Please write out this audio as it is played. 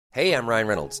Hey, I'm Ryan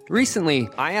Reynolds. Recently,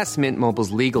 I asked Mint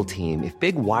Mobile's legal team if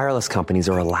big wireless companies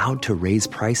are allowed to raise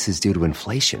prices due to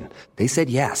inflation. They said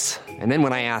yes. And then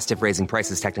when I asked if raising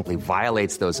prices technically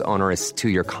violates those onerous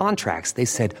two-year contracts, they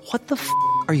said, "What the f***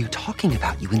 are you talking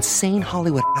about, you insane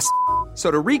Hollywood ass?" So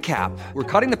to recap, we're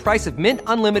cutting the price of Mint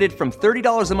Unlimited from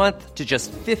 $30 a month to just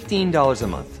 $15 a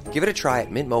month. Give it a try at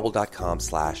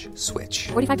mintmobile.com/switch.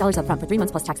 $45 up front for 3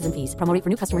 months plus taxes and fees. Promo rate for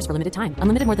new customers for limited time.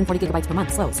 Unlimited more than 40 gigabytes per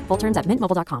month. Slows full terms at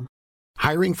mintmobile.com.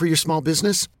 Hiring for your small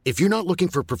business? If you're not looking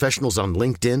for professionals on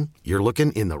LinkedIn, you're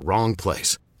looking in the wrong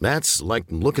place. That's like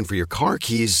looking for your car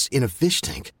keys in a fish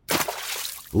tank.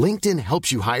 LinkedIn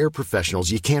helps you hire professionals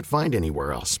you can't find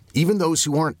anywhere else, even those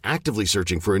who aren't actively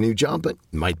searching for a new job but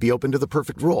might be open to the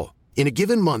perfect role. In a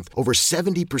given month, over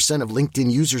 70% of LinkedIn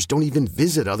users don't even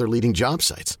visit other leading job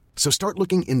sites. So start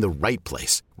looking in the right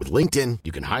place. With LinkedIn,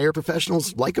 you can hire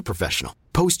professionals like a professional.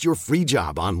 Post your free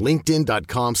job on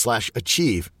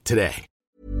linkedin.com/achieve today.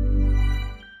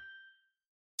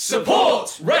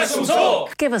 Support Wrestle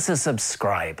Talk! Give us a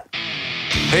subscribe.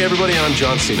 Hey everybody, I'm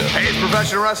John Cena. Hey, it's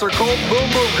professional wrestler Colt Boom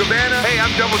Boom Cabana. Hey,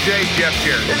 I'm Double J, Jeff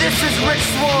Jarrett. This is Rich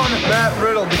Swann. Matt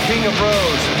Riddle, the King of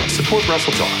Rose. Support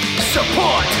Wrestle Talk.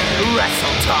 Support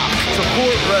Wrestle Talk.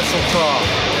 Support Wrestle Talk.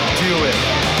 Do it,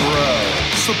 bro.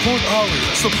 Support Ollie.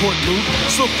 Support Luke.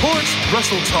 Support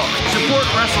Wrestle Talk. Support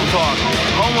Wrestle Talk.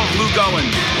 Home of Luke Owen.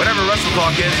 Whatever Wrestle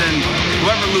Talk is and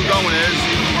whoever Luke Owen is,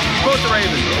 support the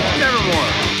Raven.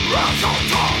 Nevermore. Wrestle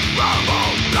Talk. Rambo.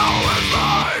 Now it's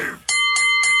live.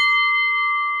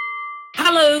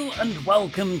 Hello and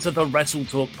welcome to the Wrestle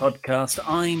Talk podcast.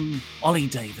 I'm Ollie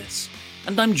Davis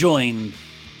and I'm joined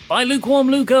by lukewarm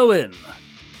Luke Owen.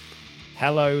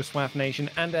 Hello, SWAF Nation,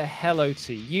 and a hello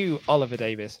to you, Oliver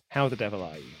Davis. How the devil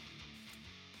are you?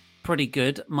 Pretty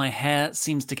good. My hair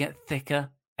seems to get thicker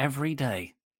every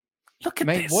day. Look at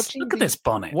this. Look at this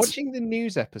bonnet. Watching the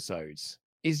news episodes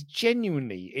is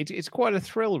genuinely, it's quite a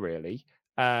thrill, really,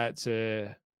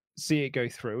 to see it go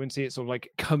through and see it sort of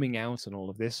like coming out and all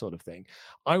of this sort of thing.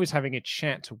 I was having a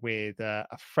chat with a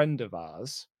friend of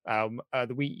ours.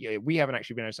 We haven't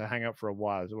actually been able to hang out for a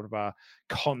while. It's one of our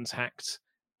contacts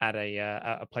at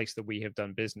a place that we have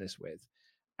done business with,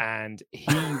 and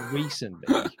he recently.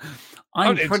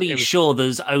 I'm pretty sure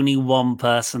there's only one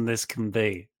person this can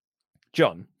be.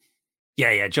 John.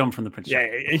 Yeah, John from the Prince.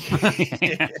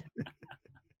 Yeah.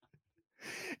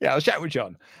 Yeah, I was chatting with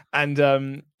John,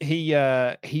 and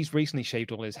he's recently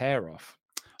shaved all his hair off.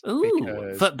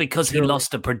 Ooh, because he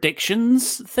lost a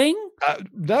predictions thing?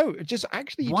 No, just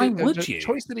actually. Why would you?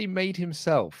 Choice that he made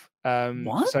himself.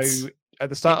 What? So at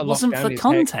the start of lockdown, wasn't for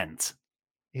content.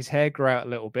 His hair grew out a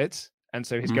little bit, and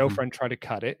so his girlfriend tried to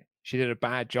cut it. She did a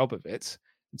bad job of it.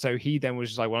 And so he then was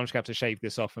just like, well, I'm just going to have to shave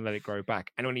this off and let it grow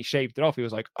back. And when he shaved it off, he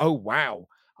was like, oh, wow,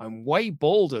 I'm way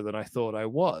balder than I thought I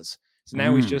was. So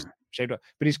now he's just shaved off.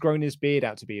 But he's grown his beard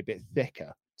out to be a bit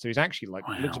thicker. So he's actually like,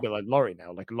 looks a bit like Laurie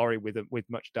now, like Laurie with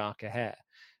much darker hair.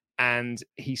 And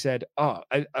he said, oh,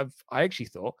 I actually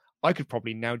thought I could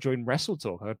probably now join Wrestle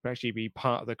Talk. I'd actually be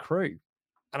part of the crew.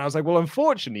 And I was like, well,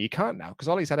 unfortunately, you can't now because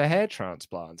Ollie's had a hair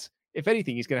transplant. If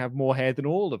anything, he's going to have more hair than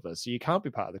all of us. So you can't be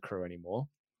part of the crew anymore.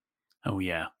 Oh,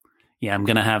 yeah. Yeah, I'm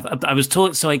going to have... I was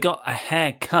taught... So I got a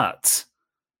haircut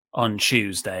on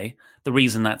Tuesday. The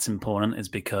reason that's important is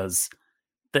because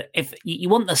if you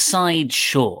want the side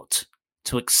short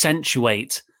to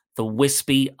accentuate the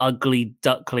wispy, ugly,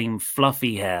 duckling,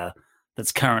 fluffy hair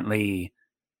that's currently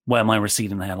where my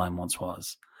receding hairline once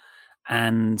was.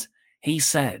 And he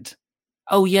said,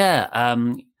 oh, yeah, I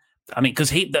mean,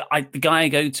 because the guy I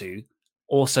go to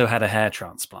also had a hair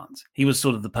transplant. He was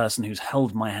sort of the person who's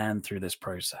held my hand through this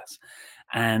process.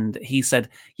 And he said,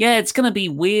 yeah, it's going to be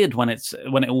weird when it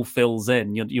all fills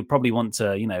in. You'll probably want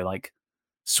to, like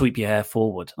sweep your hair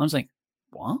forward. I was like,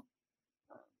 what?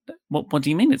 What do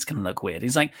you mean it's going to look weird?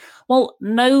 He's like, well,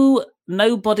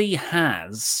 nobody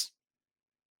has,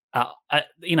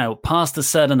 past a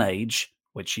certain age,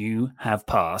 which you have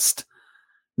passed,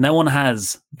 no one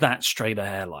has that straight a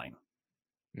hairline.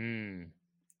 And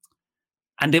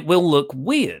it will look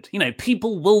weird.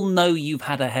 People will know you've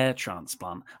had a hair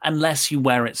transplant unless you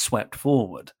wear it swept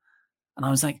forward. And I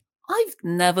was like, I've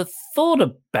never thought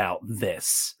about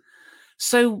this.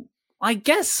 So I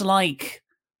guess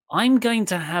I'm going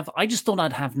to have, I just thought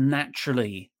I'd have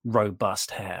naturally robust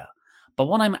hair. But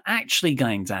what I'm actually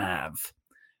going to have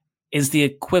is the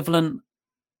equivalent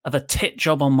of a tit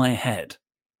job on my head.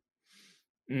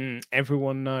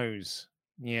 Everyone knows.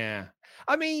 Yeah.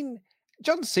 I mean,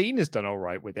 John Cena's done all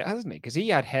right with it, hasn't he? Because he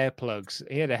had hair plugs.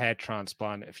 He had a hair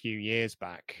transplant a few years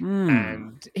back,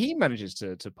 and he manages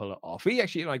to pull it off. He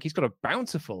actually, he's got a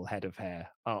bountiful head of hair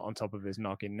on top of his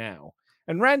noggin now.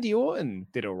 And Randy Orton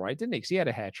did all right, didn't he? Because he had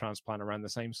a hair transplant around the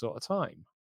same sort of time.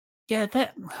 Yeah,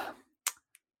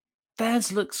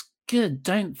 theirs looks good,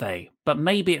 don't they? But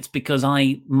maybe it's because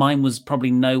mine was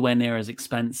probably nowhere near as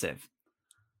expensive.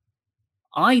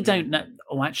 I don't know.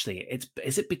 Oh, actually,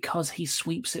 is it because he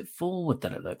sweeps it forward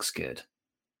that it looks good?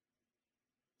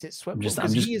 Is it swept?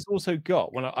 Because he has also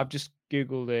got. Well, I've just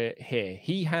googled it here.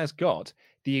 He has got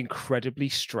the incredibly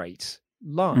straight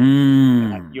line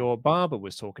that your barber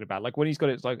was talking about. Like when he's got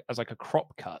it as a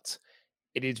crop cut,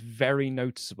 it is very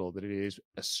noticeable that it is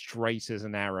as straight as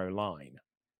an arrow line.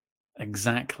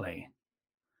 Exactly.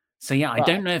 So yeah, I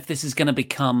don't know if this is going to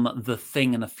become the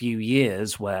thing in a few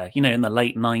years where, in the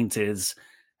late 90s,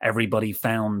 everybody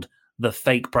found the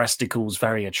fake breasticles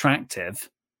very attractive.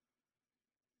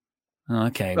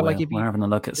 Okay, we're having a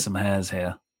look at some hairs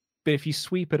here. But if you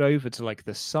sweep it over to like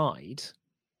the side,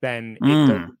 then it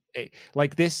doesn't,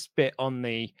 like this bit on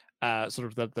the sort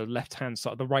of the left-hand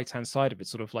side, the right-hand side of it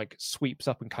sort of like sweeps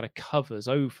up and kind of covers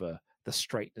over the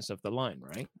straightness of the line,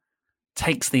 right?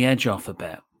 Takes the edge off a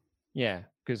bit. Yeah,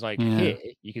 because here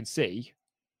you can see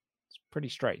it's pretty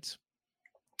straight.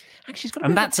 Actually, he's got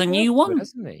and that's a new one,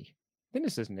 hasn't he? I think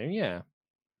this is new, yeah.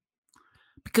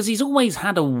 Because he's always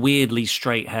had a weirdly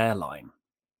straight hairline.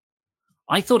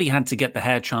 I thought he had to get the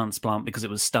hair transplant because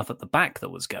it was stuff at the back that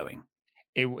was going.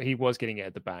 He was getting it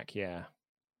at the back, yeah.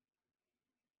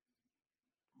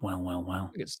 Well.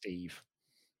 Look at Steve.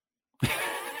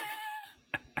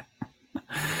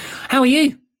 How are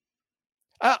you?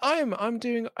 I'm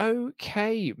doing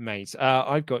okay, mate.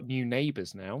 I've got new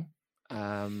neighbours now.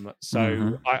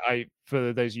 So I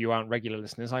for those of you who aren't regular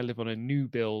listeners, I live on a new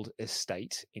build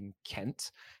estate in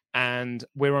Kent, and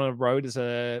we're on a road.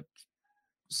 There's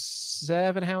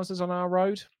 7 houses on our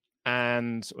road,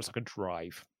 and it's like a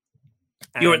drive.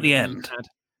 You're at the end.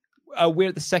 We're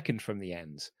at the second from the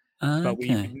end, but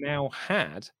we've now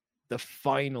had the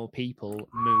final people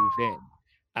move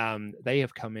in. They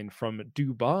have come in from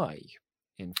Dubai,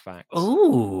 in fact.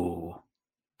 Oh.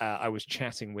 I was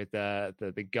chatting with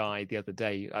the guy the other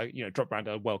day. Dropped around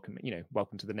a welcome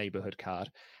to the neighborhood card,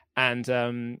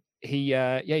 and he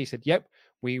said, "Yep,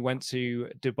 we went to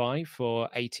Dubai for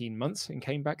 18 months and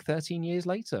came back 13 years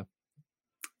later."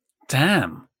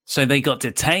 Damn! So they got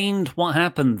detained. What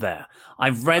happened there?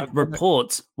 I've read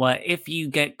reports where if you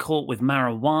get caught with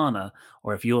marijuana,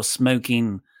 or if you're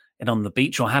smoking it on the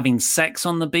beach, or having sex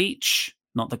on the beach,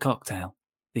 not the cocktail,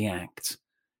 the act,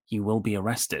 you will be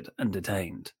arrested and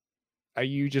detained. Are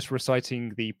you just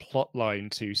reciting the plot line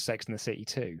to Sex and the City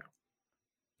 2?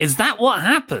 Is that what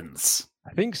happens?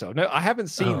 I think so. No, I haven't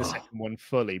seen the second one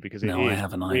fully because it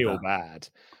is real bad.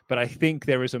 But I think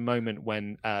there is a moment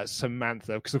when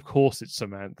Samantha, because of course it's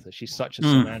Samantha, she's such a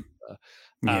Samantha,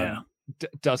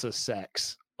 does a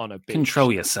sex on a beach.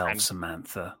 Control yourself,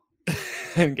 Samantha.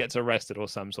 And gets arrested or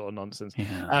some sort of nonsense.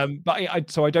 Yeah. But I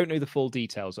don't know the full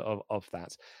details of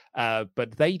that.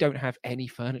 But they don't have any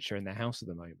furniture in their house at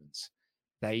the moment.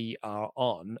 They are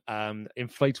on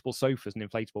inflatable sofas and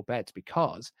inflatable beds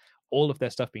because all of their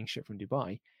stuff being shipped from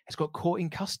Dubai has got caught in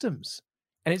customs.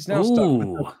 And it's now stuck with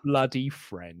the bloody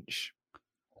French.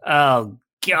 Oh,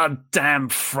 goddamn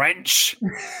French.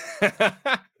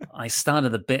 I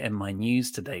started a bit in my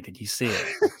news today. Did you see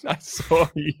it? I saw,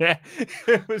 yeah.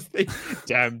 It was the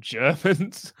damn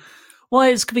Germans. Well,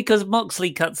 it's because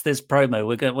Moxley cuts this promo.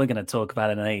 We're going to talk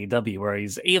about it in AEW, where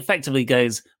he effectively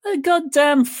goes, "The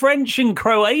goddamn French and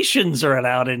Croatians are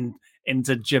allowed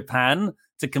into Japan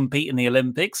to compete in the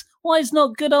Olympics. Why is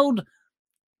not good old,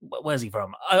 where's he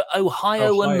from?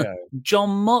 Ohio. And John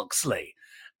Moxley?"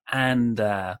 And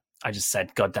I just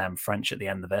said goddamn French at the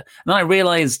end of it. And then I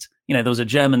realized, there was a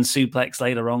German suplex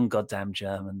later on, goddamn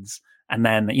Germans. And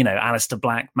then, Alistair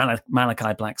Black,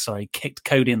 Malachi Black, kicked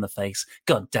Cody in the face.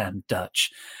 Goddamn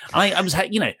Dutch. I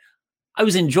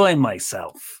was enjoying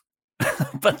myself.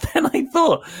 But then I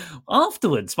thought,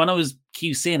 afterwards, when I was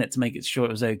QCing it to make sure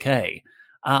it was okay,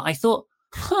 I thought,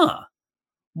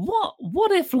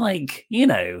 what if,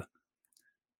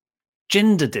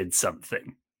 Jinder did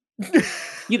something?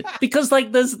 Because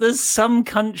there's some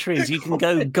countries you can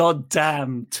go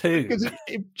goddamn to. Because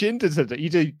if Jinder said that, you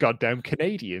do goddamn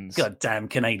Canadians. Goddamn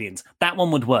Canadians. That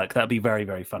one would work. That'd be very,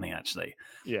 very funny, actually.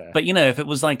 Yeah. But if it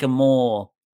was like a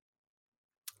more,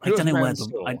 I don't know where.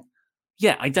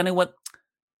 I don't know what.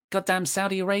 Goddamn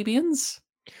Saudi Arabians.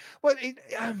 Well,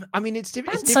 it's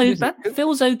different. That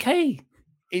feels okay.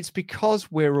 It's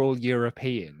because we're all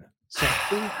European. So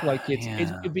I think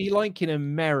it'd be like in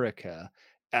America.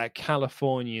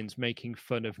 Californians making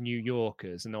fun of New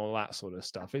Yorkers and all that sort of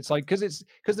stuff. It's like because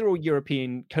they're all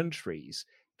European countries,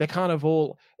 They're kind of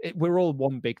we're all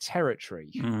one big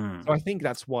territory. Mm. So I think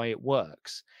that's why it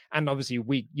works. And obviously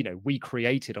we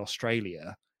created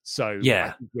Australia. So yeah,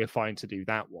 I think we're fine to do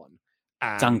that one.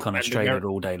 Dunk on Australia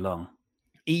all day long.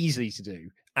 Easy to do.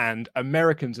 And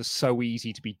Americans are so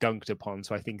easy to be dunked upon.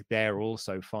 So I think they're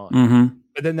also fine. Mm-hmm.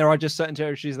 But then there are just certain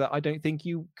territories that I don't think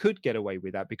you could get away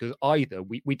with that, because either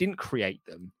we didn't create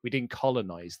them, we didn't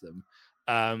colonize them,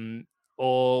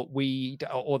 or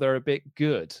they're a bit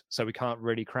good, so we can't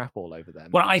really crap all over them.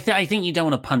 Well, I think you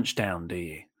don't want to punch down, do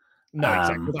you? No,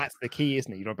 exactly. Well, that's the key,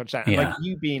 isn't it? You don't punch down. And like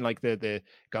you being like the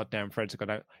goddamn French,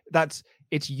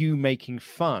 it's you making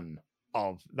fun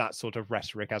of that sort of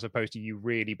rhetoric, as opposed to you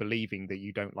really believing that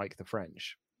you don't like the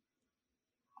French.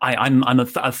 I'm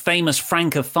a famous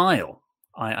Francophile.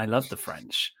 I love the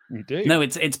French. You do? No,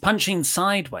 it's punching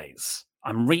sideways.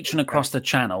 I'm reaching across the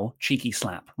channel, cheeky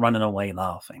slap, running away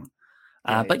laughing.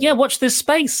 But watch this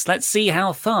space. Let's see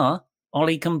how far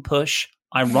Ollie can push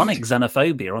ironic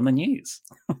xenophobia on the news.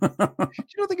 You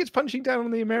don't think it's punching down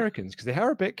on the Americans? Because they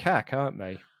are a bit cack, aren't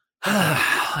they?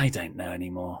 I don't know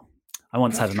anymore. I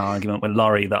once had an argument with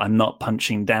Laurie that I'm not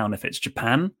punching down if it's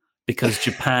Japan, because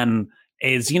Japan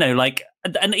is, like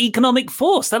an economic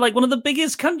force. They're like one of the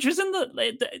biggest countries in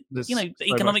the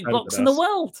economic blocks in the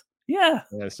world. Yeah,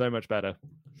 so much better.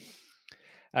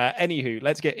 Anywho,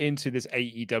 let's get into this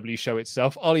AEW show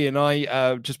itself. Ollie and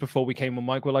I, just before we came on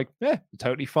mic, were like,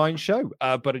 totally fine show.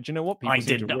 But do you know what?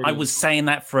 I was saying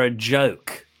that for a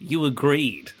joke. You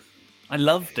agreed. I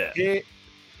loved it.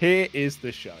 Here is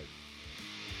the show.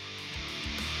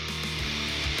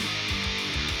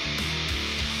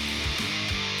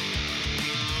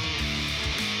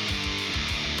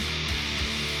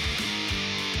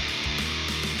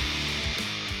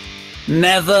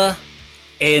 Never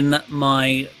in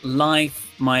my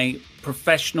life, my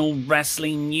professional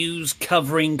wrestling news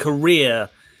covering career,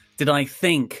 did I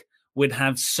think we'd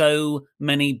have so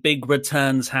many big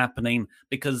returns happening,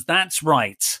 because that's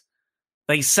right.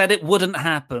 They said it wouldn't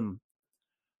happen.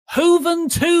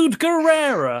 Juventud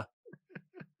Guerrera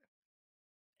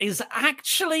is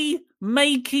actually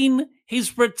making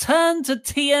his return to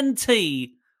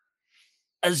TNT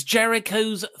as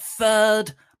Jericho's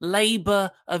third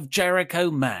Labor of Jericho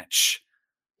match.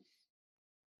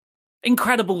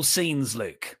 Incredible scenes,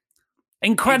 Luke.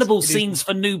 Incredible scenes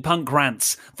for New Punk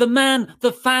Rants. The man,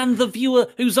 the fan, the viewer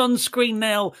who's on screen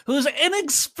now, who's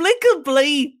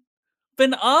inexplicably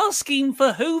been asking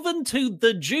for Juventud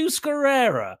the Juice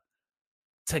Guerrera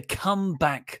to come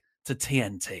back to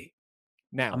TNT.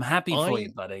 Now, I'm happy for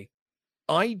you, buddy.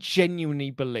 I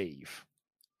genuinely believe,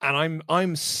 and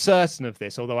I'm certain of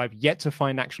this, although I've yet to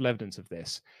find actual evidence of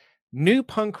this, New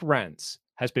Punk Rants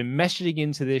has been messaging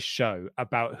into this show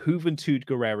about Juventud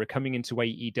Guerrera coming into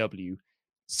AEW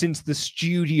since the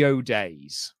studio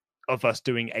days of us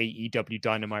doing AEW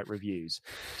Dynamite reviews.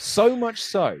 So much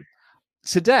so,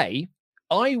 today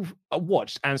I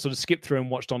watched and sort of skipped through and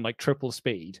watched on like triple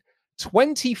speed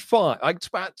 20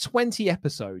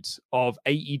 episodes of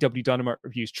AEW Dynamite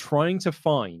reviews, trying to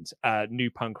find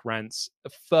New Punk Rants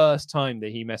the first time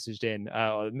that he messaged in,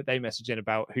 or they messaged in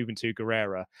about Juventud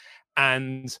Guerrera,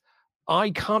 and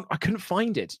I couldn't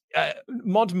find it.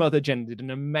 Mod Mother Jen did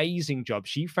an amazing job.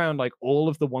 She found like all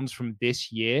of the ones from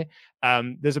this year.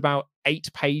 There's about 8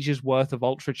 pages worth of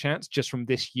Ultra chats just from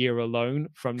this year alone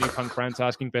from New Punk Rants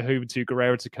asking for Juventud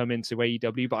Guerrera to come into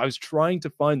AEW. But I was trying to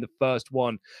find the first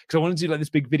one because I wanted to do like this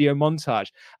big video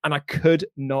montage, and I could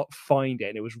not find it.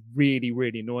 And it was really,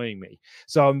 really annoying me.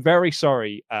 So I'm very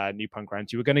sorry, New Punk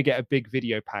Rants. You were going to get a big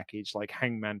video package like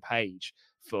Hangman Page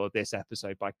for this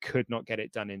episode, but I could not get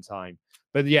it done in time.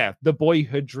 But yeah, the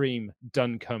boyhood dream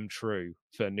done come true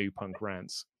for New Punk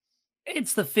Rants.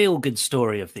 It's the feel-good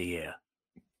story of the year.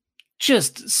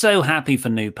 Just so happy for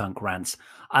New Punk Rants.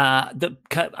 I'm going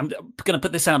to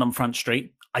put this out on Front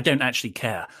Street. I don't actually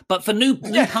care. But for New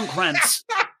Punk Rants,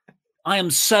 I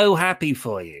am so happy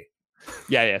for you.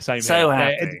 Yeah, same so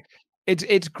here. Happy.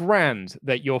 It's grand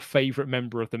that your favorite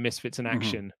member of the Misfits in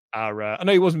Action are... I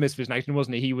know he wasn't Misfits in Action,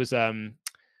 wasn't he? He was...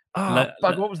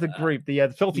 what was the group? The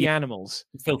Filthy Animals.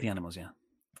 Filthy Animals, yeah.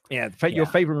 Yeah, your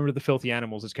favorite member of the Filthy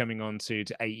Animals is coming on to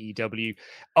AEW.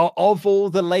 Of all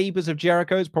the labors of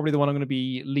Jericho, it's probably the one I'm going to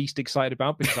be least excited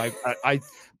about, because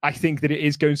I think that it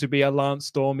is going to be a Lance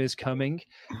Storm is coming.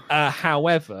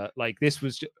 However, like this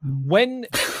was when...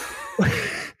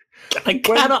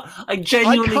 I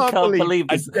genuinely can't believe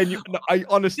this. I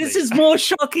honestly... This is more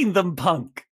shocking than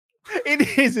Punk.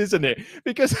 It is, isn't it?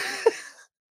 Because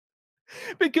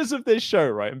of this show,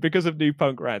 right? And because of New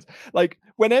Punk Rants. Like,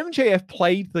 when MJF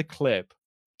played the clip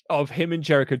of him and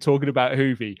Jericho talking about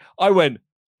Hoovy, I went,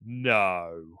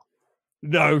 no.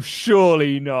 No,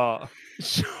 surely not.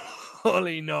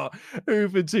 Surely not.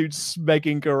 Juventud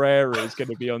Megan Guerrero is going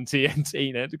to be on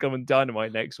TNT to come on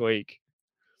Dynamite next week.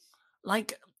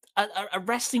 Like a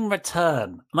wrestling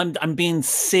return, and I'm being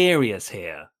serious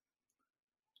here,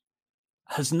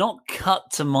 has not cut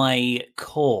to my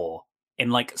core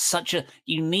in like such a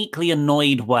uniquely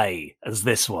annoyed way as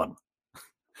this one.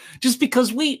 Just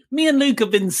because me and Luke have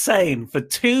been saying for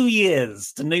 2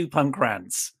 years to New Punk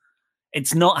Rants,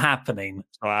 it's not happening.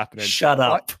 It's not happening. Shut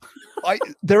up.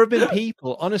 There have been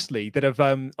people, honestly, that have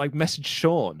like messaged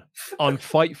Sean on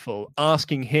Fightful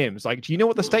asking him, it's like, do you know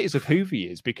what the status of Hoovy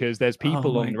is? Because there's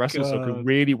people on the Wrestle Talk who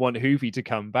really want Hoovy to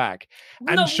come back.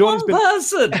 And Not Sean's one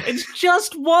person. It's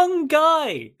just one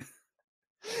guy.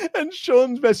 And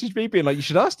Sean's messaged me being like, you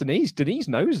should ask Denise. Denise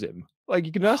knows him. Like,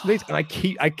 you can ask Denise. And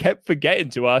I kept forgetting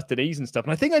to ask Denise and stuff.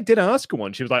 And I think I did ask her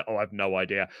one. She was like, oh, I have no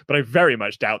idea. But I very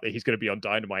much doubt that he's going to be on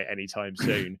Dynamite anytime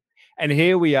soon. And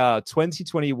here we are,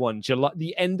 2021, July,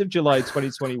 the end of July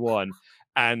 2021.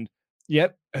 And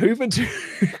yep, Juventud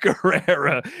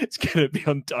Guerrera is going to be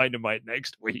on Dynamite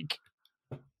next week.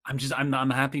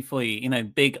 I'm happy for you. You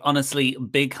know, honestly,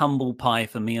 big humble pie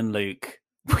for me and Luke.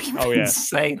 We've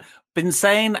been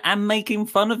saying and making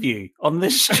fun of you on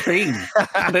this stream,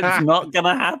 but it's not going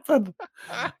to happen.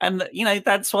 And you know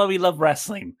that's why we love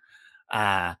wrestling.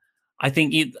 I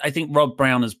think Rob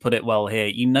Brown has put it well here.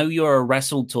 You know you're a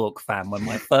Wrestle Talk fan when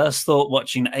my first thought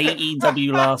watching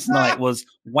AEW last night was,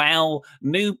 wow,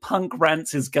 New Punk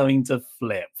Rants is going to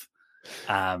flip.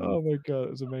 Oh my God,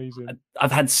 it was amazing.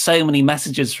 I've had so many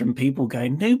messages from people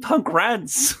going, New Punk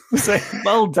Rants. So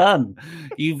well done.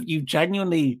 You've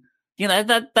genuinely, you know,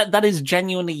 that is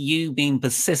genuinely you being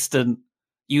persistent.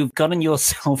 You've gotten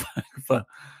yourself over.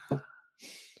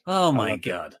 Oh my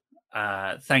God.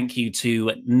 Thank you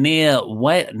to Near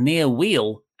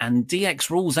Wheel and DX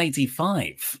Rules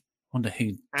 85. Wonder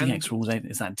who DX Rules 8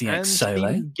 is. That DX and Solo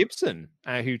Steve Gibson,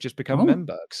 who just become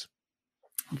members.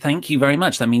 Thank you very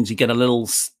much. That means you get a little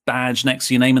badge next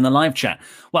to your name in the live chat.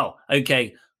 Well,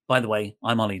 okay. By the way,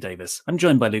 I'm Ollie Davis. I'm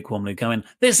joined by Lukewarm Luke Owen.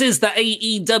 This is the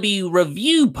AEW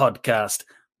Review Podcast.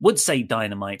 Would say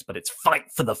Dynamite, but it's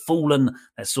Fight for the Fallen.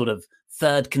 Their sort of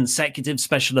third consecutive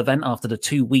special event after the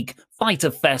 2-week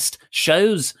Fighter Fest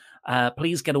shows.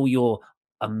 Please get all your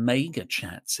Omega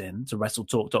chats in to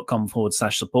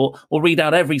WrestleTalk.com/support. We'll read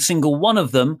out every single one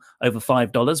of them over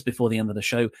 $5 before the end of the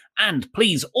show. And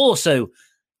please also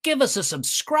give us a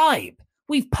subscribe.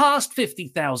 We've passed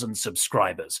 50,000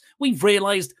 subscribers. We've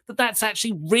realized that that's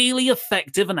actually really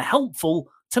effective and helpful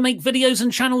to make videos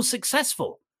and channels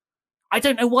successful. I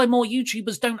don't know why more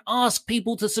YouTubers don't ask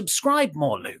people to subscribe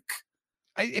more, Luke.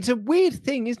 It's a weird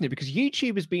thing, isn't it? Because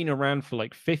YouTube has been around for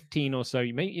like 15 or so.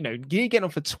 You're getting on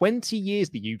for 20 years.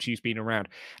 The YouTube's been around,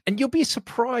 and you'll be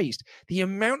surprised the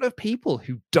amount of people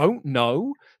who don't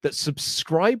know that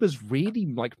subscribers really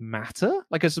like matter.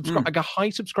 Like like a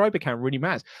high subscriber count really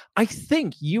matters. I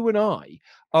think you and I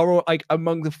are like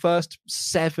among the first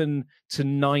 7 to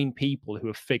 9 people who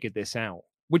have figured this out.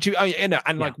 Which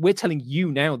like we're telling you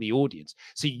now, the audience.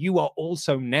 So you are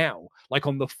also now like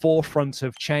on the forefront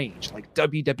of change, like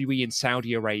WWE in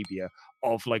Saudi Arabia,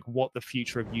 of like what the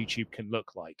future of YouTube can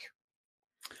look like.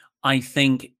 I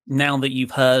think now that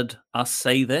you've heard us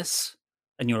say this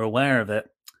and you're aware of it,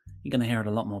 you're going to hear it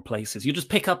a lot more places. You just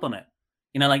pick up on it.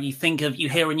 You know, like you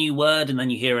hear a new word and then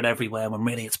you hear it everywhere when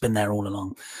really it's been there all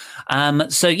along.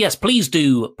 So yes, please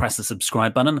do press the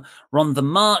subscribe button. We're on the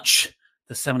march.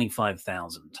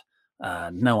 75,000.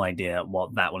 No idea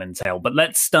what that will entail. But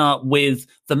let's start with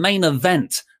the main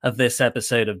event of this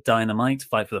episode of Dynamite,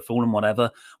 Fight for the Fallen,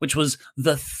 whatever, which was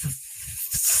the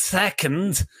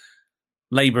second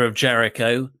Labor of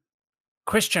Jericho,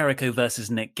 Chris Jericho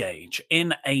versus Nick Gage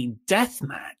in a death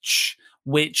match,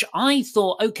 which I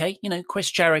thought, okay, Chris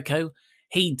Jericho,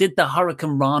 he did the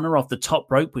Hurricane Rana off the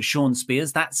top rope with Shawn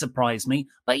Spears. That surprised me.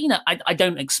 But, I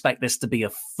don't expect this to be a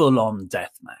full-on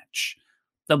death match.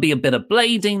 There'll be a bit of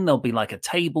blading. There'll be like a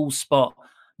table spot.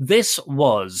 This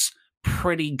was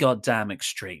pretty goddamn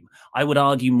extreme. I would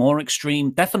argue more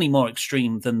extreme, definitely more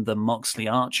extreme than the Moxley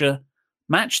Archer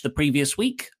match the previous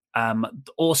week.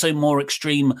 Also more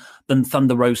extreme than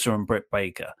Thunder Rosa and Britt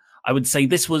Baker. I would say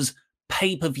this was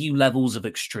pay-per-view levels of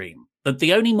extreme. But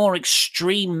the only more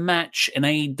extreme match in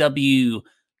AEW,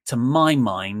 to my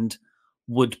mind,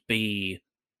 would be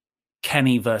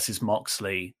Kenny versus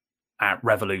Moxley at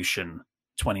Revolution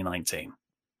 2019.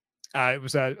 It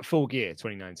was Full Gear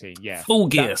 2019. Yeah, Full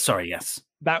Gear. Sorry, yes.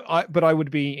 But I would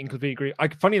be in complete agree.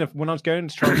 Funny enough, when I was going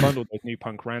to try and bundle those new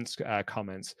Punk Rants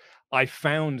comments, I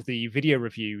found the video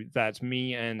review that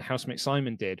me and Housemate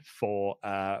Simon did for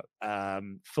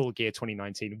Full Gear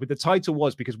 2019. With the title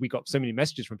was because we got so many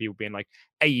messages from people being like,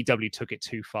 AEW took it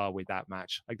too far with that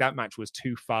match. Like that match was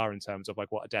too far in terms of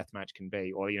like what a death match can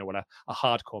be, or what a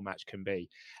hardcore match can be.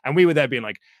 And we were there being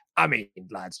like, I mean,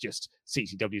 lads, just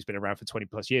CCW's been around for 20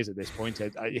 plus years at this point.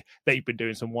 They've been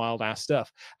doing some wild ass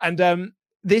stuff. And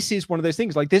this is one of those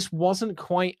things. Like this wasn't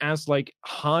quite as like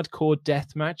hardcore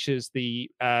death match as the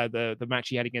match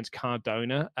he had against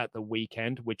Cardona at the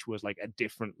weekend, which was like a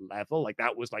different level. Like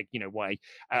that was like why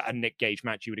a Nick Gage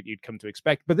match you'd come to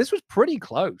expect. But this was pretty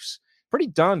close, pretty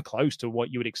darn close to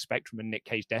what you would expect from a Nick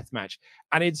Cage death match.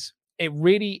 And it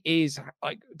really is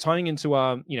like tying into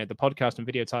our the podcast and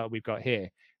video title we've got here.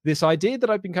 This idea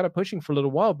that I've been kind of pushing for a little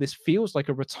while, this feels like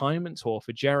a retirement tour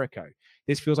for Jericho.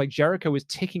 This feels like Jericho is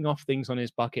ticking off things on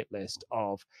his bucket list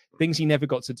of things he never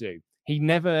got to do. He's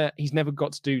never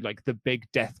got to do like the big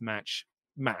death match.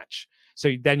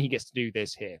 So then he gets to do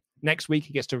this here. Next week,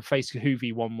 he gets to face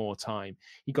Hoovy one more time.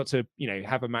 He got to,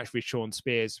 have a match with Sean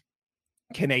Spears,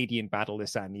 Canadian battle,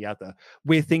 this and the other.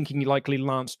 We're thinking likely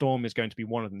Lance Storm is going to be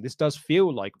one of them. This does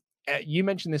feel like, you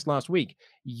mentioned this last week,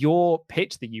 your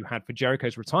pitch that you had for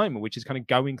Jericho's retirement, which is kind of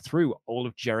going through all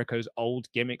of Jericho's old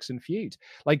gimmicks and feuds.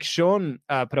 Like Sean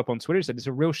put up on Twitter, said it's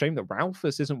a real shame that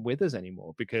Ralphus isn't with us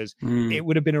anymore, because it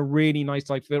would have been a really nice,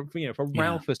 like for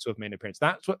Ralphus to have made an appearance.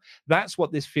 That's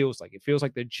what this feels like. It feels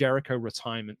like the Jericho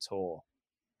retirement tour.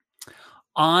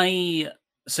 To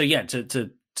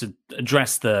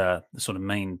address the sort of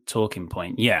main talking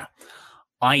point,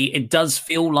 it does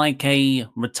feel like a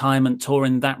retirement tour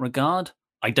in that regard.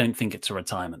 I don't think it's a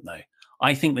retirement though.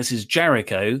 I think this is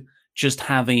Jericho just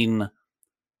having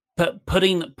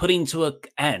putting to an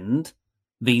end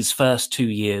these first 2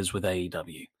 years with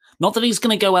AEW. Not that he's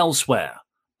going to go elsewhere,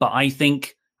 but I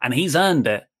think, and he's earned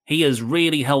it, he has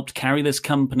really helped carry this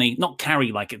company. Not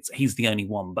carry like he's the only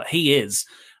one, but he is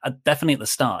definitely at the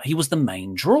start. He was the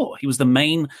main draw. He was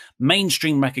the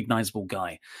mainstream recognizable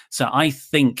guy. So I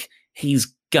think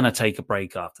he's going to take a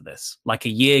break after this, like a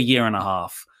year and a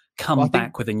half,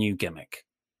 back with a new gimmick.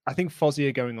 I think Fozzy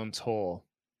are going on tour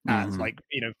as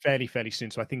fairly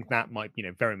soon. So I think that might,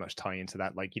 very much tie into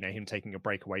that, like, him taking a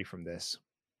break away from this.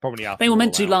 Probably after they were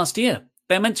meant to last year.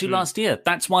 They were meant to last year.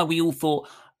 That's why we all thought,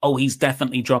 oh, he's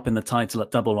definitely dropping the title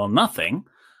at Double or Nothing.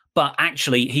 But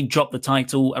actually, he dropped the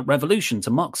title at Revolution to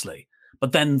Moxley.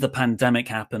 But then the pandemic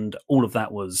happened. All of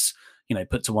that was,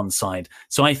 put to one side.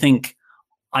 So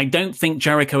I don't think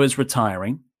Jericho is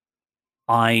retiring.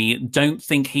 I don't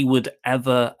think he would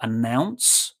ever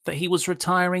announce that he was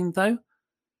retiring, though.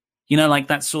 Like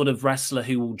that sort of wrestler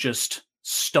who will just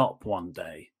stop one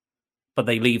day, but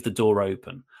they leave the door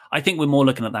open. I think we're more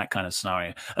looking at that kind of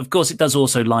scenario. Of course, it does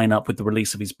also line up with the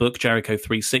release of his book, Jericho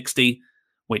 360,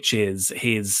 which is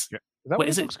his... Is that what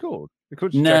it's called?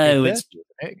 No, it's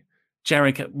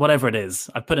Jericho, whatever it is.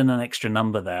 I put in an extra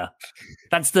number there.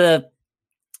 That's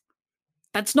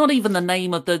not even the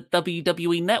name of the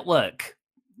WWE Network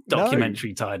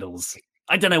documentary titles.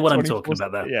 I don't know what I'm talking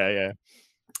about there.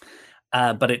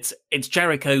 Yeah. But it's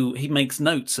Jericho. He makes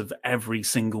notes of every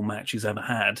single match he's ever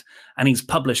had, and he's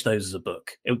published those as a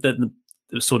book. It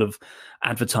was sort of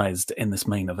advertised in this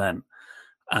main event.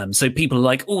 So people are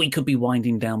like, oh, he could be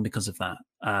winding down because of that.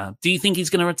 Do you think he's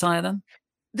going to retire then?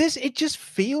 It just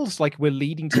feels like we're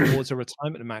leading towards a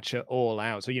retirement match at All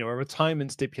Out. So, a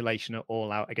retirement stipulation at All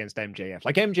Out against MJF.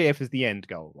 Like MJF is the end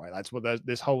goal, right? That's what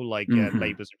this whole Labors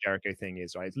of Jericho thing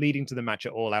is, right? It's leading to the match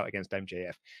at All Out against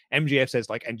MJF. MJF says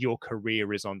and your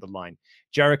career is on the line.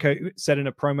 Jericho said in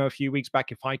a promo a few weeks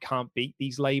back, if I can't beat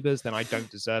these Labors, then I don't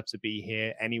deserve to be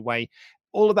here anyway.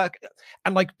 All of that.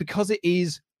 And because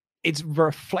it's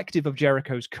reflective of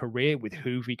Jericho's career with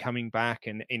Hoovy coming back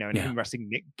and him wrestling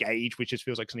Nick Gage, which just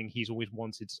feels like something he's always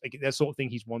wanted. Like that sort of thing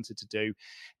he's wanted to do.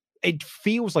 It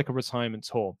feels like a retirement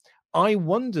tour. I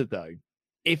wonder though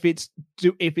if it's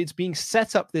being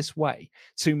set up this way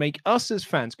to make us as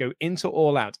fans go into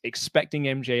All Out expecting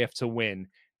MJF to win,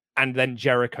 and then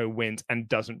Jericho wins and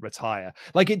doesn't retire.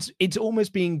 Like it's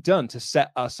almost being done to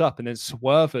set us up and then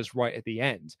swerve us right at the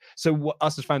end. So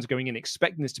us as fans are going in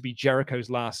expecting this to be Jericho's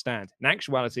last stand. In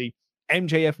actuality,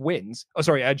 Jericho wins,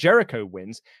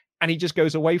 and he just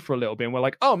goes away for a little bit, and we're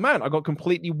like, oh man, I got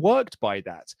completely worked by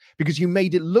that because you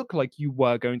made it look like you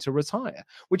were going to retire.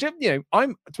 Which, to be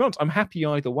honest, I'm happy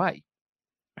either way.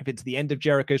 If it's the end of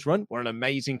Jericho's run, what an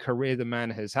amazing career the man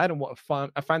has had, and what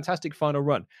a fantastic final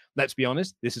run. Let's be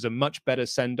honest, this is a much better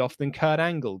send-off than Kurt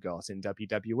Angle got in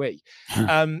WWE.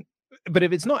 but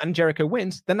if it's not and Jericho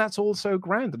wins, then that's also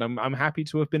grand, and I'm happy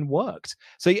to have been worked.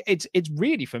 So it's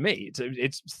really, for me,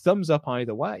 it's thumbs up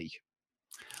either way.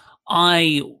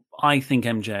 I think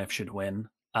MJF should win,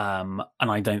 and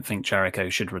I don't think Jericho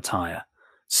should retire.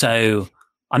 So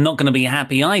I'm not going to be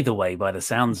happy either way, by the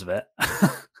sounds of it.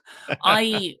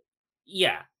 I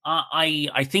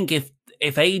think if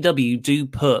AEW do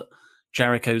put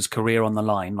Jericho's career on the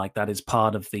line, like that is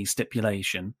part of the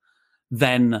stipulation,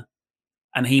 then,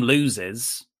 and he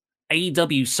loses,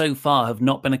 AEW so far have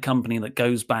not been a company that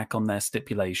goes back on their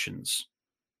stipulations.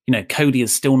 You know, Cody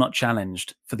is still not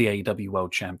challenged for the AEW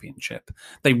World Championship.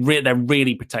 They're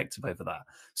really protective over that.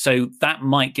 So that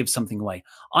might give something away.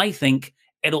 I think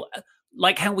it'll,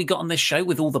 like how we got on this show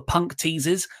with all the Punk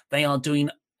teases, they are doing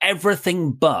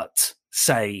everything but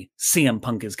say CM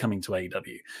Punk is coming to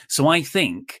AEW. So I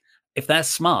think if they're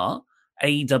smart,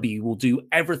 AEW will do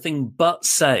everything but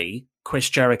say Chris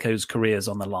Jericho's career is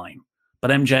on the line.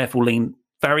 But MJF will lean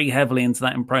very heavily into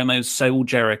that in promos, so will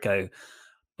Jericho,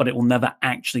 but it will never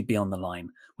actually be on the line,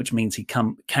 which means he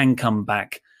can come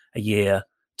back a year,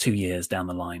 2 years down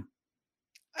the line.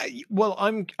 Well,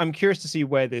 I'm curious to see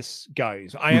where this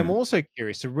goes. I am also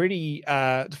curious to really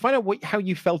to find out how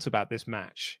you felt about this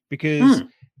match, because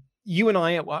you and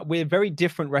I, we're very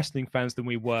different wrestling fans than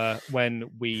we were when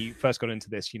we first got into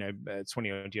this,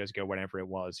 20 odd years ago, whenever it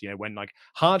was, when like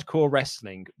hardcore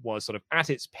wrestling was sort of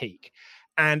at its peak.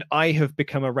 And I have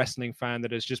become a wrestling fan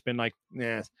that has just been like,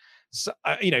 yeah. So,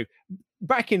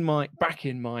 back in my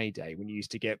day when you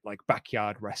used to get like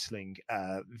backyard wrestling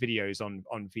videos on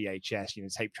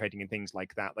VHS, tape trading and things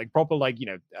like that, like proper like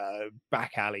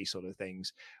back alley sort of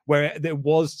things, where there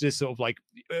was this sort of like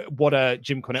what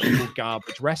Jim Cornette would call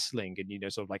garbage wrestling,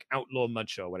 and sort of like outlaw mud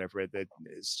show or whatever, the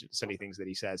silly things that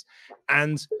he says.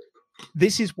 And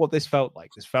this is what this felt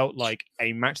like. This felt like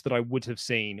a match that I would have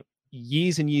seen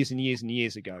years and years and years and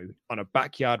years ago on a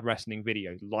backyard wrestling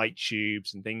video, light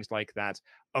tubes and things like that.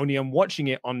 Only I'm watching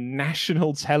it on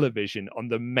national television on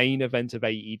the main event of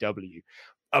AEW,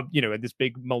 this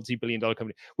big multi-billion-dollar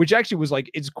company, which actually was like,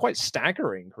 it's quite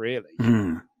staggering, really.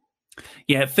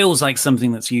 Yeah, it feels like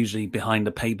something that's usually behind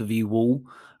a pay-per-view wall,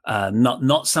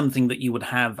 not something that you would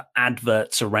have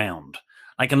adverts around.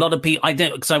 Like a lot of people, I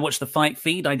didn't, because I watched the fight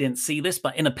feed, I didn't see this,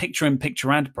 but in a picture-in-picture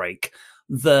ad break,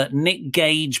 the Nick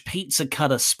Gage pizza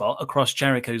cutter spot across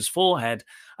Jericho's forehead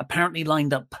apparently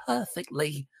lined up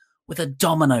perfectly with a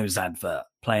Domino's advert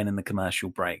playing in the commercial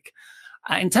break.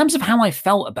 In terms of how I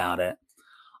felt about it,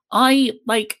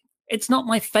 it's not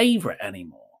my favorite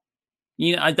anymore.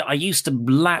 I used to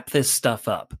lap this stuff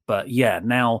up, but yeah,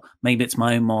 now maybe it's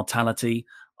my own mortality.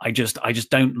 I just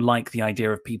don't like the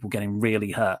idea of people getting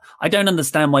really hurt. I don't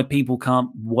understand why people can't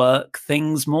work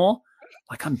things more.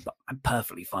 Like I'm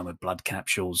perfectly fine with blood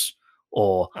capsules,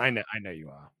 or I know you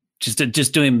are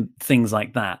just doing things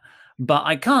like that. But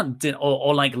I can't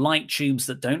or like light tubes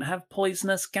that don't have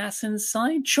poisonous gas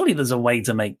inside. Surely there's a way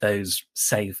to make those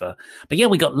safer. But yeah,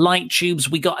 we got light tubes.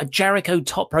 We got a Jericho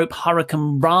top rope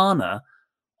Hurricane Rana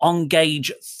on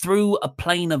Gage through a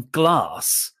plane of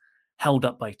glass, held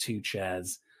up by two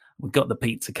chairs. We've got the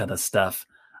pizza cutter stuff.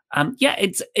 Yeah,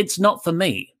 it's not for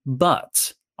me,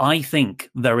 but I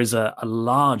think there is a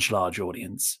large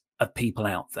audience of people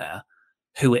out there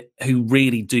who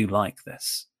really do like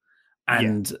this.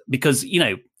 And because,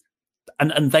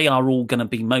 and they are all going to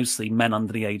be mostly men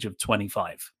under the age of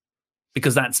 25,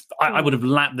 because I would have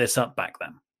lapped this up back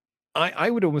then. I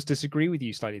would almost disagree with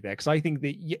you slightly there, because I think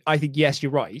yes, you're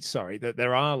right. Sorry, that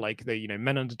there are like the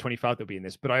men under 25 that'll be in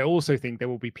this, but I also think there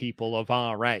will be people of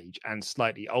our age and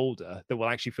slightly older that will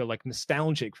actually feel like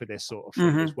nostalgic for this sort of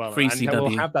thing as well, and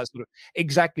will have that sort of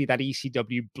exactly that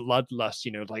ECW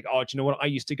bloodlust. Like, oh, do you know what? I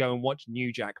used to go and watch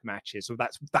New Jack matches, so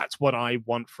that's what I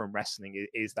want from wrestling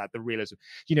is that the realism.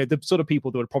 The sort of people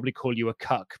that would probably call you a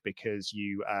cuck because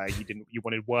you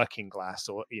wanted working class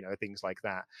or things like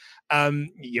that.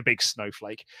 You're big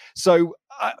snowflake. So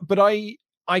but I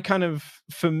kind of,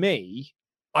 for me,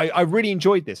 I really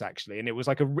enjoyed this actually, and it was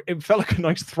like it felt like a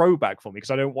nice throwback for me, because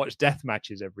I don't watch death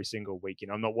matches every single week.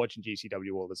 I'm not watching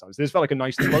GCW all the time, so this felt like a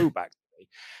nice throwback to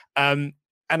me.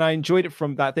 And I enjoyed it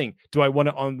from that thing. Do I want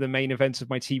it on the main events of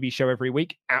my TV show every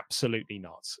week? Absolutely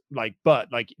not. But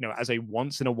as a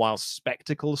once in a while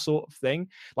spectacle sort of thing.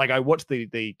 Like I watched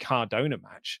the Cardona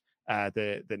match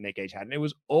that Nick Gage had, and it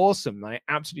was awesome. I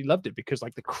absolutely loved it, because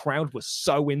like the crowd was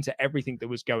so into everything that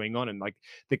was going on, and like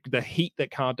the heat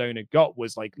that Cardona got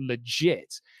was like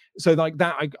legit. So like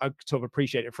that, I sort of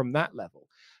appreciate it from that level.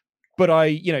 But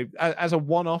as a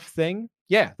one-off thing,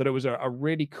 that it was a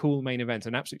really cool main event,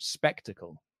 an absolute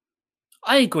spectacle.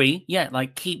 I agree. Yeah,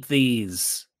 like keep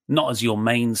these not as your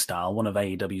main style. One of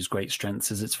AEW's great strengths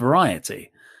is its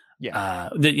variety. Yeah.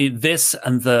 This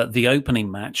and the opening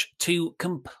match, two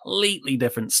completely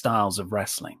different styles of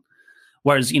wrestling.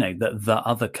 Whereas, the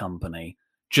other company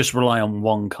just rely on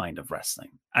one kind of wrestling.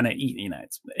 And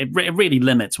it really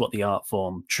limits what the art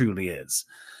form truly is.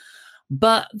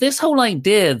 But this whole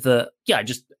idea that,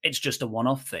 it's just a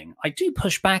one-off thing, I do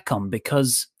push back on,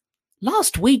 because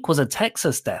last week was a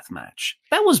Texas death match.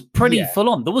 That was pretty full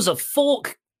on. There was a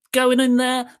fork going in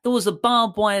there. There was a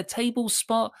barbed wire table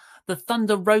spot. The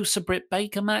Thunder Rosa Britt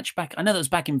Baker match back. I know that was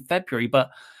back in February, but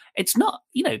it's not,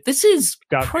 this is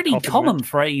pretty common match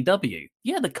for AEW.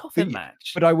 Yeah, the coffin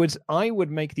match. But I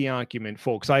would make the argument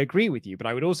for, because I agree with you, but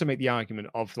I would also make the argument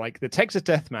of like the Texas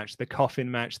Death match, the coffin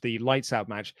match, the lights out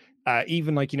match,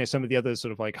 even like, some of the other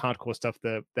sort of like hardcore stuff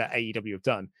that AEW have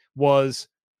done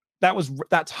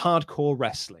that's hardcore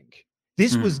wrestling.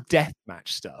 This was death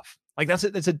match stuff. Like that's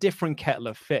a different kettle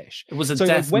of fish. It was a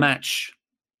death match.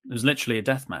 It was literally a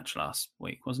death match last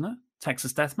week, wasn't it?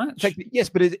 Texas death match. Yes,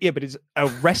 but it's a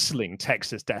wrestling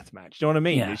Texas death match. Do you know what I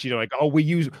mean? Yeah. It's, like, oh, we're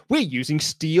using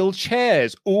steel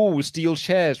chairs. Oh, steel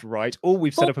chairs, right? Oh,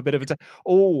 we've set up a bit of a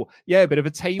a bit of a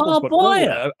table barbed spot.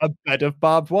 wire. A bed of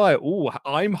barbed wire. Oh,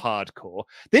 I'm hardcore.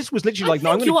 This was literally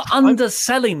like, you were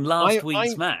underselling last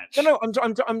week's match. No, I'm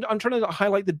trying to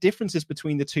highlight the differences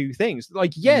between the two things.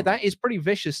 Like, that is pretty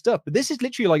vicious stuff, but this is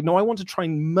literally like, no, I want to try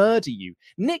and murder you.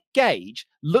 Nick Gage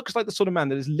looks like the sort of man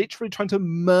that is literally trying to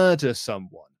murder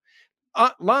someone.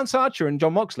 Lance Archer and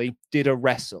Jon Moxley did a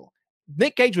wrestle.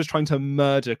 Nick Gage was trying to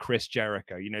murder Chris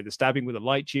Jericho, the stabbing with the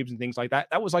light tubes and things like that.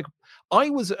 That was like, I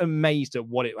was amazed at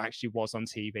what it actually was on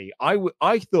TV.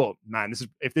 I thought, man,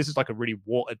 if this is like a really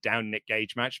watered down Nick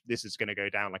Gage match, this is going to go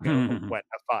down like a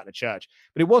fart in a church.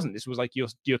 But it wasn't. This was like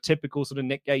your typical sort of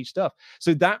Nick Gage stuff.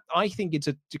 So that, I think it's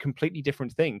a completely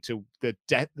different thing to the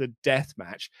death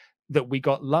match that we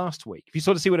got last week. If you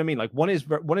sort of see what I mean, like one is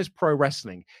pro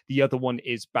wrestling, the other one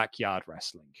is backyard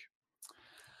wrestling.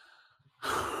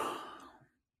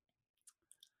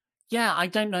 Yeah, I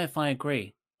don't know if I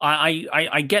agree.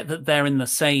 I get that they're in the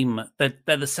same they're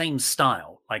the same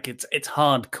style. Like it's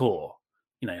hardcore,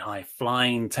 high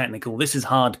flying, technical. This is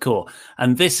hardcore,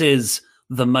 and this is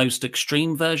the most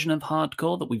extreme version of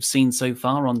hardcore that we've seen so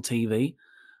far on TV.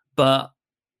 But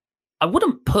I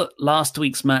wouldn't put last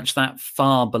week's match that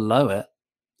far below it.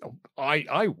 Oh,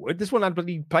 I would. This one had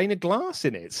bloody pane of glass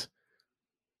in it.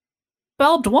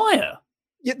 Barbed wire.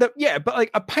 Yeah, but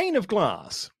like a pane of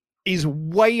glass is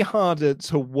way harder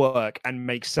to work and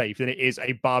make safe than it is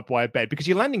a barbed wire bed, because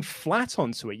you're landing flat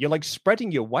onto it. You're like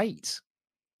spreading your weight.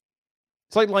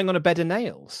 It's like lying on a bed of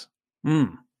nails.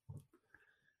 Yeah,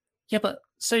 but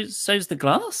so's the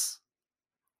glass.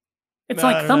 It's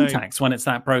like thumbtacks when it's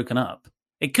that broken up.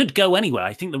 It could go anywhere.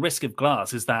 I think the risk of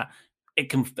glass is that it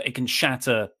can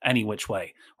shatter any which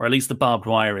way, or at least the barbed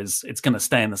wire it's going to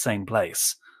stay in the same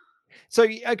place. So,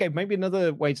 okay, maybe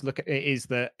another way to look at it is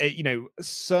that,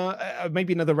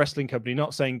 maybe another wrestling company,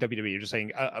 not saying WWE, just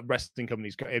saying a wrestling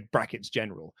company's brackets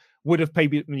general, would have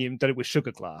done it with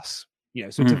sugar glass.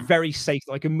 So it's a very safe,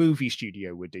 like a movie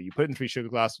studio would do. You put in 3 sugar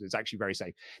glasses, it's actually very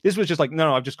safe. This was just like,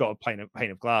 no, I've just got a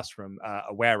pane of glass from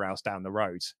a warehouse down the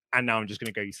road, and now I'm just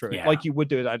going to go through it like you would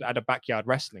do it at a backyard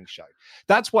wrestling show.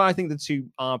 That's why I think the two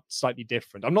are slightly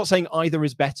different. I'm not saying either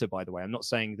is better, by the way. I'm not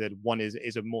saying that one is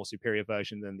a more superior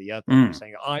version than the other. I'm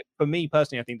saying for me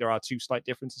personally, I think there are two slight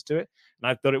differences to it, and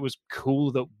I thought it was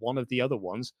cool that one of the other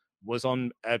ones was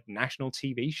on a national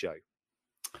TV show.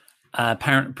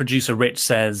 Apparent producer Rich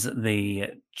says the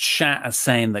chat is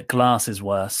saying that glass is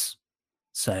worse.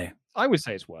 So I would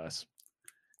say it's worse.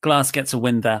 Glass gets a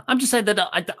win there. I'm just saying that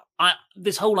I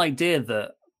this whole idea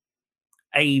that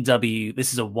AEW,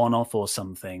 this is a one-off or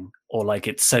something, or like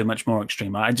it's so much more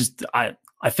extreme. I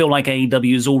feel like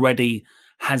AEW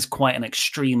has quite an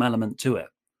extreme element to it.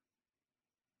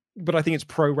 But I think it's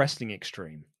pro wrestling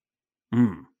extreme.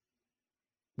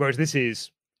 Whereas this is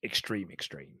extreme.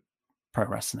 Pro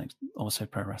wrestling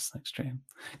extreme.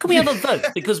 Can we have a vote?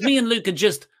 Because me and Luke are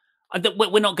just,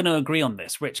 we're not going to agree on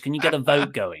this. Rich, can you get a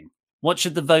vote going? What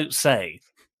should the vote say?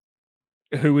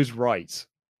 Who is right?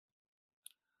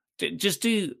 Just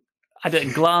do, I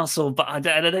don't glass or, but I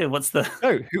don't know. What's the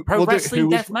pro wrestling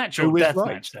death match or death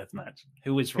match?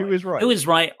 Who is right? Who is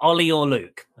right? Ollie or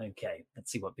Luke? Okay, let's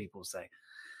see what people say.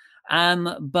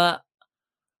 But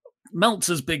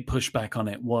Meltzer's big pushback on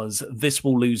it was this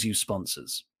will lose you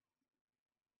sponsors.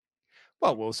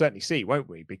 Well, we'll certainly see, won't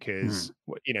we? Because,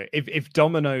 if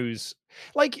Domino's,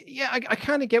 like, yeah, I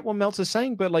kind of get what Meltzer's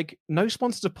saying, but like no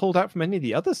sponsors have pulled out from any of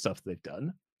the other stuff they've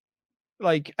done.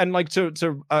 Like, and like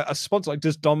to a sponsor, like,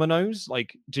 does Domino's,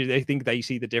 like, do they think they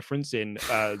see the difference in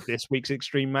this week's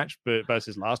Extreme match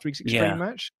versus last week's Extreme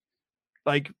match?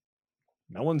 Like,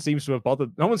 no one seems to have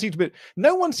bothered. No one seems to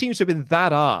have been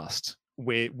that arsed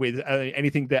with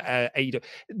anything that AEW.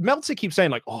 Meltzer keeps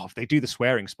saying, like, oh, if they do the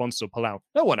swearing, sponsors will pull out.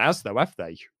 No one has, though, have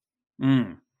they?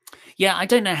 Yeah, I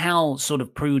don't know how sort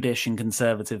of prudish and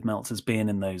conservative Meltzer's been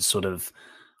in those sort of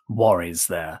worries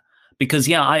there,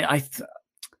 because I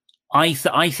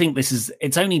think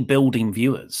it's only building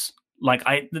viewers. Like,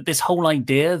 this whole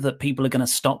idea that people are going to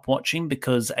stop watching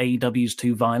because AEW's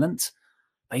too violent.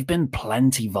 They've been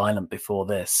plenty violent before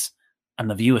this, and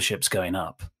the viewership's going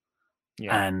up.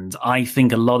 Yeah. And I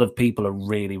think a lot of people are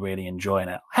really, really enjoying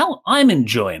it. Hell, I'm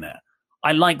enjoying it.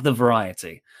 I like the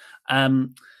variety.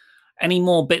 Any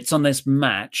more bits on this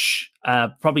match?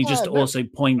 Probably just also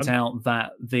point out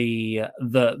that the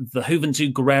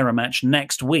Juventud Guerrera match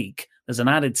next week, there's an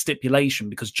added stipulation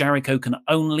because Jericho can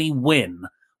only win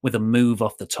with a move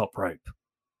off the top rope.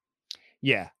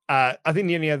 Yeah. I think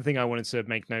the only other thing I wanted to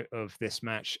make note of this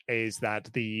match is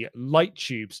that the light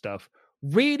tube stuff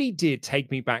really did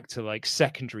take me back to like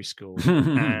secondary school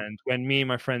and when me and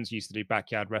my friends used to do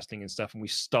backyard wrestling and stuff, and we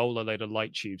stole a load of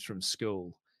light tubes from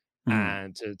school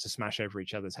and to smash over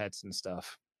each other's heads and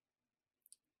stuff.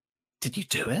 Did you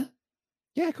do it?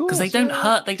 Yeah, of course. Because they don't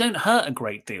hurt. They don't hurt a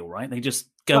great deal, right? They just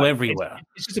go everywhere.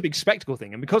 It's just a big spectacle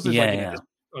thing, and because there's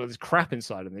there's crap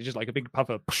inside them, there's just like a big puff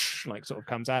of like sort of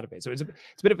comes out of it. So it's a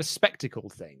bit of a spectacle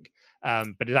thing,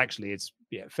 but it's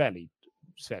fairly.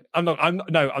 I'm not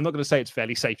going to say it's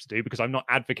fairly safe to do because I'm not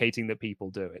advocating that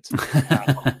people do it.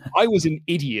 I was an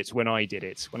idiot when I did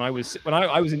it. I was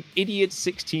an idiot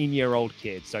 16-year-old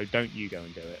kid. So don't you go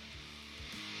and do it.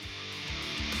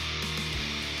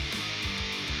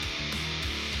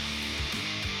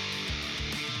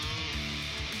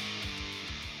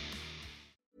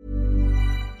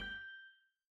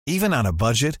 Even on a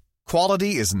budget,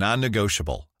 quality is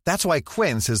non-negotiable. That's why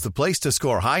Quince is the place to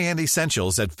score high-end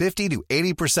essentials at 50 to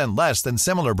 80% less than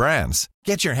similar brands.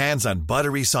 Get your hands on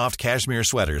buttery soft cashmere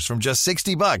sweaters from just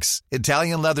 $60,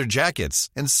 Italian leather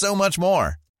jackets, and so much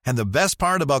more. And the best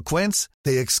part about Quince,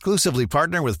 they exclusively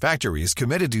partner with factories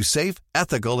committed to safe,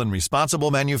 ethical, and responsible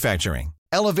manufacturing.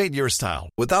 Elevate your style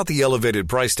without the elevated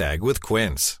price tag with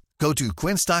Quince. Go to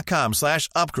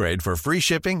quince.com/upgrade for free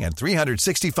shipping and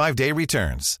 365-day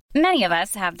returns. Many of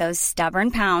us have those stubborn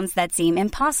pounds that seem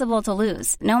impossible to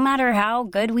lose, no matter how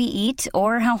good we eat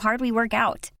or how hard we work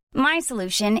out. My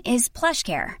solution is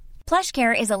PlushCare.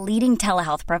 PlushCare is a leading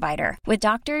telehealth provider with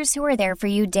doctors who are there for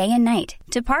you day and night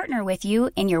to partner with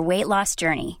you in your weight loss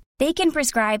journey. They can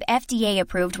prescribe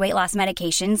FDA-approved weight loss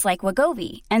medications like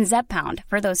Wegovy and Zepbound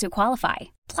for those who qualify.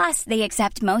 Plus, they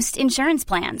accept most insurance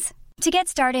plans. To get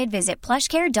started, visit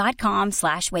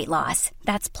plushcare.com/weightloss.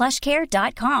 That's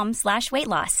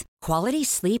plushcare.com/weightloss. Quality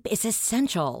sleep is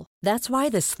essential. That's why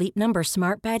the Sleep Number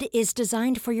Smart Bed is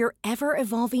designed for your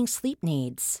ever-evolving sleep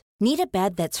needs. Need a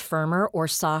bed that's firmer or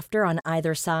softer on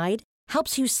either side?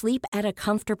 Helps you sleep at a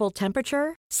comfortable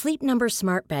temperature? Sleep Number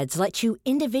Smart Beds let you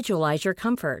individualize your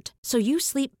comfort, so you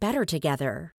sleep better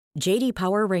together. J.D.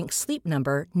 Power ranks Sleep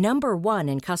Number number 1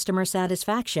 in customer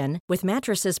satisfaction with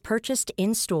mattresses purchased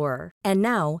in-store. And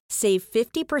now, save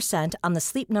 50% on the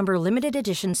Sleep Number Limited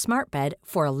Edition Smart Bed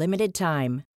for a limited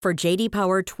time. For J.D.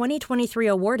 Power 2023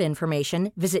 award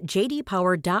information, visit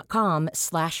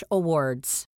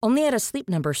jdpower.com/awards. Only at a Sleep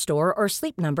Number store or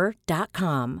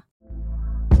sleepnumber.com.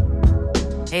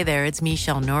 Hey there, it's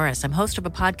Michelle Norris. I'm host of a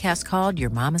podcast called Your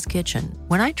Mama's Kitchen.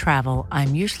 When I travel,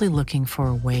 I'm usually looking for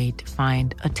a way to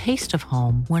find a taste of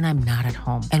home when I'm not at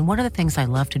home. And one of the things I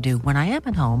love to do when I am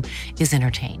at home is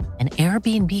entertain. And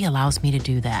Airbnb allows me to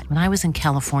do that. When I was in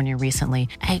California recently,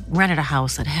 I rented a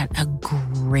house that had a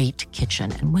great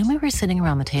kitchen. And when we were sitting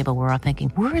around the table, we're all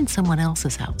thinking, we're in someone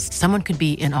else's house. Someone could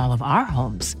be in all of our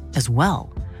homes as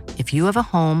well. If you have a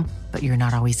home, but you're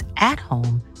not always at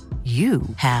home, you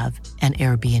have an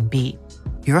Airbnb.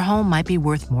 Your home might be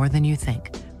worth more than you think.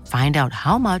 Find out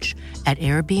how much at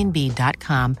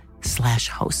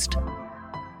airbnb.com/host.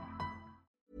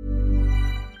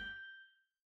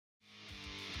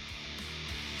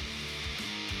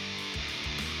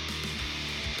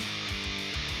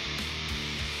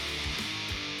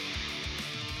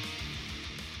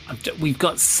 We've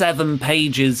got 7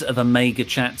 pages of Omega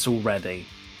chats already.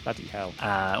 Bloody hell.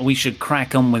 We should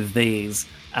crack on with these.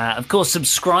 Of course,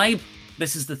 subscribe.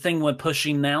 This is the thing we're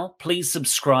pushing now. Please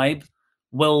subscribe.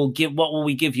 What will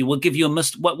we give you? We'll give you a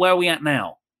where are we at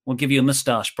now? We'll give you a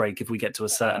mustache break if we get to a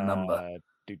certain number.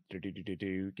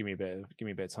 Give me a bit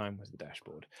of time. Where's the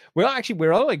dashboard? We're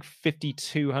on like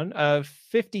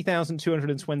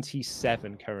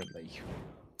 50,227 currently.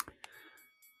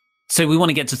 So we want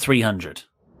to get to 300.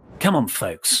 Come on,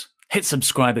 folks. Hit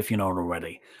subscribe if you're not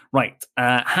already. Right.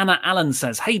 Hannah Allen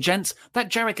says, hey, gents, that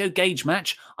Jericho Gage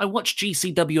match, I watched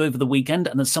GCW over the weekend,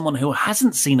 and as someone who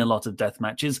hasn't seen a lot of death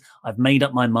matches, I've made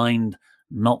up my mind,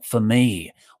 not for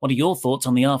me. What are your thoughts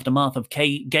on the aftermath of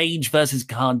Gage versus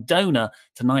Cardona,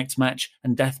 tonight's match,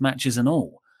 and death matches and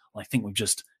all? Well, I think we've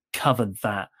just covered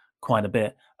that quite a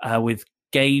bit. With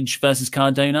Gage versus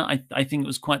Cardona, I think it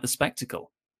was quite the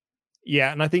spectacle.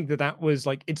 Yeah, and I think that was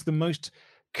like, it's the most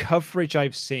coverage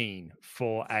I've seen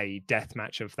for a death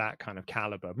match of that kind of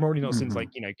caliber. Probably not since, like,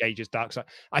 you know, Gage's Dark Side.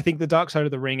 I think the Dark Side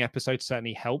of the Ring episode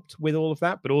certainly helped with all of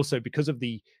that, but also because of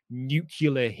the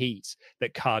nuclear heat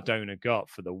that Cardona got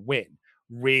for the win,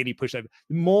 really pushed over.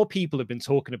 More people have been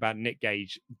talking about Nick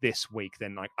Gage this week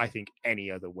than, like, I think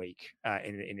any other week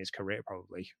in his career,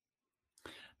 probably.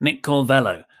 Nick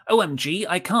Corvello. OMG,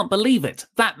 I can't believe it.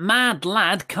 That mad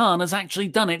lad Khan has actually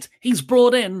done it. He's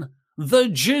brought in the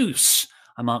Juice.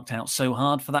 I marked out so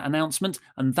hard for that announcement,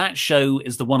 and that show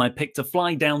is the one I picked to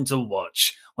fly down to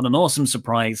watch. What an awesome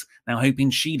surprise. Now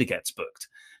hoping Shida gets booked.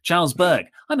 Charles Berg.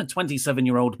 I'm a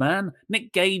 27-year-old man.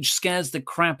 Nick Gage scares the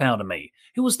crap out of me.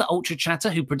 Who was the ultra chatter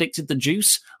who predicted the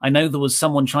Juice? I know there was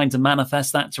someone trying to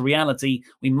manifest that to reality.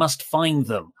 We must find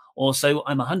them. Also,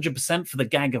 I'm 100% for the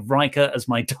gag of Riker as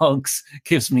my dogs.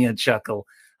 Gives me a chuckle.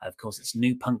 Of course, it's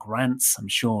New Punk Rants. I'm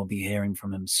sure we'll be hearing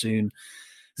from him soon.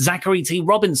 Zachary T.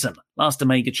 Robinson. Last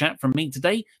Omega chat from me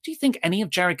today. Do you think any of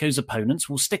Jericho's opponents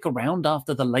will stick around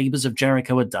after the labors of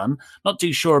Jericho are done? Not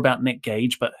too sure about Nick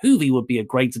Gage, but Hoovy would be a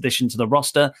great addition to the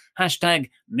roster. Hashtag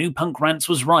New Punk Rants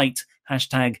was right.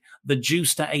 Hashtag the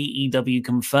Juice to AEW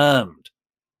confirmed.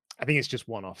 I think it's just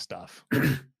one-off stuff.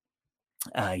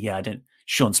 Yeah, I don't.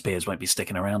 Sean Spears won't be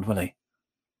sticking around, will he?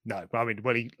 No, but I mean,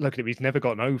 look at him. He's never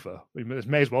gotten over. We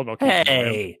may as well not keep him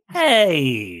around.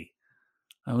 Hey!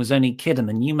 I was only kidding,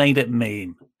 and you made it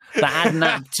meme. The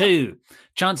Adnap 2.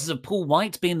 Chances of Paul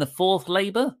White being the fourth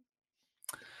labor?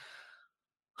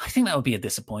 I think that would be a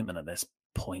disappointment at this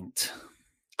point.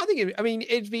 I think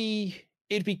it'd be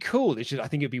cool. It's just, I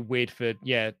think it'd be weird for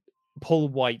Paul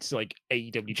White's like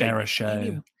AEW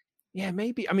Jericho. Yeah,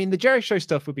 maybe. I mean, the Jericho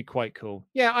stuff would be quite cool.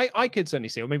 Yeah, I could certainly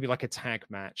see, or maybe like a tag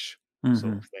match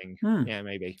sort of thing. Yeah,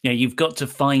 maybe. Yeah, you've got to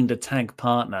find a tag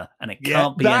partner, and it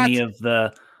can't be any of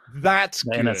the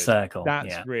inner circle.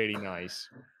 That's really nice.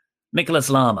 Nicholas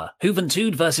Lama,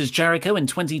 Juventud versus Jericho in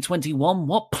 2021.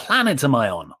 What planet am I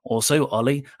on? Also,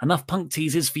 Ollie, enough punk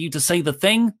teases for you to say the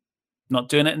thing? Not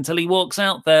doing it until he walks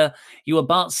out there. You are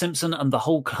Bart Simpson and the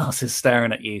whole class is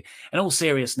staring at you. In all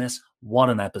seriousness, what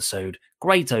an episode.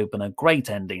 Great opener, great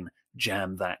ending.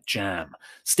 Jam that jam.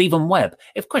 Stephen Webb,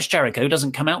 if Chris Jericho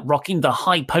doesn't come out rocking the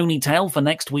high ponytail for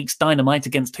next week's Dynamite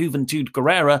against Juventud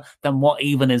Guerrera, then what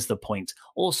even is the point?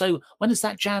 Also, when is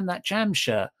that jam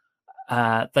shirt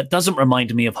that doesn't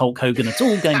remind me of Hulk Hogan at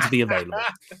all going to be available?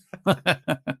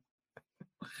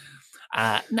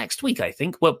 Next week, I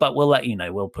think. But we'll let you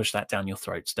know. We'll push that down your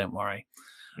throats. Don't worry.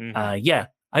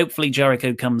 Hopefully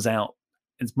Jericho comes out.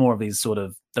 It's more of these sort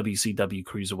of WCW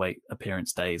Cruiserweight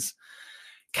appearance days.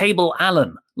 Cable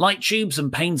Allen. Light tubes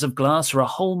and panes of glass are a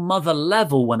whole mother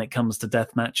level when it comes to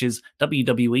death matches.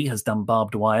 WWE has done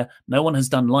barbed wire. No one has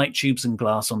done light tubes and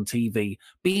glass on TV.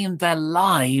 Being there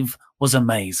live was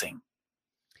amazing.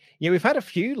 Yeah, we've had a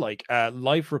few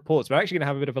live reports. We're actually going to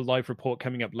have a bit of a live report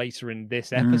coming up later in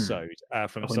this episode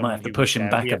from we might have to push him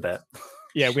back a bit.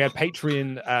 Yeah, we had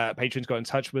patrons got in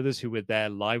touch with us who were there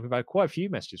live. We've had quite a few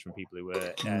messages from people who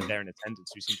were there in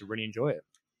attendance who seem to really enjoy it.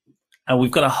 And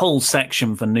we've got a whole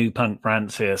section for New Punk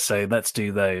Rants here, so let's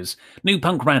do those. New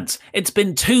Punk Rants. It's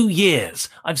been 2 years.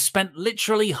 I've spent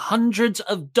literally hundreds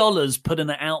of dollars putting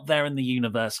it out there in the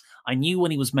universe. I knew when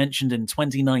he was mentioned in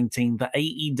 2019 that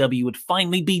AEW would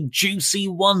finally be juicy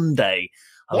one day.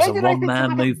 Why did I think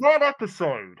to that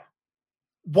episode?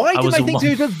 Why did I think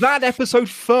to do that episode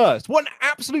first? What an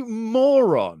absolute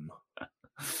moron.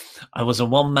 I was a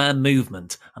one-man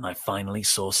movement, and I finally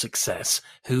saw success.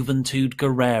 Juventud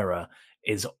Guerrera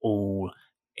is all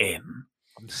in.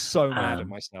 I'm so mad at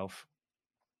myself.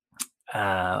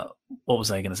 What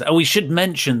was I going to say? Oh, we should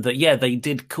mention that, they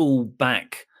did call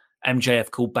back,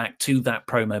 MJF called back to that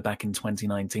promo back in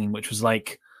 2019, which was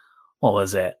like, what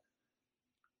was it?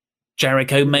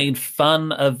 Jericho made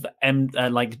fun of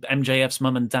MJF's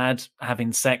mum and dad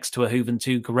having sex to a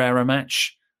Juventud Guerrera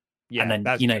match. Yeah, and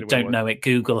then, don't know it,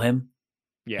 Google him.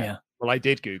 Yeah. Well, I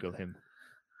did Google him.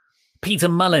 Peter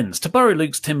Mullins, to borrow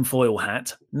Luke's tinfoil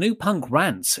hat, New Punk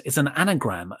Rants is an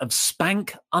anagram of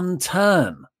Spank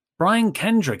Unturn. Brian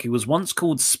Kendrick, who was once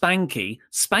called Spanky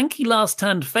last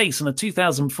turned face in a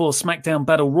 2004 SmackDown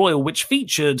Battle Royal, which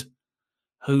featured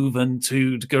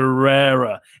Juventud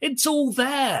Guerrera. It's all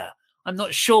there. I'm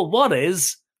not sure what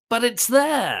is, but it's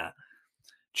there.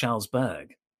 Charles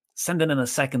Berg, sending in a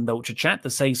second Ultra Chat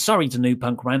to say, sorry to New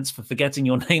Punk Rants for forgetting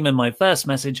your name in my first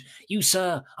message. You,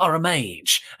 sir, are a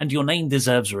mage, and your name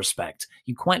deserves respect.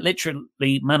 You quite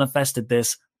literally manifested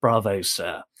this. Bravo,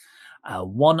 sir.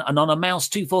 One Anonymous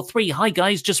 243. Hi,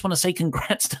 guys. Just want to say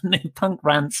congrats to New Punk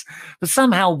Rants for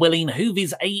somehow willing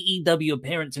Hoovie's AEW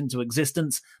appearance into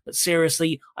existence. But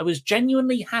seriously, I was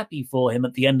genuinely happy for him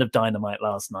at the end of Dynamite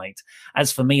last night.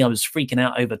 As for me, I was freaking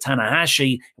out over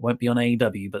Tanahashi. It won't be on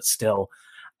AEW, but still.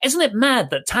 Isn't it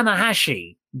mad that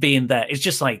Tanahashi being there is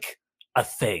just like a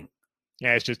thing?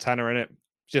 Yeah, it's just Tanner in it.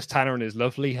 Just Tanner and his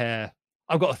lovely hair.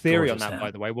 I've got a theory Gorgeous on that, hair.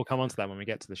 by the way. We'll come on to that when we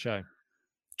get to the show.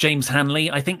 James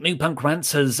Hanley, I think New Punk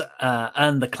Rants has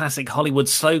earned the classic Hollywood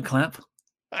slow clap.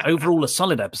 Overall, a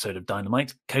solid episode of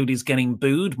Dynamite. Cody's getting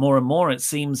booed more and more, it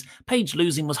seems. Paige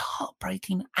losing was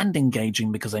heartbreaking and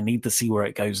engaging because I need to see where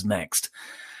it goes next.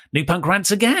 New Punk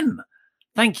Rants again.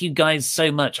 Thank you guys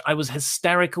so much. I was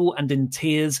hysterical and in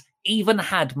tears, even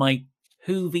had my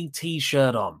Hoovie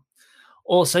t-shirt on.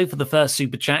 Also, for the first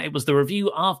super chat, it was the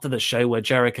review after the show where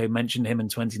Jericho mentioned him in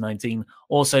 2019.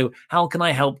 Also, how can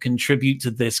I help contribute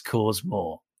to this cause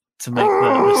more to make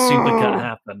the super cut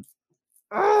happen?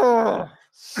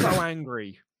 So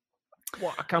angry.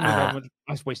 What? I can't believe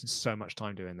I've wasted so much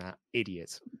time doing that.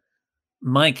 Idiot.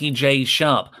 Mikey J.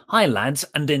 Sharp. Hi, lads,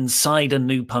 and inside a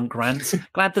New Punk Rants.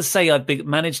 Glad to say I've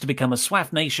managed to become a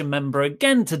SWAF Nation member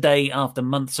again today after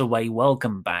months away.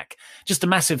 Welcome back. Just a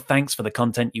massive thanks for the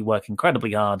content you work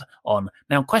incredibly hard on.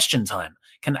 Now, question time.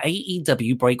 Can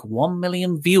AEW break 1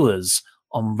 million viewers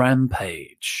on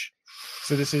Rampage?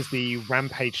 So this is the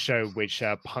Rampage show which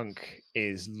Punk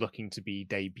is looking to be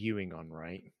debuting on,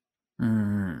 right?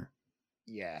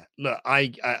 Yeah. Look,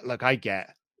 I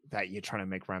get that you're trying to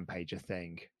make Rampage a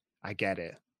thing. I get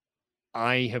it.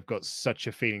 I have got such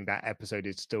a feeling that episode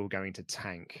is still going to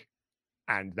tank,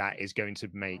 and that is going to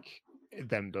make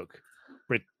them look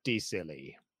pretty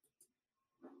silly.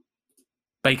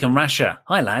 Bacon Rasher.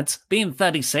 Hi, lads. Being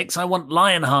 36, I want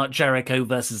Lionheart Jericho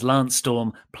versus Lance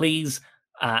Storm, please.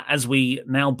 As we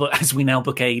now book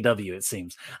AEW, it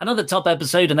seems. Another top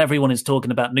episode, and everyone is talking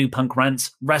about New Punk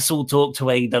Rants. Wrestle Talk to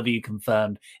AEW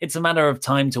confirmed. It's a matter of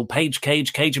time till Cage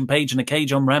and Page, and a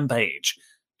cage on Rampage.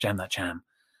 Jam that jam.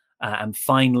 And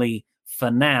finally, for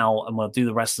now, and we'll do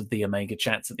the rest of the Omega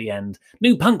chats at the end,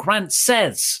 New Punk Rants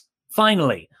says,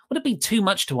 finally, would it be too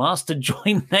much to ask to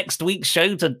join next week's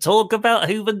show to talk about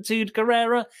Juventud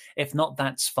Guerrera? If not,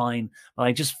 that's fine. But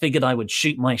I just figured I would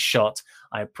shoot my shot.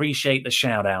 I appreciate the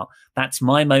shout out. That's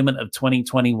my moment of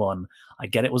 2021. I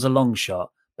get it was a long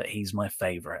shot, but he's my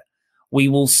favorite. We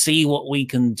will see what we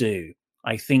can do.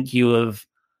 I think you have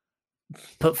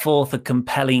put forth a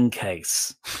compelling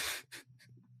case.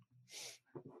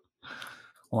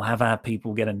 We'll have our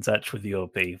people get in touch with your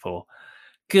people.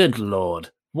 Good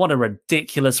Lord. What a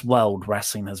ridiculous world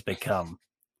wrestling has become.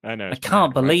 I know. I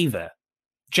can't believe it.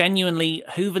 Genuinely,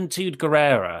 Juventud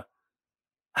Guerrera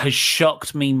has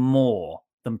shocked me more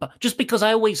than just because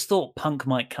I always thought Punk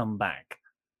might come back.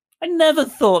 I never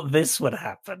thought this would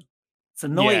happen. It's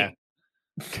annoying.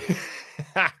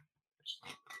 Yeah.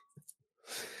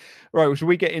 Right, well, should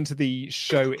we get into the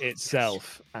show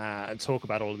itself and talk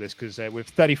about all of this? Because we're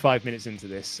 35 minutes into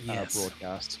this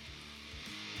broadcast.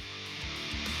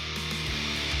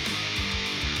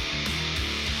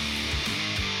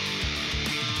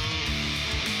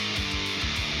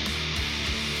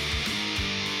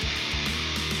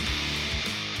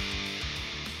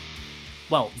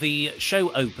 Well, the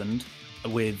show opened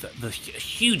with the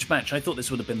huge match. I thought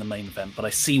this would have been the main event, but I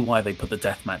see why they put the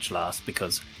death match last,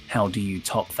 because how do you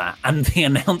top that? And the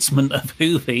announcement of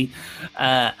Hoovie.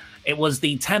 It was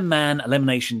the 10-man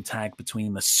elimination tag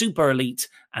between the Super Elite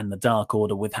and the Dark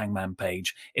Order with Hangman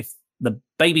Page. If the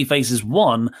babyfaces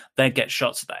won, they'd get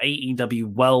shots at the AEW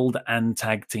World and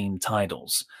Tag Team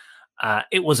titles.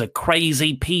 It was a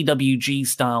crazy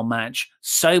PWG-style match.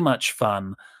 So much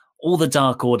fun. All the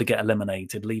Dark Order get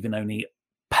eliminated, leaving only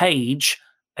Page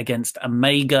against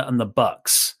Omega and the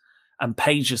Bucks. And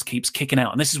Page just keeps kicking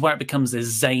out. And this is where it becomes this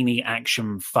zany,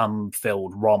 action,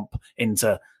 fun-filled romp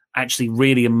into actually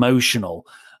really emotional.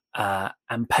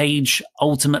 And Page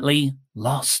ultimately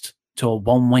lost to a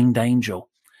one-winged angel.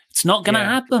 It's not going to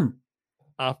happen.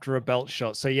 after a belt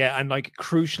shot. So yeah, and like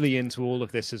crucially into all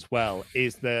of this as well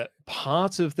is that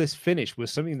part of this finish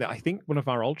was something that I think one of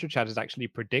our Ultra Chatters actually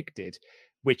predicted,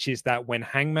 which is that when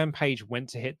Hangman Page went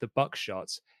to hit the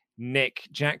buckshot, Nick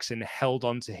Jackson held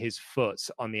onto his foot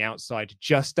on the outside,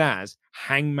 just as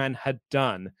Hangman had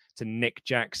done to Nick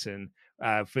Jackson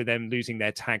for them losing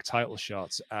their tag title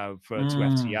shots to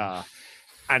FTR.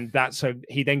 And that, so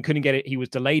he then couldn't get it. He was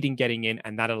delayed in getting in,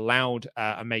 and that allowed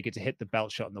Omega to hit the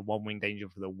belt shot and the one winged angel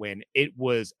for the win. It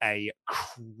was a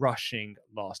crushing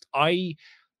loss.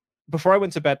 Before I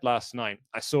went to bed last night,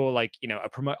 I saw a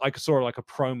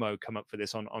promo come up for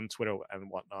this on Twitter and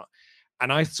whatnot.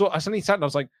 And I suddenly sat and I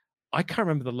was like, I can't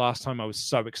remember the last time I was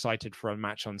so excited for a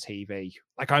match on TV.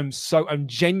 Like I'm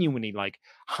genuinely like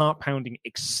heart pounding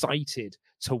excited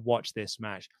to watch this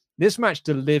match. This match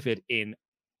delivered in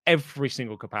every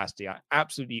single capacity. I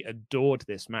absolutely adored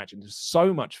this match. It was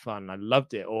so much fun. I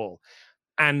loved it all.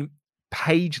 And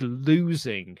Paige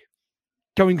losing,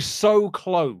 going so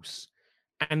close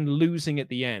and losing at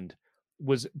the end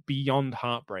was beyond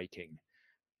heartbreaking.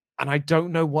 And I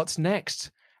don't know what's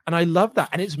next. And I love that.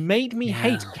 And it's made me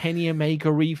hate Kenny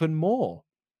Omega even more.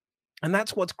 And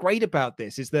that's what's great about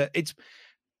this is that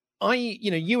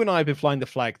you and I have been flying the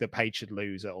flag that Paige should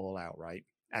lose at All Out, right?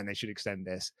 And they should extend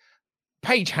this.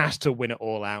 Paige has to win it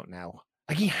All Out now.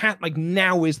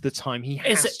 Now is the time.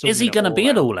 Is he going to be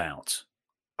at All Out?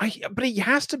 But he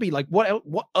has to be. Like, what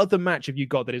other match have you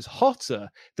got that is hotter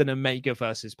than Omega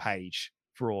versus Paige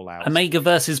for All Out? Omega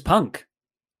versus Punk.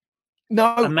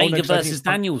 No, Omega versus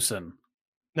Danielson.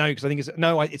 No, because I think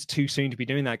it's too soon to be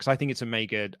doing that. Because I think it's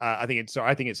Omega. I think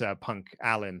it's Punk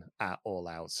Allen at All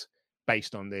Out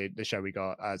based on the show we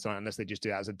got. Unless they just do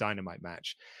that as a Dynamite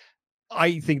match.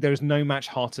 I think there's no match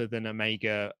hotter than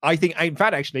Omega. I think, in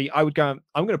fact, actually, I'm going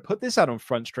to put this out on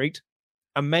Front Street.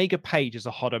 Omega Page is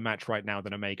a hotter match right now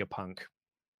than Omega Punk.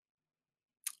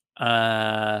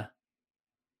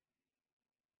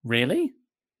 Really?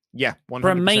 Yeah,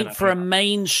 100%. For a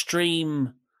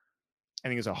mainstream, I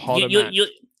think it's a hotter match.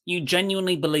 You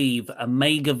genuinely believe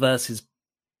Omega versus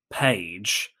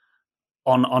Page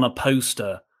on a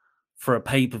poster for a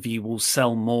pay-per-view will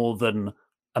sell more than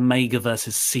Omega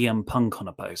versus CM Punk on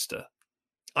a poster?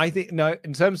 I think no,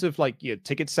 in terms of like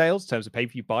ticket sales, in terms of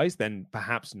pay-per-view buys, then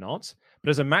perhaps not.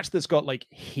 But as a match that's got like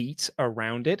heat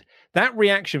around it, that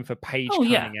reaction for Paige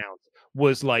coming out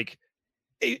was like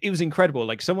it was incredible.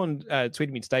 Like someone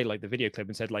tweeted me today, like the video clip,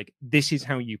 and said like, "This is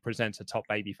how you present a top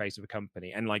baby face of a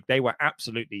company," and like they were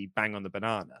absolutely bang on the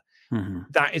banana. Mm-hmm.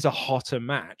 That is a hotter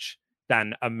match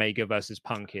than Omega versus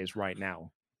Punk is right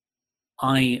now.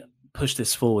 I push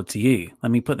this forward to you.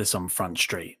 Let me put this on Front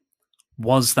Street.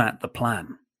 Was that the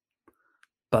plan?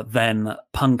 But then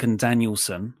Punk and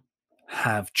Danielson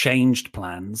have changed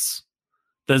plans.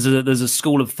 There's a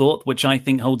school of thought which I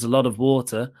think holds a lot of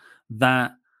water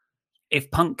that if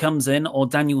Punk comes in or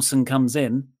Danielson comes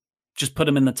in, just put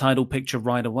him in the title picture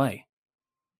right away.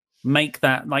 Make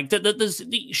that like there's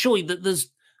surely that there's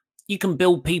you can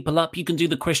build people up. You can do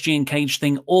the Christian Cage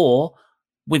thing, or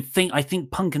I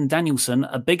think Punk and Danielson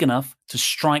are big enough to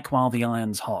strike while the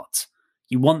iron's hot.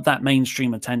 You want that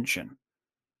mainstream attention.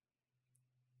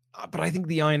 But I think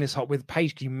the iron is hot with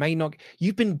Paige. You may not.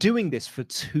 You've been doing this for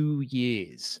 2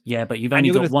 years. Yeah, but you've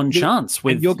only got one chance.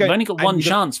 You've only got one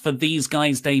chance for these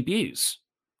guys' debuts.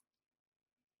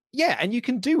 Yeah, and you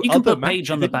can do. You can put Paige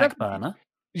on the back burner.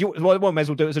 Well, may as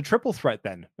well do it as a triple threat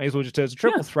then. May as well just do it as a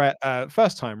triple threat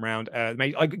first time round.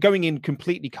 Going in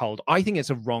completely cold. I think it's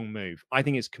a wrong move. I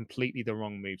think it's completely the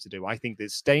wrong move to do. I think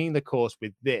that staying the course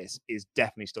with this is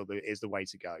definitely still the way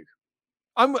to go.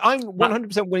 I'm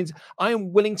 100% willing. I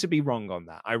am willing to be wrong on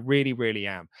that. I really, really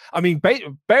am. I mean,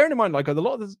 bearing in mind, like a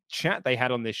lot of the chat they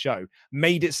had on this show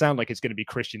made it sound like it's going to be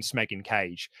Christian, Smeg, and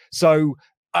Cage. So,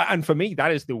 and for me,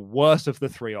 that is the worst of the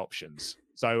three options.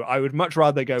 So I would much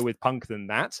rather go with Punk than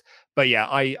that. But yeah,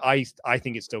 I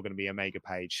think it's still going to be Omega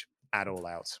Page at All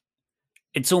Out.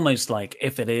 It's almost like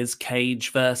if it is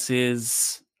Cage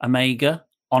versus Omega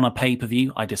on a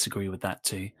pay-per-view, I disagree with that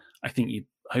too. I think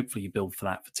hopefully you build for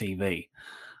that for TV.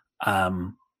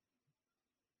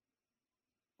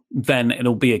 Then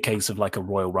it'll be a case of like a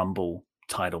Royal Rumble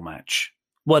title match.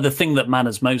 Well, the thing that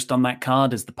matters most on that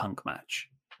card is the Punk match.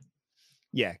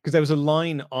 Yeah, because there was a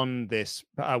line on this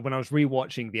when I was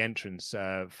rewatching the entrance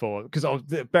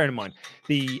bearing in mind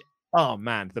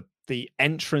the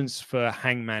entrance for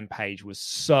Hangman Page was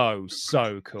so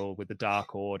cool with the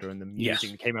Dark Order and the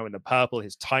music that came out in the purple.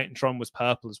 His Titantron was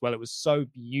purple as well. It was so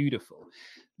beautiful.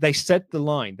 They said the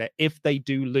line that if they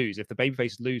do lose, if the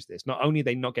babyface lose this, not only are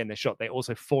they not getting their shot, they're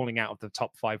also falling out of the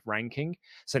top 5 ranking.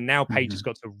 So now Page has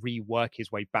got to rework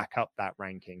his way back up that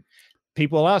ranking.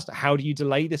 people asked, how do you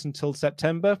delay this until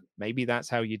September? Maybe that's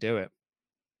how you do it.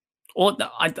 Or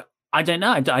I don't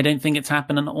know. I don't think it's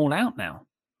happening all out now.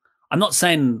 I'm not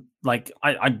saying like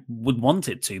I would want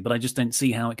it to, but I just don't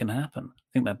see how it can happen.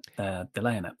 I think they're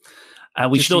delaying it.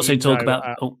 We should also talk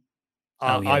about.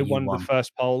 I won the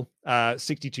first poll,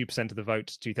 62% of the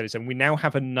votes, 237. We now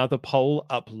have another poll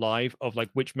up live of like,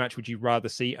 which match would you rather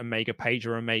see, Omega Page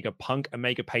or Omega Punk?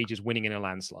 Omega Page is winning in a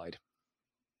landslide.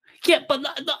 Yeah, but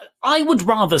I would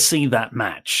rather see that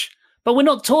match. But we're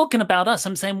not talking about us.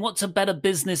 I'm saying, what's a better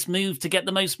business move to get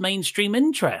the most mainstream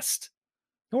interest?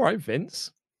 All right,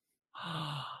 Vince.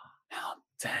 How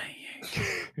dare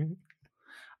you?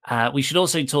 We should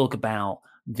also talk about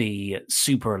the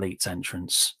Super Elites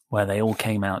entrance, where they all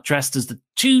came out dressed as the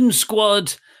Toon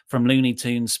Squad from Looney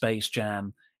Tunes Space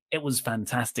Jam. It was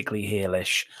fantastically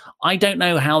heelish. I don't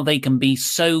know how they can be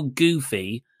so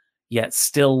goofy, yet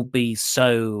still be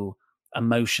so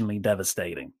emotionally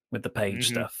devastating with the Page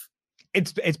stuff.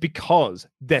 It's because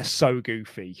they're so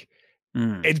goofy.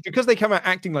 It's because they come out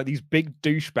acting like these big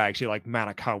douchebags. You're like, man,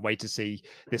 I can't wait to see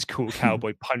this cool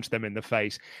cowboy punch them in the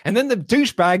face. And then the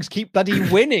douchebags keep bloody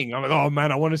winning. I'm like, oh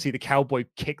man, I want to see the cowboy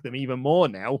kick them even more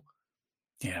now.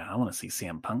 Yeah, I want to see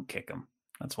CM Punk kick them.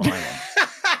 That's what I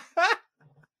want.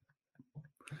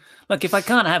 Look, if I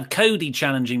can't have Cody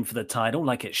challenging for the title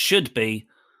like it should be,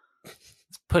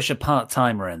 let's push a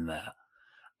part-timer in there.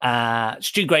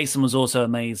 Stu Grayson was also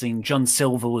amazing. John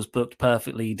Silver was booked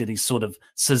perfectly. He did his sort of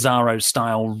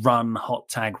Cesaro-style run hot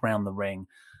tag around the ring.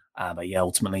 But yeah,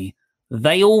 ultimately,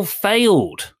 they all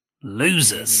failed.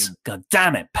 Losers. God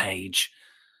damn it, Paige.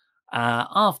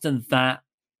 After that,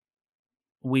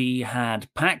 we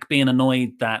had Pac being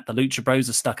annoyed that the Lucha Bros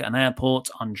are stuck at an airport.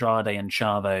 Andrade and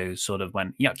Chavo sort of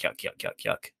went, yuck, yuck, yuck, yuck,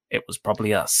 yuck. It was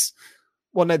probably us.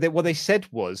 Well, no, what they said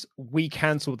was, we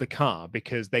cancelled the car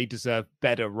because they deserve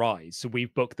better rides, so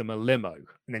we've booked them a limo.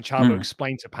 And then Chavo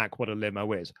explained to Pac what a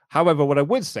limo is. However, what I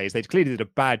would say is they clearly did a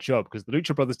bad job because the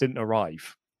Lucha Brothers didn't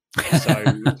arrive. So,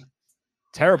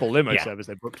 terrible limo service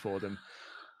they booked for them.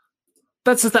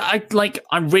 That's the thing.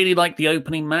 I really like the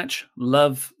opening match.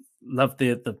 Love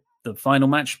the final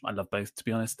match. I love both, to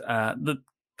be honest.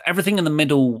 Everything in the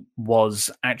middle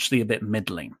was actually a bit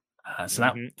middling. So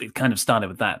that it kind of started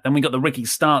with that. Then we got the Ricky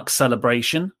Starks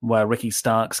celebration, where Ricky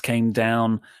Starks came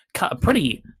down, cut a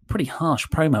pretty harsh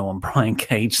promo on Brian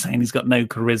Cage, saying he's got no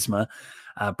charisma.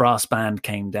 Brass band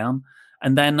came down,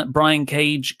 and then Brian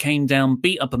Cage came down,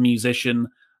 beat up a musician,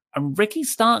 and Ricky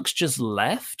Starks just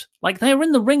left. Like, they were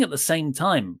in the ring at the same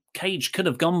time. Cage could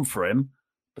have gone for him,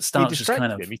 but Starks just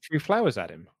kind of he threw flowers at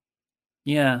him.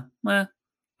 Yeah, well,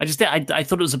 I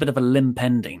thought it was a bit of a limp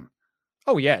ending.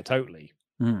 Oh yeah, totally.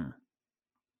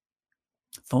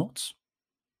 Thoughts?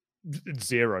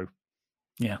 Zero.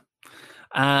 Yeah.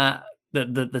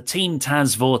 The Team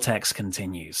Taz vortex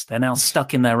continues. They're now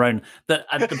stuck in their own.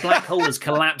 The black hole has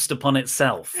collapsed upon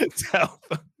itself.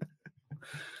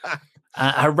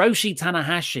 Hiroshi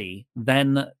Tanahashi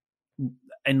then,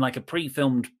 in like a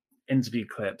pre-filmed interview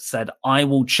clip, said, "I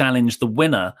will challenge the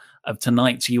winner of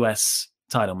tonight's US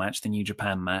title match, the New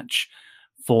Japan match,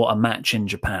 for a match in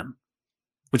Japan,"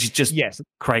 which is just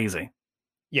crazy.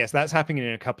 Yes, that's happening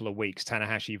in a couple of weeks,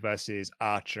 Tanahashi versus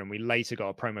Archer. And we later got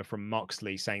a promo from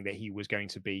Moxley saying that he was going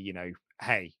to be,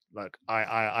 hey, look,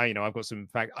 I've got some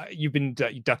fact. You've been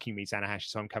ducking me, Tanahashi,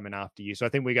 so I'm coming after you. So I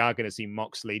think we are going to see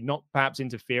Moxley not perhaps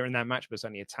interfere in that match, but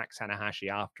certainly attack Tanahashi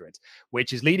after it,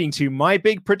 which is leading to my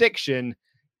big prediction,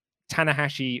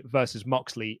 Tanahashi versus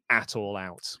Moxley at All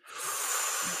Out.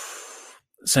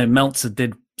 So Meltzer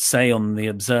did say on The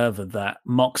Observer that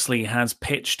Moxley has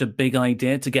pitched a big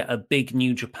idea to get a big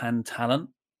New Japan talent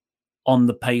on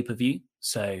the pay-per-view.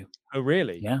 So, oh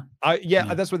really? Yeah,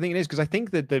 that's what I think it is, because I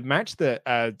think that the match that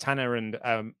Tanner and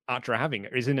Archer are having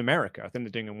is in America. I think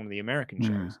they're doing it on one of the American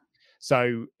shows.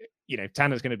 So,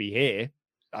 Tanner's going to be here.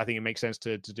 I think it makes sense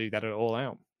to do that at All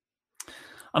Out.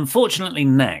 Unfortunately,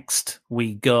 next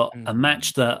we got a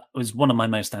match that was one of my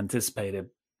most anticipated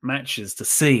matches to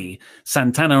see,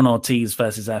 Santana and Ortiz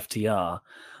versus FTR.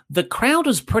 The crowd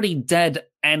was pretty dead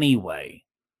anyway,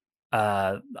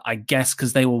 I guess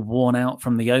because they were worn out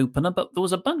from the opener, but there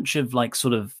was a bunch of like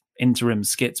sort of interim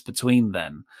skits between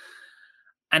them,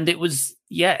 and it was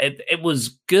it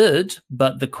was good,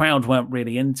 but the crowd weren't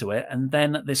really into it. And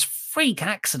then this freak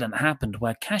accident happened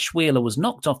where Cash Wheeler was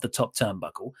knocked off the top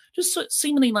turnbuckle, just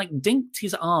seemingly like dinked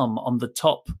his arm on the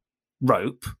top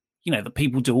rope, that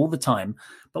people do all the time.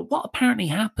 But what apparently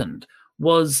happened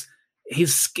was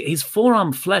his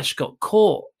forearm flesh got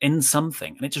caught in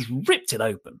something and it just ripped it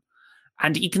open.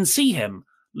 And you can see him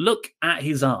look at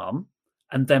his arm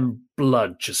and then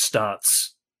blood just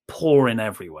starts pouring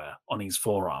everywhere on his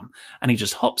forearm. And he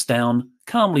just hops down,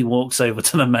 calmly walks over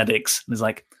to the medics and is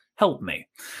like, help me.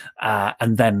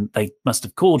 And then they must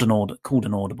have called an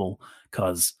audible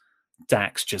because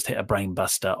Dax just hit a brain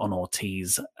buster on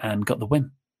Ortiz and got the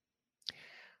win.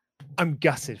 I'm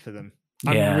gutted for them.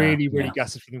 I'm really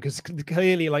gutted for them because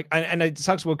clearly, like, and it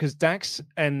sucks because Dax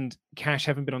and Cash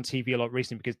haven't been on TV a lot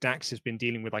recently because Dax has been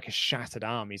dealing with like a shattered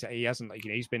arm. He hasn't, like,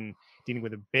 he's been dealing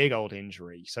with a big old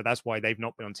injury, so that's why they've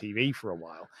not been on TV for a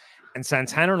while. And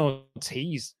Santana and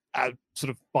Ortiz, sort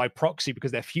of by proxy,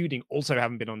 because they're feuding, also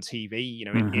haven't been on TV,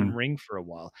 in ring for a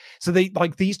while. So they,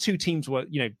 like, these two teams were,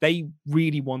 they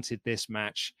really wanted this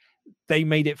match. They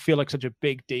made it feel like such a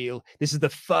big deal. This is the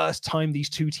first time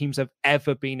these two teams have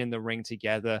ever been in the ring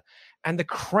together. And the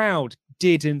crowd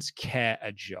didn't care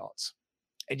a jot.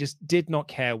 It just did not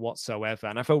care whatsoever.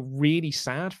 And I felt really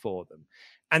sad for them.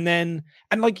 And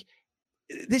like,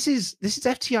 this is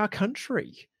FTR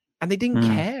country. And they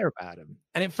didn't care about him.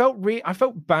 And it felt I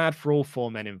felt bad for all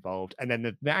four men involved. And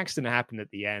then the accident happened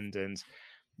at the end. And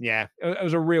yeah, it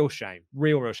was a real shame.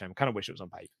 Real shame. I kind of wish it was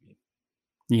on pay-per-view.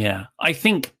 Yeah, I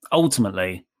think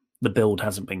ultimately the build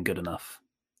hasn't been good enough.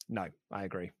 No, I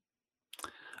agree.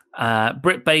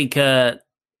 Britt Baker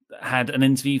had an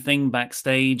interview thing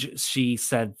backstage. She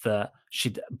said that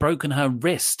she'd broken her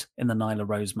wrist in the Nyla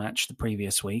Rose match the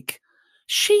previous week.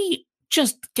 She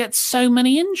just gets so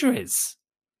many injuries.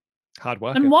 Hard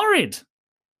work. I'm worried.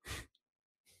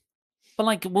 But,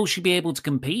 like, will she be able to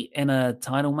compete in a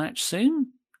title match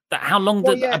soon? How long?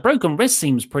 A broken wrist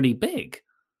seems pretty big.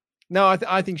 No,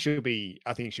 I think she'll be.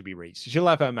 I think she'll be reached. She'll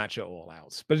have her match at All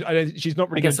Out, but she's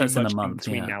not really going to do much in a month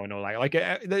between now and All Out. Like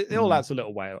the All Out's a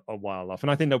while off,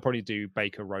 and I think they'll probably do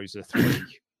Baker Rosa 3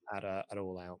 at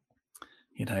All Out.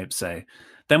 You'd hope so.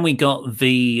 Then we got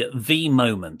the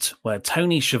moment where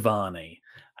Tony Schiavone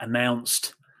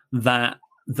announced that.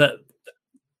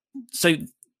 So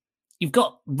you've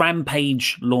got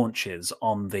Rampage launches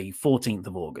on the 14th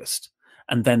of August.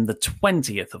 And then the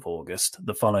 20th of August,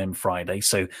 the following Friday,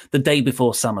 so the day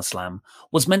before SummerSlam,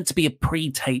 was meant to be a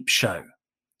pre-tape show.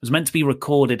 It was meant to be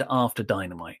recorded after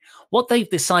Dynamite. What they've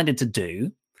decided to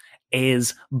do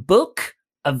is book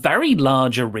a very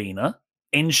large arena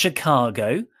in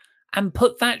Chicago and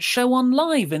put that show on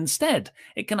live instead.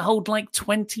 It can hold like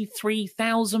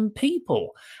 23,000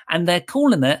 people. And they're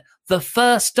calling it The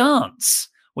First Dance,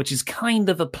 which is kind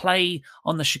of a play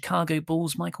on the Chicago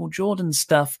Bulls Michael Jordan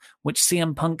stuff, which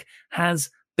CM Punk has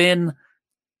been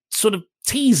sort of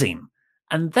teasing.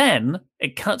 And then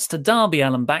it cuts to Darby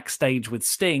Allin backstage with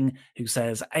Sting, who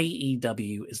says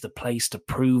AEW is the place to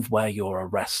prove where you're a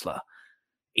wrestler,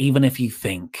 even if you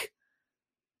think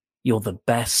you're the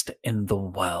best in the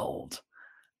world.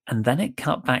 And then it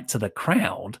cut back to the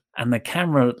crowd, and the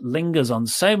camera lingers on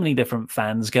so many different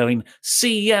fans going,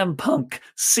 CM Punk,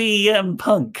 CM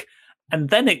Punk. And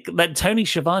then Tony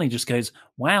Schiavone just goes,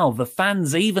 wow, the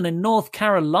fans even in North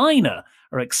Carolina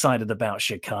are excited about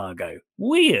Chicago.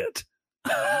 Weird.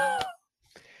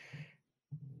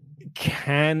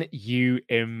 Can you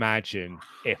imagine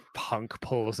if Punk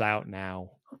pulls out now?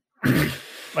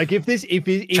 Like, if it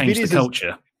is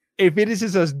culture. If it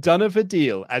is as done of a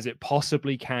deal as it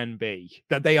possibly can be,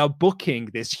 that they are booking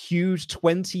this huge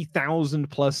 20,000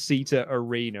 plus seater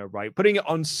arena, right? Putting it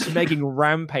on Smegging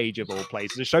Rampage of all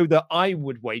places, a show that I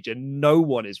would wager no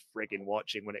one is friggin'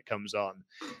 watching when it comes on.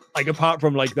 Like, apart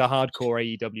from like the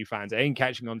hardcore AEW fans, it ain't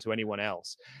catching on to anyone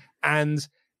else. And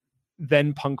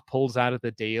then Punk pulls out of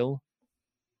the deal.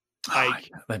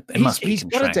 Like, it must be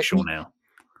contractual now.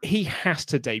 He has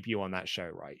to debut on that show,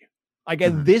 right? Like,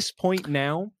 at this point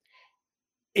now,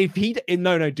 if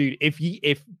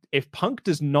Punk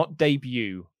does not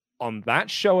debut on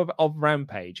that show of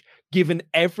Rampage, given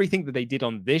everything that they did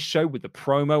on this show with the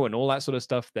promo and all that sort of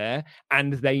stuff there,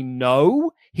 and they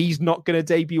know he's not going to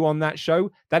debut on that show,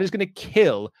 that is going to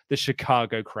kill the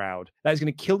Chicago crowd. That is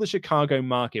going to kill the Chicago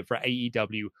market for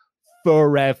AEW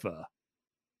forever.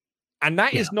 And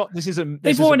that is not.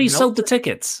 They've already sold the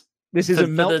tickets. This is a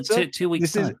Meltzer. For the 2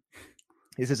 weeks time.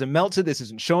 This isn't Meltzer. This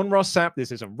isn't Sean Ross Sapp.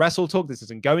 This isn't Wrestle Talk. This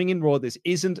isn't Going in Raw. This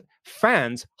isn't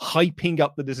fans hyping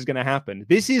up that this is going to happen.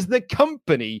 This is the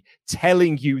company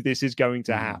telling you this is going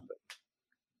to happen.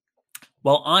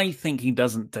 Well, I think he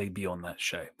doesn't debut on that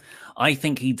show. I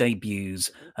think he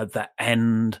debuts at the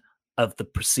end of the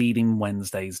preceding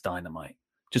Wednesday's Dynamite.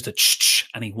 Just a ch-ch,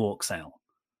 and he walks out.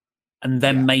 And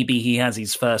then maybe he has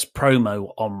his first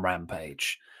promo on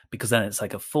Rampage, because then it's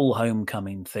like a full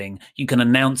homecoming thing. You can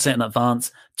announce it in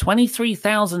advance.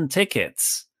 23,000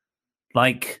 tickets.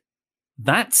 Like,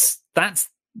 that's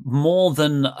more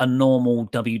than a normal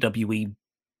WWE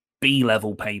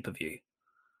B-level pay-per-view.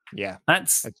 Yeah,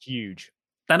 that's huge.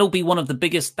 That'll be one of the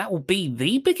biggest. That will be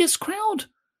the biggest crowd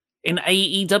in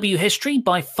AEW history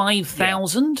by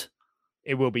 5,000.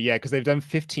 It will be, because they've done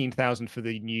 15,000 for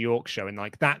the New York show, and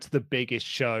like that's the biggest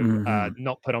show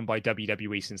not put on by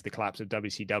WWE since the collapse of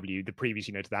WCW. The previous,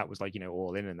 to that was like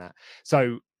All In and that.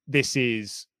 So this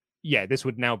is, this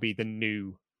would now be the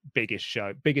new biggest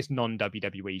show, biggest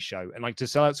non-WWE show, and like to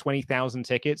sell out 20,000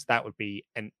 tickets, that would be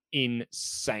an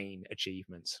insane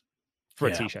achievement for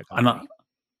a T-shirt company.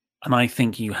 And I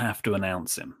think you have to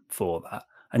announce him for that,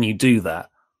 and you do that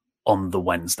on the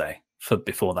Wednesday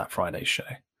before that Friday show.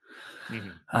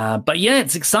 But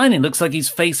it's exciting. Looks like he's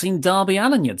facing Darby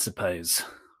Allin, you'd suppose.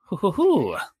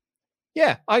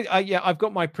 Yeah, I've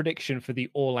got my prediction for the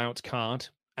All Out card,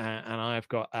 and I've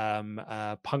got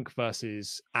Punk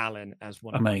versus Allin as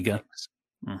one of Omega.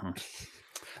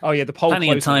 Oh yeah, the poll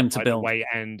plenty of time to by build. The way,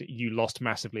 and you lost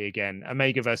massively again.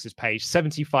 Omega versus Page,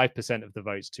 75% of the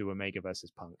votes to Omega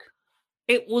versus Punk.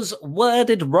 It was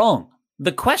worded wrong.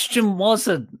 The question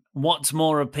wasn't what's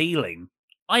more appealing.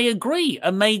 I agree,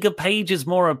 Omega Page is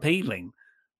more appealing,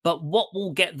 but what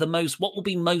will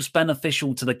be most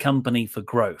beneficial to the company for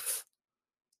growth?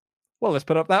 Well, let's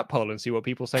put up that poll and see what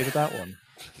people say to that one.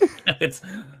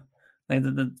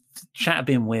 The chat are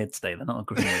being weird today. They're not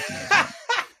agreeing with me.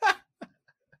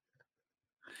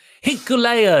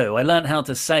 Hikuleo, I learned how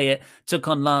to say it, took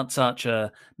on Lance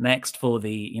Archer next for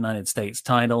the United States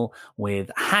title with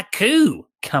Haku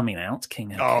coming out, King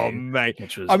Haku. Oh, mate.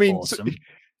 Which was So, awesome.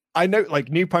 I know, like,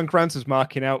 New Punk Rants was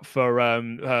marking out for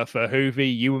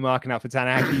Hoovy. You were marking out for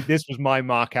Tanahashi. This was my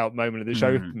mark out moment of the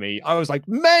show for me. I was like,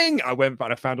 Meng! I went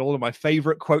and I found all of my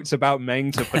favorite quotes about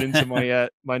Meng to put into my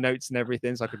my notes and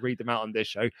everything, so I could read them out on this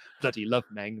show. Bloody love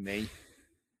Meng, me.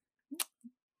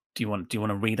 Do you want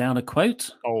to read out a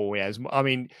quote? Oh yes, I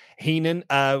mean Heenan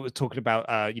was talking about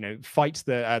fights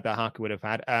that Haku would have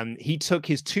had. He took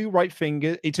his two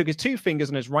fingers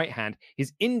on his right hand,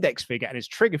 his index finger and his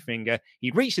trigger finger.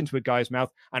 He reached into a guy's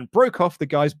mouth and broke off the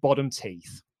guy's bottom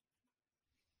teeth.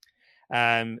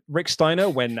 Rick Steiner,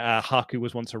 when Haku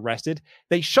was once arrested,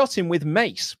 they shot him with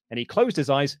mace, and he closed his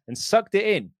eyes and sucked it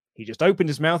in. He just opened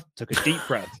his mouth, took a deep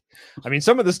breath. I mean,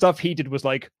 some of the stuff he did was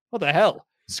like, what the hell?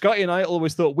 Scotty and I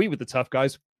always thought we were the tough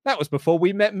guys. That was before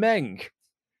we met Meng.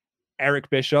 Eric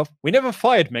Bischoff, we never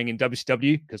fired Meng in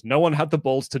WCW because no one had the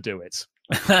balls to do it.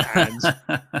 And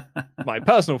my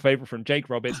personal favorite from Jake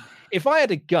Roberts, if I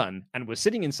had a gun and was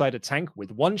sitting inside a tank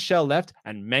with one shell left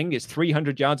and Meng is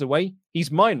 300 yards away, he's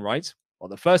mine, right? Well,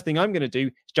 the first thing I'm going to do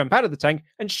is jump out of the tank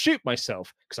and shoot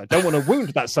myself because I don't want to wound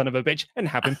that son of a bitch and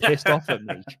have him pissed off at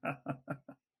me.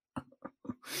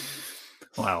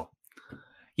 Wow.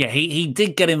 Yeah, he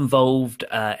did get involved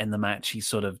in the match. He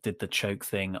sort of did the choke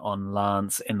thing on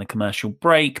Lance in the commercial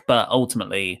break, but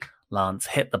ultimately Lance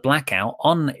hit the blackout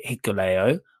on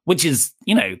Hikuleo, which is,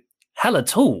 hella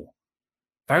tall.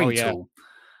 Very tall.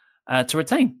 To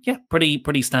retain. Yeah,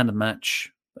 pretty standard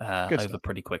match over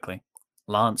pretty quickly.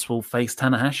 Lance will face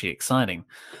Tanahashi. Exciting.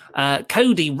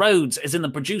 Cody Rhodes is in the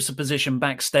producer position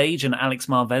backstage, and Alex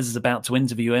Marvez is about to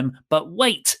interview him. But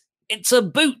wait, it's a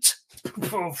boot.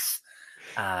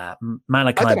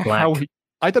 Malachi Black.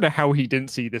 I don't know how he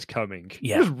didn't see this coming.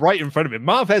 Yeah. He was right in front of him.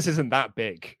 Marvez isn't that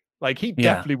big. Like, he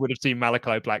definitely would have seen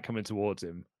Malachi Black coming towards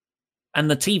him.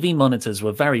 And the TV monitors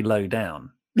were very low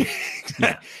down.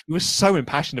 Yeah. He was so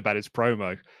impassioned about his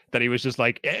promo that he was just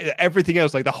like, everything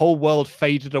else, like the whole world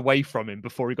faded away from him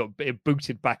before he got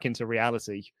booted back into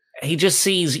reality. He just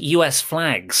sees US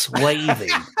flags waving.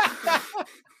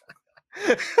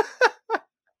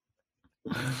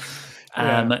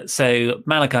 So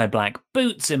Malachi Black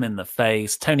boots him in the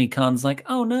face. Tony Khan's like,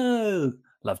 oh no.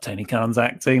 Love Tony Khan's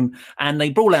acting. And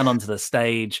they brawl out onto the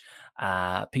stage.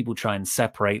 People try and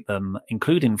separate them,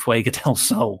 including Fuego del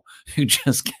Sol, who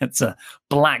just gets a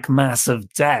black mass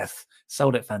of death.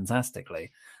 Sold it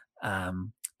fantastically. But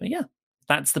yeah,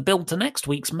 that's the build to next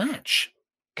week's match.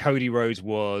 Cody Rhodes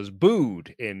was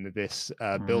booed in this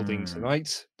building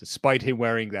tonight, despite him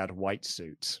wearing that white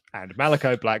suit, and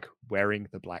Malachi Black wearing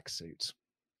the black suit.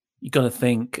 You got to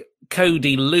think,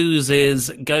 Cody loses,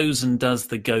 goes and does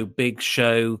the Go Big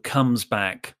show, comes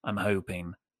back, I'm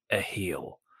hoping, a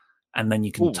heel. And then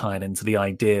you can tie it into the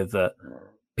idea that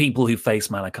people who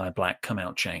face Malachi Black come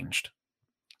out changed.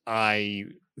 I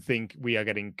think we are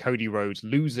getting Cody Rhodes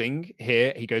losing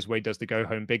here. He goes away, does the Go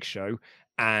Home Big show,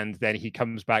 and then he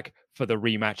comes back for the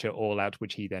rematch at All Out,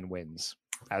 which he then wins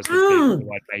as the big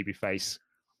white baby face.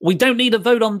 We don't need a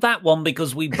vote on that one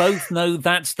because we both know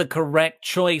that's the correct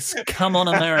choice. Come on,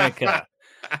 America.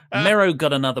 Miro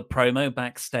got another promo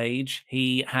backstage.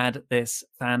 He had this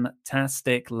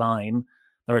fantastic line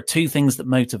There are two things that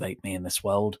motivate me in this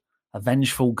world: a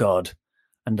vengeful God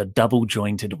and a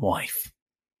double-jointed wife.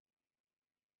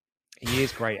 He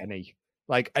is great, and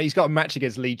he's got a match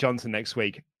against Lee Johnson next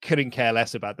week. Couldn't care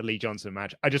less about the Lee Johnson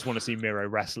match. I just want to see Miro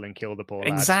wrestle and kill the poor lad.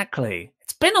 Exactly.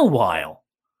 It's been a while.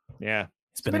 Yeah.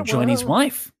 He's been enjoying his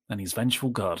wife and his vengeful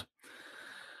God.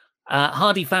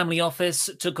 Hardy Family Office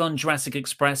took on Jurassic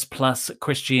Express plus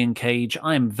Christian Cage.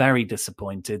 I am very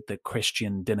disappointed that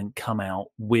Christian didn't come out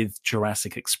with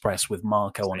Jurassic Express with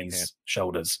Marco on his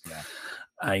shoulders. Yeah.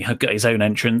 He got his own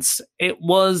entrance. It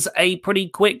was a pretty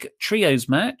quick trios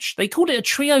match. They called it a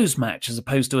trios match as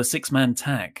opposed to a 6-man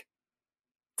tag.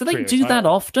 Do they do that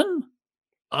often?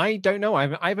 I don't know. I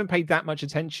haven't paid that much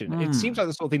attention. It seems like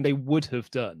the sort of thing they would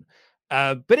have done.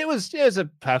 But it was a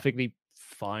perfectly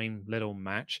fine little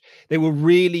match. They were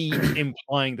really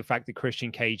implying the fact that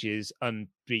Christian Cage is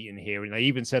unbeaten here. And they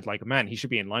even said, like, man, he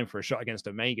should be in line for a shot against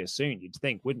Omega soon, you'd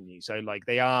think, wouldn't you? So, like,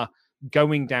 they are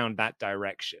going down that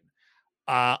direction.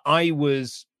 I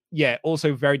was,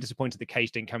 also very disappointed that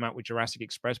Cage didn't come out with Jurassic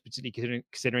Express, particularly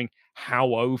considering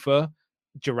how over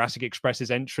Jurassic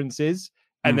Express's entrance is.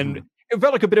 And then it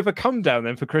felt like a bit of a come down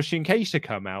then for Christian Cage to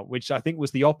come out, which I think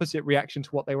was the opposite reaction to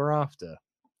what they were after.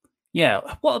 Yeah,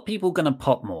 what are people going to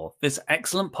pop more? This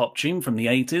excellent pop tune from the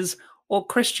 80s or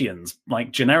Christian's,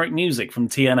 like generic music from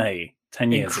TNA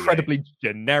 10 years ago? Incredibly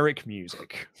generic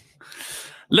music.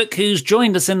 Look who's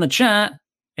joined us in the chat.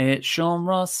 It's Sean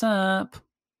Rossap.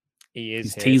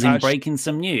 He's teasing breaking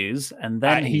some news, and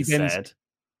then he said...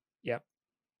 Yep.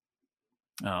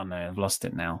 Oh no, I've lost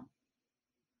it now.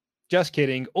 Just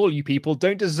kidding. All you people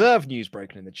don't deserve news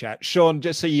broken in the chat. Sean,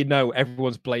 just so you know,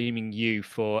 everyone's blaming you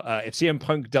for if CM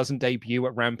Punk doesn't debut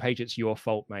at Rampage, it's your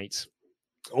fault, mate.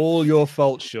 All your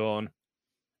fault, Sean.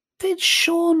 Did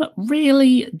Sean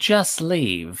really just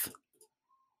leave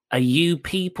a You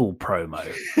People promo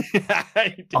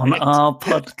on our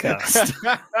podcast?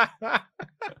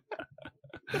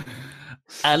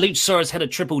 Luchasaurus had a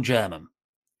triple German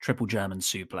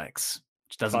suplex,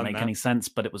 which doesn't make any sense,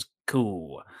 but it was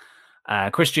cool.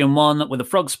 Christian won with a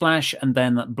frog splash, and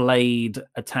then Blade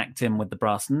attacked him with the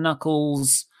brass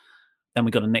knuckles. Then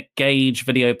we got a Nick Gage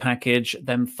video package.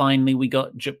 Then finally we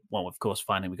got,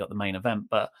 finally we got the main event,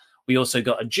 but we also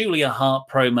got a Julia Hart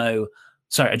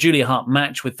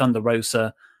match with Thunder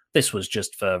Rosa. This was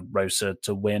just for Rosa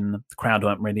to win. The crowd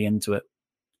weren't really into it.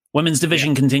 Women's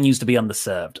division continues to be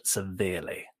underserved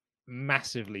severely.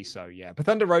 Massively so, yeah. But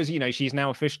Thunder Rosa, she's now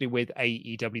officially with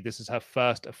AEW. This is her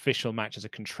first official match as a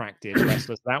contracted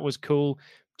wrestler. So that was cool.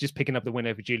 Just picking up the win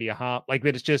over Julia Hart. Like,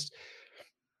 that, it's just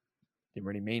didn't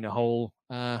really mean a whole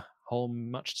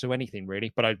much to anything,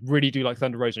 really. But I really do like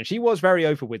Thunder Rosa. And she was very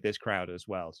over with this crowd as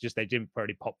well. It's just they didn't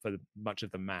really pop for much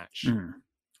of the match.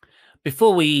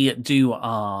 Before we do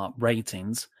our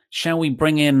ratings, shall we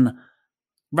bring in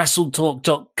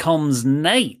WrestleTalk.com's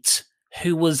Nate,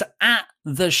 who was at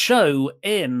the show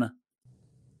in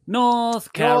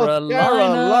North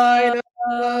Carolina.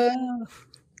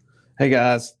 Hey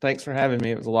guys, thanks for having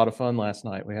me. It was a lot of fun last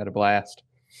night. We had a blast.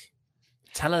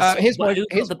 Tell us who got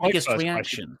the biggest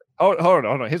reaction. Oh, hold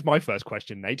on. Here's my first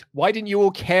question, Nate. Why didn't you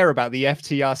all care about the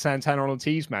FTR Santana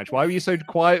Ortiz match? Why were you so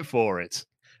quiet for it?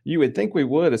 You would think we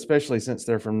would, especially since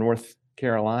they're from North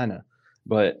Carolina,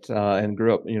 but and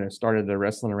grew up, started their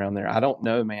wrestling around there. I don't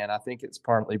know, man. I think it's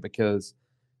partly because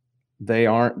they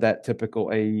aren't that typical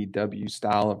AEW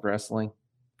style of wrestling.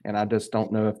 And I just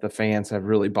don't know if the fans have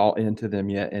really bought into them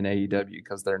yet in AEW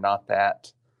because they're not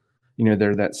that,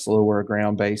 they're that slower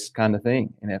ground-based kind of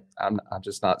thing. And if I'm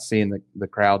just not seeing the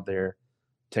crowd there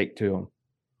take to them.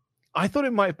 I thought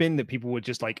it might have been that people were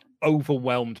just like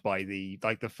overwhelmed by the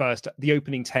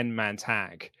opening 10-man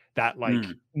tag, that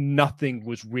nothing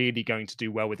was really going to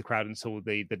do well with the crowd until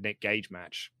the Nick Gage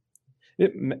match.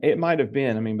 It might have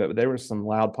been. But there were some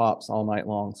loud pops all night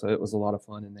long, so it was a lot of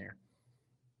fun in there.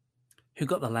 Who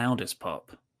got the loudest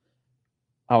pop?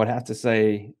 I would have to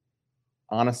say,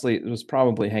 honestly, it was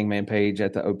probably Hangman Page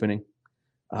at the opening.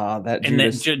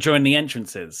 During the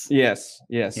entrances. Yes.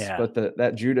 Yeah. But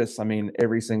that Judas,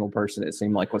 every single person it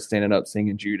seemed like was standing up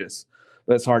singing Judas.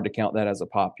 But it's hard to count that as a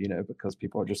pop, because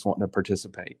people are just wanting to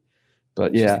participate.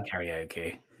 But yeah,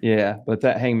 karaoke. Yeah, but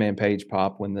that Hangman Page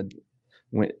pop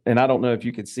and I don't know if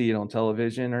you could see it on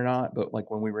television or not, but like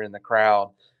when we were in the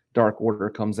crowd, Dark Order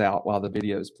comes out while the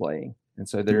video is playing. And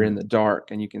so they're in the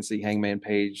dark and you can see Hangman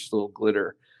Page, little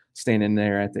glitter standing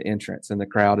there at the entrance. And the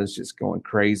crowd is just going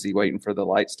crazy, waiting for the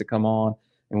lights to come on.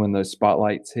 And when those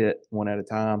spotlights hit one at a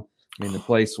time, the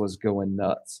place was going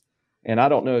nuts. And I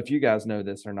don't know if you guys know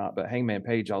this or not, but Hangman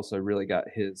Page also really got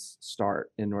his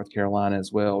start in North Carolina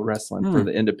as well, wrestling for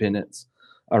the independents.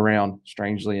 around.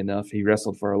 Strangely enough, he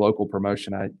wrestled for a local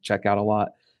promotion I check out a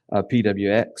lot,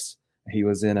 PWX. He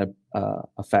was in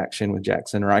a faction with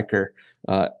Jackson Riker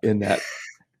in that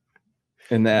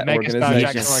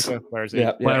organization. Where is he?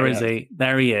 Where is he?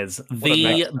 There he is.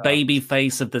 The baby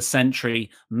face of the century.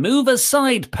 Move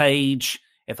aside, Paige.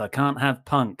 If I can't have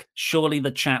Punk, surely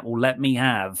the chat will let me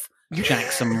have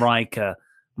Jackson Riker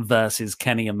versus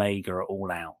Kenny Omega at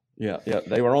All Out. Yeah.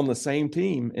 They were on the same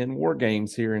team in War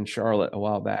Games here in Charlotte a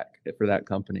while back for that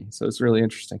company. So it's really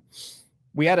interesting.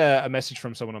 We had a message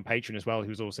from someone on Patreon as well who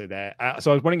was also there.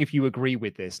 So I was wondering if you agree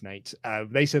with this, Nate.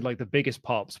 They said like the biggest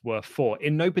pops were 4,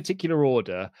 in no particular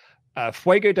order: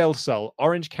 Fuego del Sol,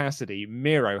 Orange Cassidy,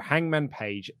 Miro, Hangman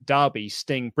Page, Darby,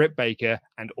 Sting, Britt Baker,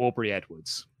 and Aubrey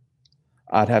Edwards.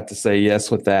 I'd have to say yes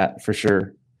with that for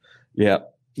sure.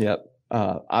 Yep.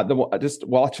 Just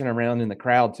watching around in the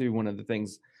crowd too. One of the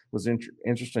things was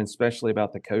interesting, especially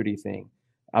about the Cody thing.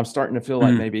 I'm starting to feel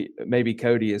like maybe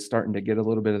Cody is starting to get a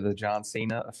little bit of the John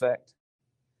Cena effect,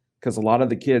 because a lot of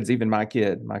the kids, even my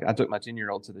kid, I took my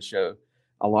 10-year-old to the show.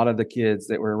 A lot of the kids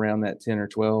that were around that 10 or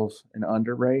 12 and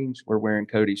under range were wearing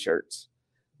Cody shirts.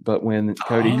 But when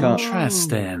Cody so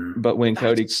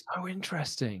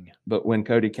interesting. But when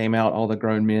Cody came out, all the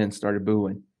grown men started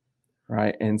booing,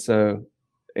 right? And so,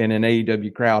 and an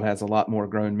AEW crowd has a lot more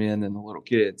grown men than the little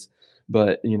kids.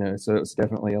 But so it's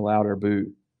definitely a louder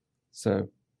boo. So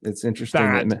it's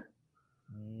interesting.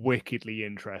 Wickedly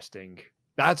interesting.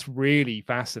 That's really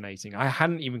fascinating. I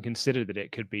hadn't even considered that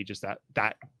it could be just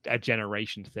that a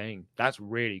generation thing. That's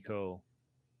really cool.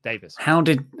 Davis, how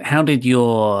did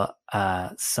your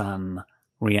son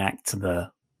react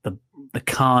to the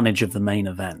carnage of the main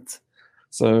event?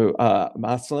 So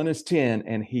my son is 10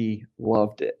 and he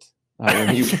loved it. When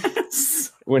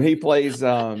he plays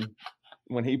WWE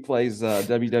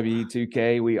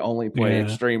 2K, we only play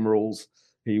Extreme Rules.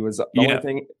 He was the only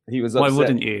thing he was upset. Why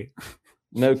wouldn't you?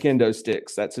 No kendo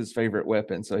sticks. That's his favorite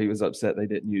weapon. So he was upset they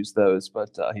didn't use those,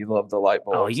 but he loved the light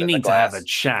bulbs. Oh, you need to have a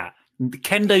chat.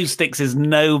 Kendo sticks is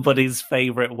nobody's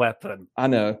favorite weapon. I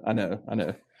know.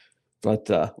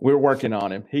 But we're working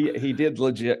on him. He did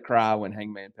legit cry when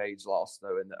Hangman Page lost,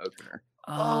 though, in the opener.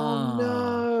 Oh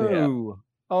no! Yeah.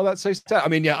 Oh, that's so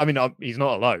sad. He's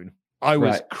not alone. I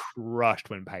was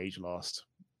crushed when Page lost.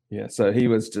 Yeah, so he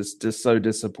was just so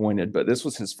disappointed. But this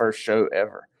was his first show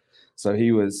ever, so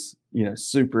he was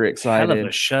super excited. Hell of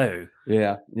a show.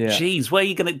 Yeah. Jeez, where are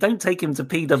you gonna? Don't take him to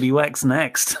PWX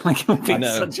next. Like it'll be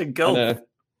such a gulp.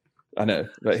 I know.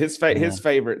 But his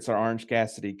favorites are Orange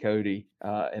Cassidy, Cody,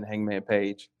 and Hangman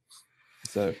Page.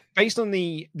 So based on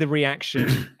the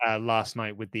reaction last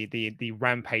night with the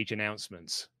Rampage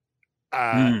announcements,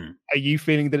 are you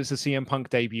feeling that it's a CM Punk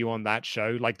debut on that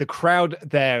show? Like the crowd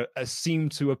there seem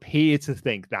to appear to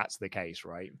think that's the case,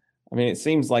 right? I mean, it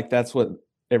seems like that's what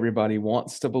everybody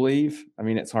wants to believe. I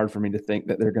mean, it's hard for me to think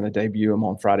that they're going to debut him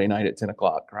on Friday night at 10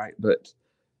 o'clock, right? But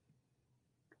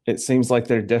it seems like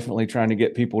they're definitely trying to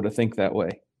get people to think that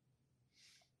way.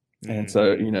 And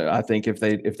so, I think if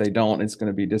they don't, it's going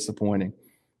to be disappointing.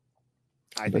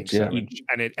 I think so.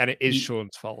 And it is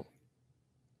Sean's fault.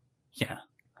 Yeah.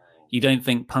 You don't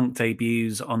think Punk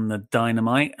debuts on the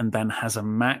Dynamite and then has a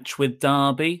match with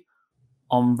Darby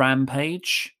on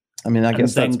Rampage? I mean, I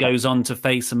guess then goes on to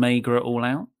face Omega at All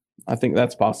Out? I think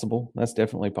that's possible. That's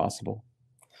definitely possible.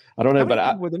 I don't know, but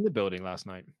I within the building last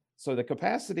night. So the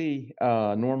capacity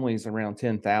normally is around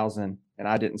 10,000, and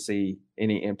I didn't see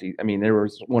any empty. I mean, there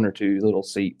was 1 or 2 little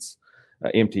seats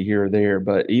empty here or there,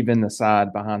 but even the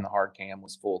side behind the hard cam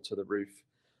was full to the roof.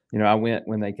 I went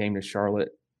when they came to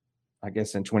Charlotte, I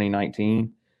guess in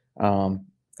 2019,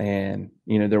 and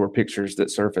there were pictures that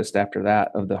surfaced after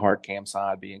that of the hard cam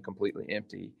side being completely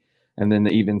empty, and then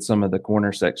even some of the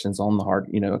corner sections on the hard,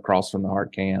 across from the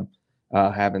hard cam.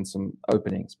 Having some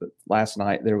openings, but last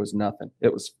night there was nothing.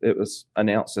 It was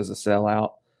announced as a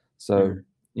sellout, so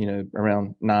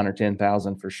around 9 or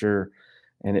 10,000 for sure,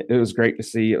 and it was great to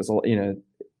see. It was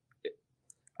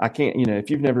I can't if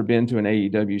you've never been to an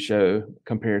AEW show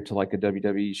compared to like a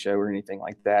WWE show or anything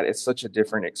like that, it's such a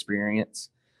different experience.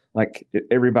 Like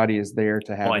everybody is there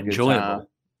to have a good time.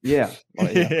 Yeah,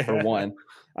 for one,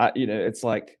 it's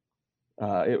like.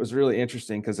 It was really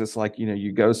interesting because it's like,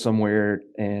 you go somewhere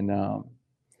and,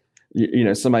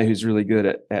 somebody who's really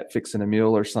good at fixing a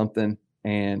meal or something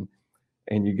and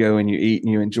you go and you eat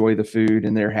and you enjoy the food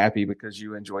and they're happy because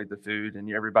you enjoyed the food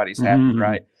and everybody's happy,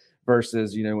 right?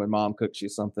 versus, when mom cooks you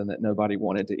something that nobody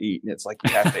wanted to eat and it's like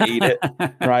you have to eat it.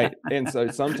 Right. And so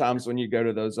sometimes when you go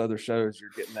to those other shows,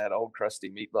 you're getting that old crusty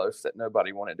meatloaf that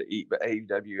nobody wanted to eat. But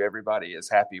AEW, everybody is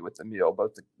happy with the meal,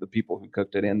 both the people who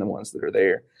cooked it and the ones that are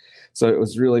there. So it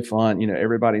was really fun.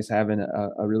 Everybody's having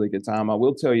a really good time. I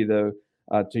will tell you, though,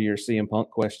 to your CM Punk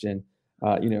question,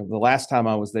 the last time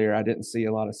I was there, I didn't see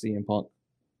a lot of CM Punk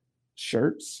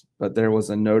shirts, but there was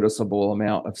a noticeable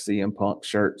amount of CM Punk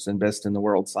shirts and Best in the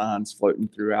World signs floating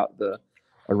throughout the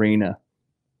arena.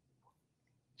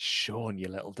 Sean, you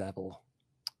little devil.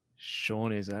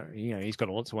 Sean is, he's got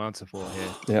a lot to answer for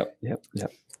here. Yep.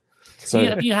 So,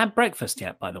 have you had breakfast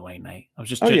yet, by the way, Nate? I was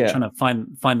just trying to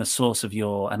find the source of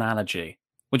your analogy,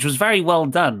 which was very well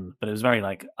done, but it was very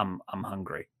like, I'm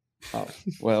hungry. Oh,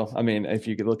 well, I mean, if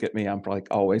you could look at me, I'm probably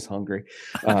always hungry.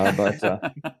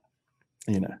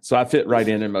 So I fit right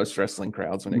in most wrestling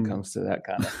crowds when it comes to that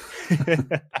kind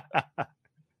of.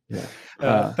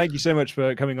 Yeah. Thank you so much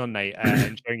for coming on, Nate,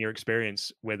 and sharing your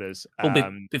experience with us.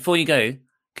 Before you go,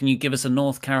 can you give us a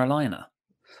North Carolina?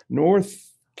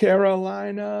 North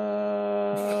Carolina.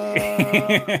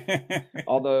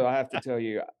 Although I have to tell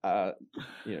you,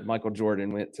 Michael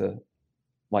Jordan went to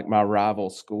like my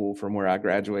rival school from where I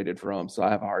graduated from, so I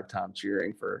have a hard time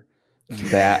cheering for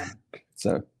that.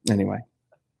 So anyway.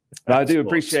 But I do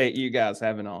appreciate you guys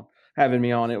having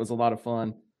me on. It was a lot of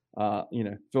fun.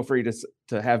 Feel free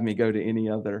to have me go to any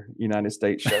other United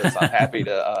States shows. I'm happy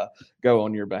to go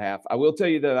on your behalf. I will tell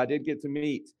you, though, I did get to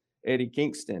meet Eddie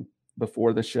Kingston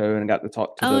before the show and got to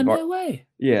talk to no way.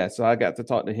 Yeah, so I got to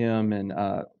talk to him and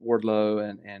Wardlow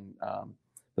and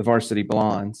the Varsity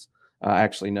Blondes. I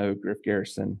actually know Griff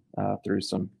Garrison through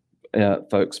some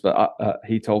folks, but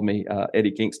he told me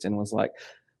Eddie Kingston was like,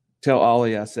 tell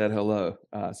Ollie I said hello.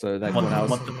 So that's when I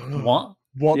was.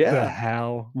 What the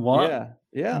hell? What?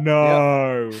 Yeah.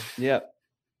 No. Yep.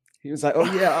 He was like,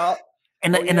 "Oh yeah."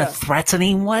 In a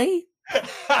threatening way?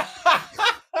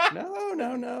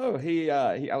 No.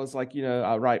 I was like,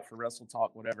 I write for Wrestle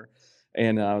Talk, whatever,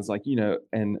 and I was like,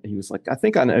 and he was like, I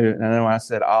think I know. And I know I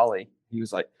said Ollie. He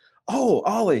was like, "Oh,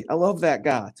 Ollie, I love that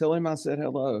guy. Tell him I said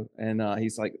hello." And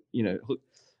he's like,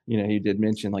 he did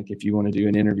mention like if you want to do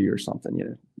an interview or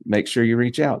something, make sure you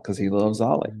reach out because he loves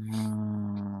Ollie.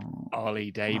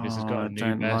 Ollie Davis has got a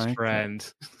new best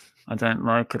friend. I don't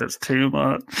like it. It's too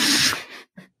much.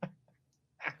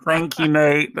 Thank you,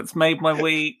 Nate. That's made my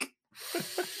week.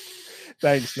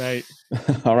 Thanks, Nate.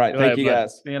 All right. Thank you,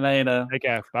 guys. See you later. Take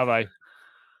care. Bye-bye.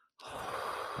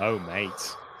 Oh,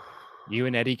 mate. You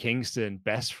and Eddie Kingston,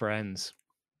 best friends.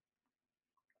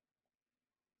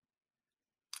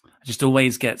 I just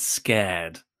always get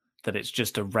scared that it's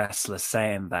just a wrestler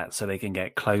saying that so they can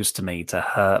get close to me to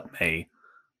hurt me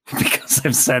because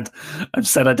I've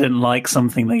said I didn't like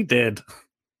something they did.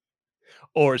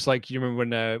 Or it's like, you remember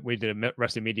when we did a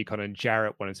Wrestling MediaCon and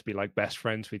Jarrett wanted to be like best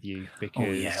friends with you because...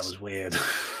 Oh yeah, it was weird.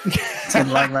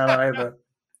 Didn't like that either.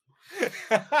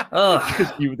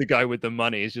 Because you were the guy with the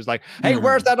money. It's just like, hey,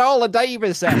 where's that Ola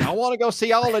Davis at? I want to go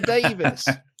see Ola Davis.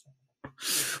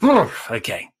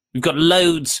 Okay. We've got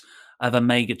loads of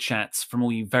Omega chats from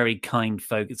all you very kind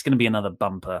folk. It's going to be another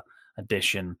bumper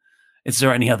edition. Is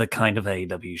there any other kind of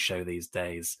AEW show these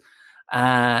days?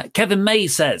 Kevin May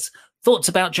says, thoughts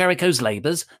about Jericho's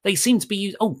labors? They seem to be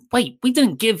used. Oh, wait, we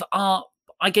didn't give I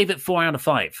gave it 4 out of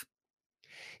 5.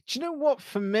 Do you know what?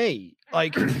 For me,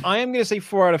 like, I am going to say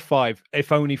 4 out of 5,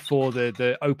 if only for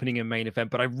the opening and main event.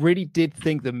 But I really did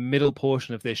think the middle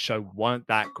portion of this show weren't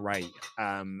that great.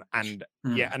 And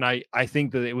I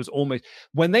think that it was almost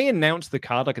when they announced the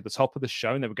card, like at the top of the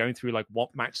show, and they were going through like what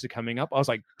matches are coming up. I was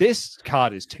like, this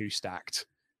card is too stacked.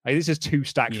 Like, this is too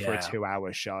stacked for a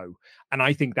 2-hour show. And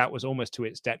I think that was almost to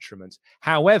its detriment.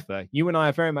 However, you and I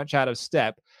are very much out of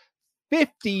step.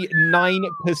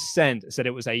 59% said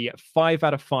it was a 5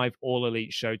 out of 5 All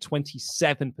Elite show.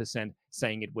 27%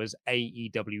 saying it was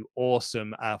AEW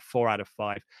awesome, 4 out of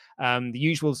 5. The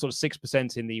usual sort of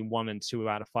 6% in the 1 and 2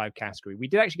 out of 5 category. We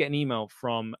did actually get an email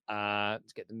from,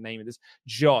 let's get the name of this,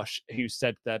 Josh, who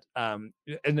said that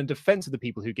in the defense of the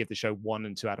people who give the show 1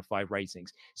 and 2 out of 5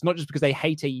 ratings, it's not just because they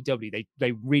hate AEW,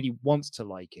 they really want to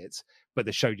like it, but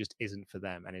the show just isn't for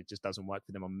them, and it just doesn't work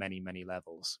for them on many, many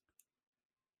levels.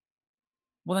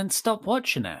 Well, then stop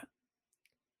watching it.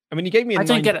 I mean, he gave me a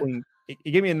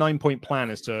 9-point plan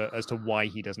as to why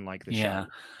he doesn't like the show.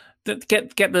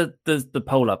 Get the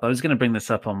poll up. I was going to bring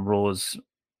this up on Raw's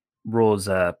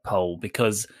poll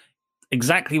because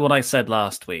exactly what I said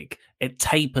last week. It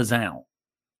tapers out.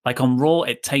 Like on Raw,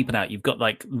 it tapered out. You've got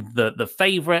like the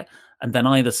favorite, and then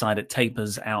either side it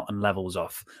tapers out and levels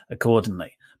off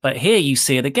accordingly. But here you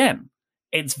see it again.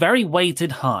 It's very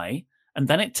weighted high. and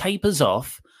then it tapers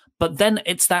off. But then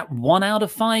it's that 1 out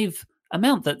of 5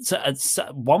 amount that's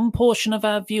one portion of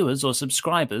our viewers or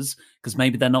subscribers, because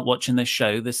maybe they're not watching this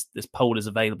show. This poll is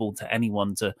available to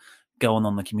anyone to go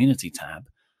on the community tab.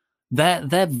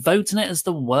 They're voting it as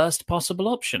the worst possible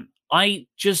option. I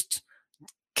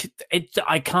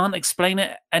can't explain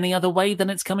it any other way than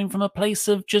it's coming from a place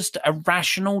of just a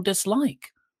rational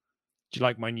dislike. Do you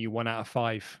like my new 1 out of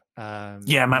 5?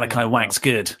 Yeah, Malachi Wack's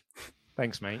good.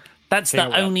 Thanks, mate. That's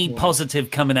the only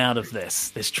positive coming out of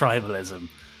this tribalism.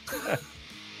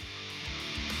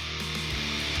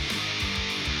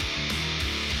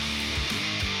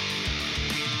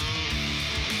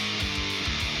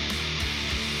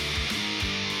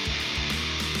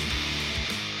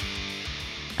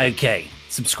 Okay,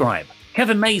 subscribe.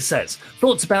 Kevin May says,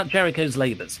 thoughts about Jericho's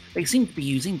labors. They seem to be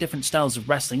using different styles of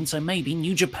wrestling, so maybe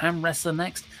New Japan wrestler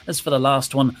next. As for the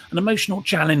last one, an emotional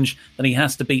challenge that he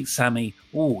has to beat Sammy.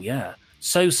 Oh, yeah.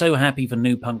 So happy for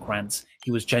New Punk Rants.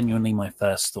 He was genuinely my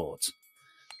first thought.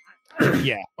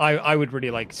 Yeah, I would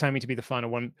really like Sammy to be the final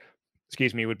one.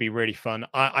 Excuse me, would be really fun.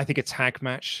 I think a tag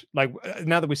match, like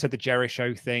now that we said the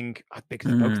Jericho thing,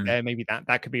 because they're both there, maybe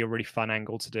that could be a really fun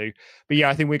angle to do. But yeah,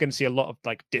 I think we're going to see a lot of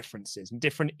like differences and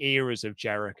different eras of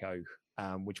Jericho,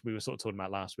 which we were sort of talking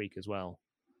about last week as well.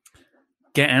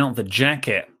 Get out the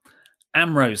jacket.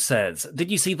 Ambrose says,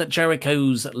 did you see that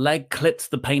Jericho's leg clipped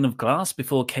the pane of glass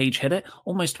before Cage hit it?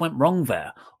 Almost went wrong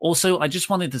there. Also, I just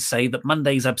wanted to say that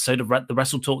Monday's episode of the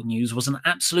Wrestle Talk News was an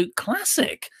absolute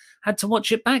classic. Had to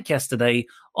watch it back yesterday.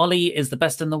 Ollie is the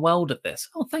best in the world at this.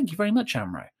 Oh, thank you very much,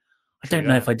 Amro. I don't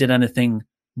know if I did anything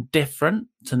different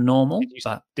to normal.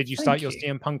 Did you start your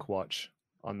CM Punk watch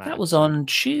on that? That was on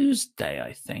Tuesday,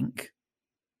 I think.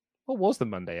 What was the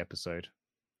Monday episode?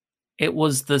 It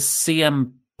was the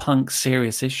CM Punk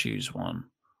Serious Issues one.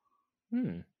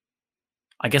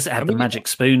 I guess it had the Magic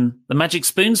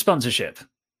Spoon sponsorship.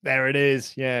 There it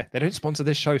is. Yeah, they don't sponsor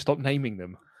this show. Stop naming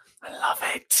them. I love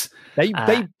it. They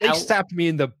stabbed me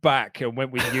in the back and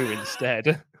went with you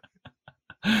instead.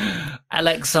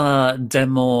 Alexa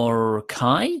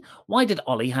Demorkai, why did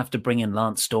Ollie have to bring in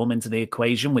Lance Storm into the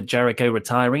equation with Jericho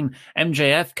retiring?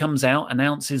 MJF comes out,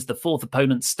 announces the fourth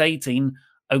opponent, stating,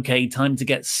 okay, time to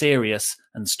get serious,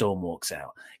 and Storm walks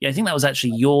out. Yeah, I think that was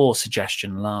actually your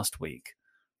suggestion last week,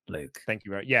 Luke. Thank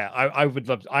you. Yeah, I would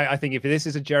love to, I think if this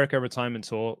is a Jericho retirement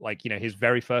tour, like, his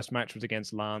very first match was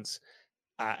against Lance,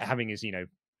 having his,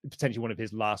 potentially one of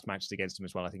his last matches against him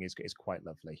as well, I think is quite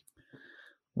lovely.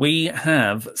 We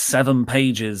have 7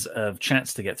 pages of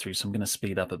chats to get through, so I'm going to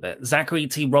speed up a bit. Zachary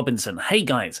T. Robinson. Hey,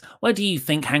 guys, where do you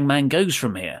think Hangman goes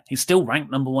from here? He's still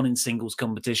ranked number 1 in singles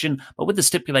competition, but with the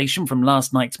stipulation from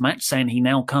last night's match saying he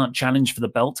now can't challenge for the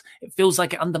belt, it feels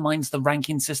like it undermines the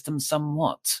ranking system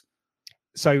somewhat.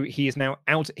 So he is now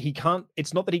out. He can't.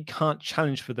 It's not that he can't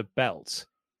challenge for the belt.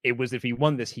 It was if he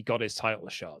won this, he got his title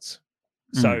shot.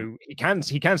 So he can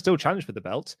still challenge for the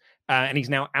belt, and he's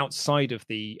now outside of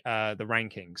the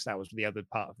rankings. That was the other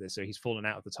part of this. So he's fallen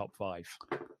out of the top 5.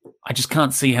 I just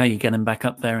can't see how you get him back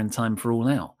up there in time for All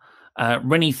Out.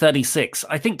 Rennie 36.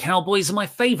 I think cowboys are my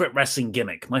favorite wrestling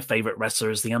gimmick. My favorite wrestler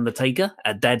is The Undertaker,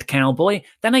 a dead cowboy,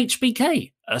 then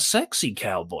HBK, a sexy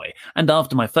cowboy. And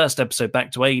after my first episode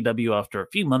back to AEW after a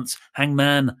few months,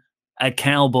 Hangman, a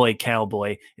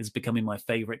cowboy is becoming my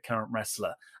favorite current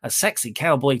wrestler. A sexy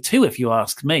cowboy too, if you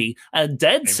ask me. A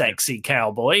dead sexy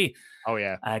cowboy. Oh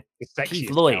yeah. Keith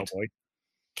Lloyd. Cowboy.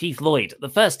 Keith Lloyd. The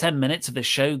first 10 minutes of this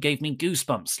show gave me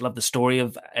goosebumps. Love the story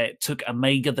of it took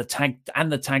Omega, the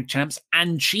tag champs,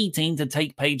 and cheating to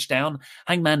take Page down.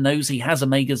 Hangman knows he has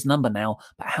Omega's number now,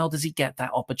 but how does he get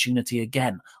that opportunity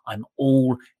again? I'm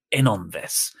all in on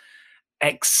this.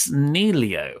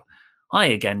 Exnelio. Hi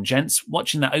again, gents.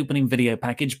 Watching that opening video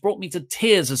package brought me to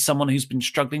tears as someone who's been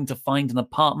struggling to find an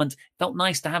apartment. Felt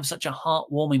nice to have such a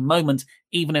heartwarming moment,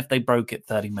 even if they broke it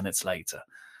 30 minutes later.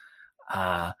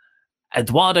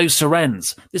 Eduardo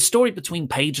Sorenz. This story between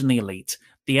Page and the Elite.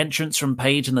 The entrance from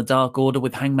Page and the Dark Order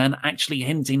with Hangman actually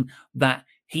hinting that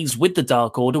he's with the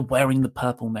Dark Order wearing the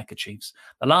purple neckerchiefs.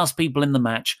 The last people in the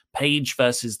match, Page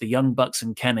versus the Young Bucks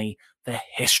and Kenny. The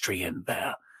history in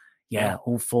there. Yeah,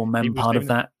 all 4 men part of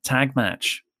that tag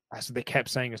match. That's what they kept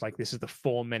saying. It's like, this is the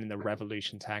 4 men in the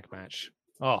Revolution tag match.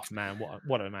 Oh, man,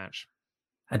 what a match.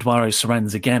 Eduardo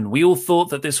Sorenz again. We all thought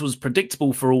that this was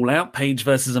predictable for All Out, Page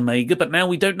versus Omega, but now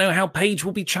we don't know how Page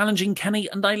will be challenging Kenny,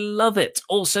 and I love it.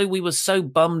 Also, we were so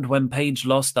bummed when Page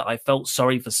lost that I felt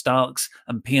sorry for Starks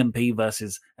and PMP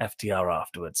versus FTR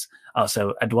afterwards.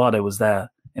 So Eduardo was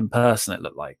there in person, it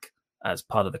looked like. as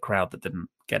part of the crowd that didn't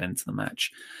get into the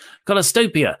match.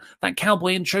 Colostopia, that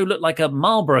cowboy intro looked like a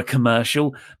Marlboro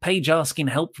commercial. Paige asking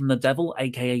help from the devil,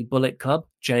 aka Bullet Club,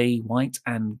 Jay White,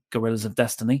 and Gorillas of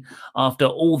Destiny. After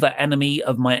all, the enemy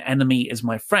of my enemy is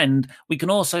my friend, we can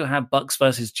also have Bucks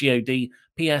versus GOD.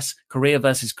 P.S. Korea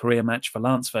versus Korea match for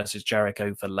Lance versus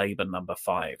Jericho for Labor number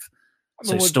 5.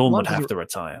 So Storm would have to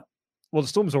retire. Well, the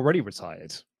Storm's already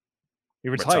retired. He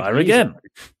retired retire again.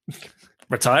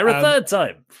 Retire a third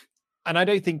time. And I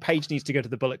don't think Paige needs to go to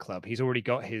the Bullet Club. He's already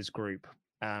got his group.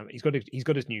 He's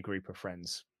got his new group of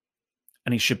friends.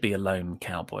 And he should be a lone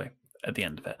cowboy at the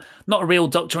end of it. Not a real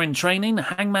doctor in training.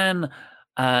 Hangman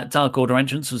Dark Order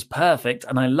entrance was perfect,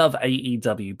 and I love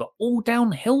AEW, but all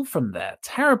downhill from there.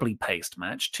 Terribly paced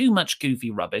match, too much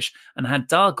goofy rubbish, and had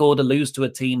Dark Order lose to a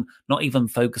team not even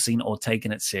focusing or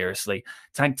taking it seriously.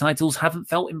 Tag titles haven't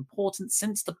felt important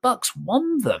since the Bucks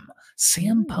won them.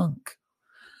 CM Punk.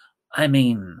 I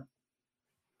mean,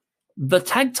 the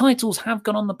tag titles have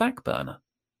gone on the back burner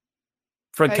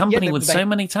for a company with so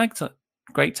many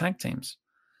great tag teams.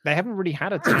 They haven't really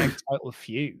had a tag title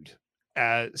feud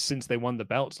since they won the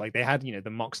belts. Like they had, the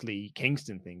Moxley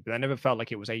Kingston thing, but I never felt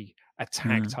like it was a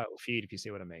tag title feud, if you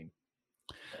see what I mean.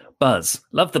 Buzz,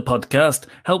 love the podcast.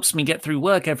 Helps me get through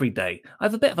work every day. I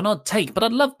have a bit of an odd take, but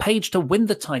I'd love Paige to win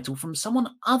the title from someone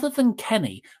other than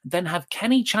Kenny, then have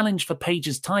Kenny challenge for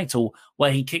Paige's title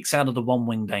where he kicks out of the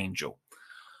One-Winged Angel.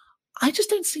 I just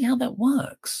don't see how that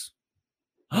works.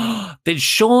 Did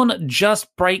Sean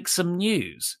just break some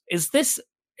news? Is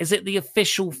it the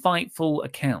official Fightful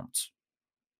account?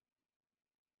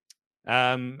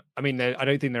 I mean, I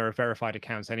don't think there are verified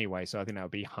accounts anyway, so I think that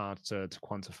would be hard to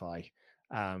quantify.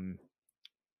 But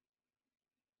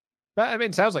I mean,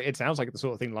 it sounds like the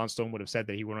sort of thing Lance Storm would have said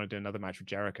that he wanted to do another match with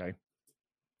Jericho.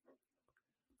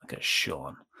 Look at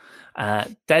Sean.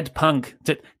 Dead Punk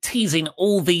teasing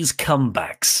all these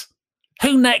comebacks.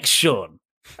 Who next, Sean?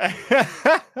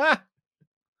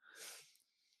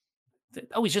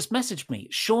 Oh, he's just messaged me.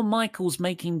 Shawn Michaels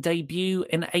making debut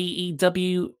in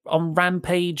AEW on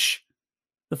Rampage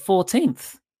the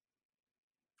 14th.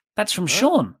 That's from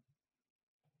Sean.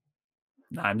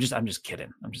 No, I'm just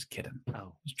kidding. I'm just kidding.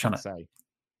 Oh, just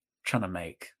trying to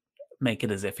make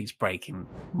it as if he's breaking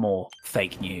more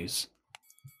fake news.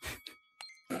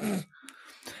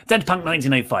 Dead Punk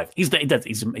 1985.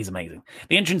 He's amazing.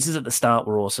 The entrances at the start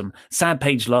were awesome. Sad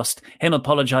Page lost. Him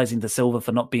apologizing to Silver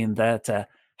for not being there to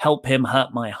help him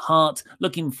hurt my heart.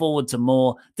 Looking forward to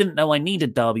more. Didn't know I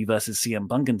needed Darby versus CM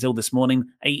Punk until this morning.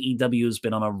 AEW has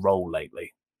been on a roll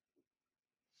lately.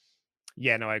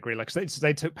 Yeah, no, I agree. Like, so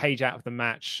they took Paige out of the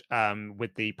match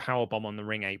with the powerbomb on the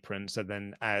ring apron. So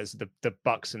then as the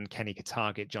Bucks and Kenny could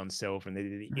target John Silver, and they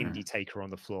did the Indie Taker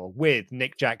on the floor with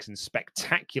Nick Jackson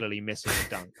spectacularly missing a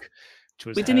dunk. Which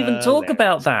was we didn't even talk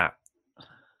about that.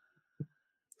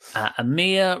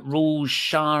 Amir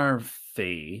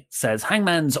Rulsharfi says,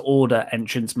 Hangman's Order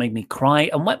entrance made me cry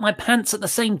and wet my pants at the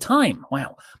same time.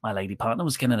 Wow. My lady partner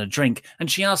was getting a drink and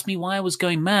she asked me why I was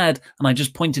going mad, and I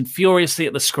just pointed furiously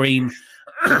at the screen.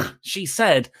 She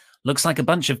said, looks like a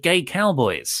bunch of gay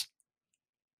cowboys.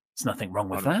 There's nothing wrong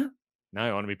with that. No,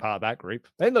 I want to be part of that group.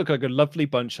 They look like a lovely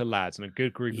bunch of lads and a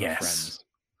good group of friends.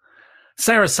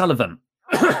 Sarah Sullivan.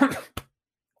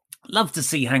 Love to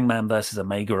see Hangman versus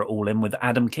Omega at All In with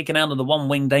Adam kicking out of the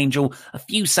One-Winged Angel a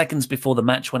few seconds before the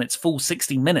match when it's full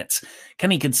 60 minutes.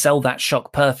 Kenny could sell that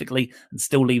shock perfectly and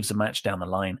still leaves the match down the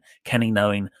line. Kenny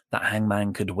knowing that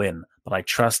Hangman could win, but I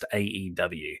trust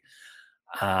AEW.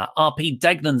 RP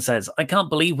Degnan says, I can't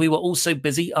believe we were all so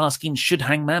busy asking should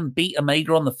Hangman beat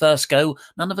Omega on the first go.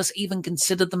 None of us even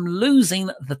considered them losing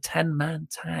the 10-man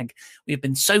tag. We have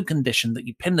been so conditioned that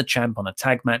you pin the champ on a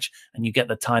tag match and you get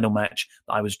the title match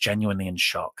that I was genuinely in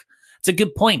shock. It's a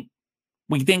good point.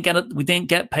 We didn't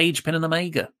get Paige pinning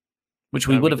Omega, which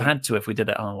we would have had to if we did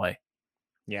it our way.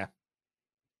 Yeah.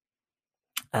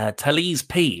 Talise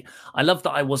P. I love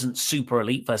that I wasn't Super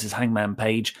Elite versus Hangman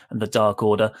Page and the Dark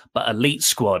Order, but Elite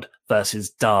Squad versus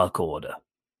Dark Order.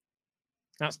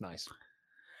 That's nice.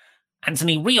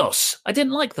 Anthony Rios. I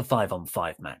didn't like the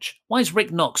 5-on-5 match. Why is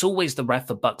Rick Knox always the ref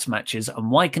for Bucks matches, and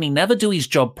why can he never do his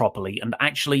job properly and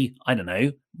actually, I don't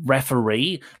know,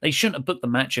 referee? They shouldn't have booked the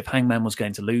match if Hangman was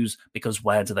going to lose, because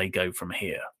where do they go from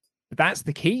here? But that's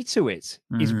the key to it,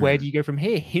 is where do you go from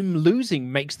here? Him losing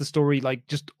makes the story like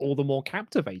just all the more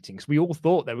captivating, because we all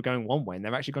thought they were going one way and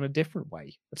they've actually gone a different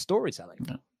way. That's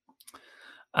storytelling.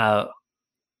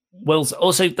 Well,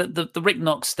 also the Rick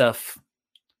Knox stuff,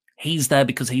 he's there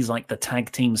because he's like the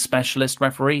tag team specialist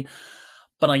referee.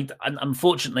 But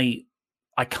unfortunately,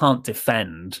 I can't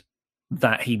defend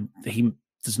that he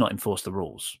does not enforce the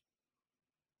rules.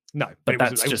 No, but it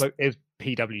was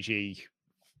PWG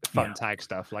fun tag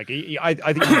stuff. Like I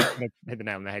think you hit the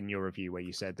nail on the head in your review where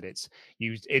you said that it's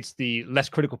the less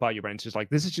critical part of your brain. It's just like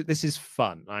this is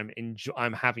fun.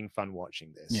 I'm having fun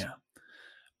watching this. Yeah,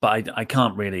 but I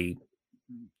can't really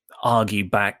argue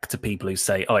back to people who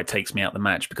say, "Oh, it takes me out the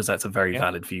match," because that's a very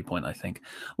valid viewpoint. I think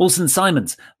Wilson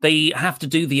Simons, they have to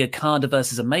do the Okada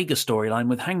versus Omega storyline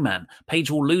with Hangman.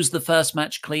 Page will lose the first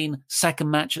match clean,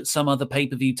 second match at some other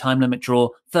pay-per-view time limit draw,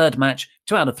 third match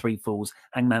 2 out of 3 falls.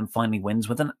 Hangman finally wins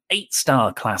with an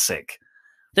 8-star classic.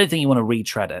 Don't think you want to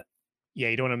retread it. Yeah,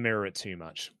 you don't want to mirror it too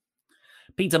much.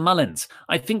 Peter Mullins,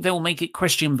 I think they will make it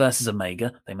Christian versus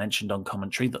Omega. They mentioned on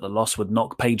commentary that the loss would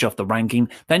knock Page off the ranking.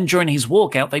 Then during his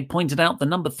walkout, they pointed out the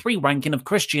number 3 ranking of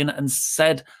Christian and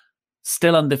said,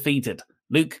 still undefeated.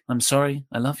 Luke, I'm sorry,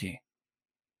 I love you.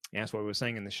 Yeah, that's what we were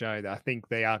saying in the show, that I think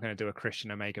they are going to do a Christian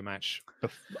Omega match.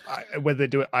 Whether they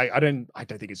do it, I don't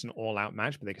think it's an all-out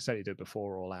match, but they can certainly do it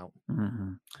before All Out.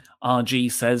 Mm-hmm.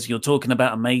 RG says you're talking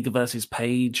about Omega versus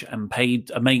Page and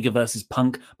Omega versus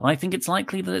Punk, but I think it's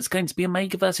likely that it's going to be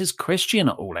Omega versus Christian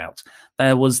at All Out.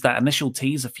 There was that initial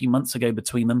tease a few months ago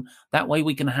between them. That way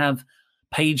we can have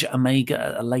Page Omega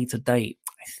at a later date.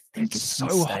 I think it's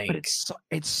so hot, but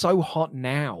it's so hot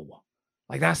now.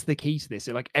 Like, that's the key to this.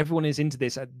 Like, everyone is into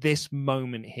this at this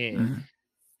moment here. Mm-hmm.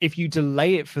 If you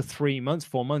delay it for 3 months,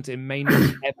 4 months, it may not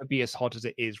ever be as hot as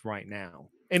it is right now.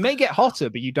 It may get hotter,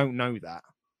 but you don't know that.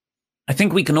 I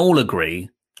think we can all agree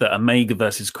that Omega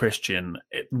versus Christian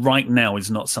right now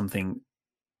is not something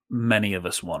many of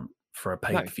us want for a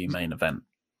pay-per-view main event.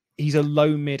 He's a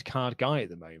low mid-card guy at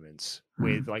the moment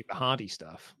with like the Hardy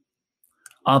stuff.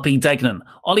 RP Degnan,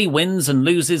 Ollie wins and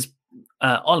losses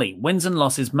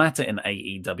matter in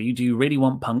AEW. Do you really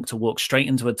want Punk to walk straight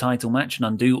into a title match and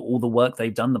undo all the work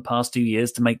they've done the past 2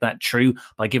 years to make that true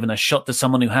by giving a shot to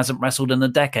someone who hasn't wrestled in a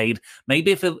decade?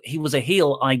 Maybe if he was a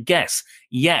heel, I guess.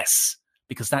 Yes,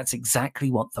 because that's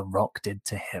exactly what The Rock did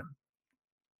to him.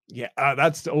 Yeah,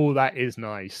 that is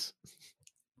nice.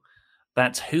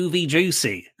 That's hoovy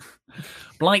juicy.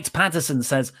 Blight Patterson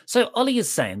says, so Ollie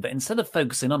is saying that instead of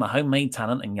focusing on a homemade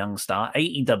talent and young star,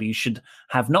 AEW should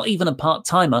have not even a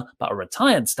part-timer, but a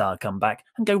retired star come back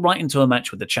and go right into a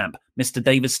match with the champ. Mr.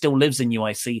 Davis still lives in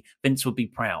UIC. Vince would be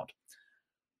proud.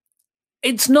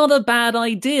 It's not a bad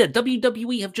idea.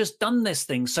 WWE have just done this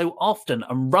thing so often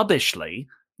and rubbishly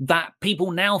that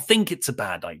people now think it's a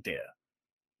bad idea.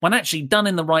 When actually done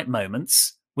in the right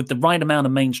moments, with the right amount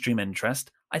of mainstream interest,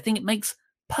 I think it makes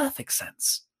perfect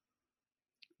sense.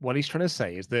 What he's trying to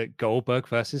say is that Goldberg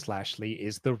versus Lashley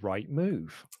is the right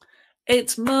move.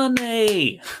 It's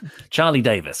money. Charlie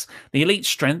Davis. The Elite's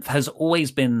strength has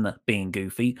always been being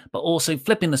goofy, but also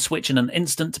flipping the switch in an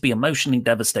instant to be emotionally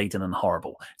devastating and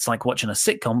horrible. It's like watching a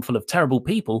sitcom full of terrible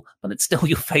people, but it's still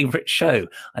your favorite show.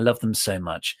 I love them so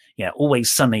much. Yeah,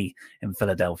 always sunny in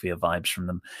Philadelphia vibes from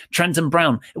them. Trenton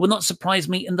Brown. It would not surprise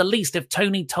me in the least if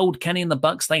Tony told Kenny and the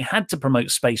Bucks they had to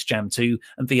promote Space Jam 2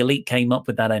 and the Elite came up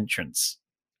with that entrance.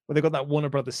 Well, they got that Warner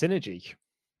Brothers synergy.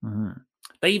 Mm-hmm.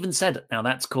 They even said, now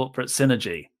that's corporate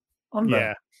synergy.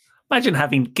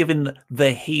 Imagine given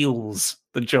the heels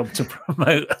the job to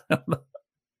promote.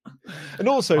 And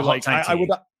also, like, I would,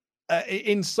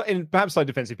 in perhaps side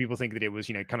defensive, people think that it was,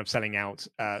 kind of selling out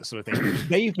sort of thing.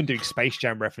 They've been doing Space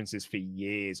Jam references for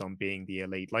years on being the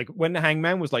Elite. Like, when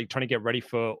Hangman was like trying to get ready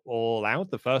for All Out,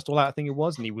 the first All Out, I think it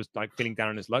was, and he was like feeling down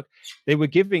on his luck, they were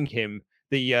giving him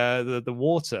the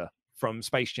water from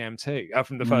Space Jam 2,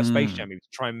 from the first Space Jam movie, to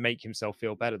try and make himself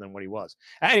feel better than what he was.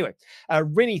 Anyway,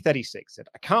 Rinny36 said,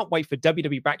 I can't wait for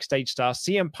WWE backstage star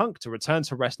CM Punk to return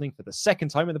to wrestling for the second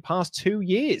time in the past 2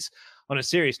 years. On a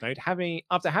serious note,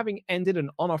 after having ended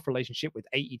an on-off relationship with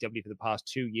AEW for the past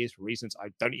 2 years for reasons I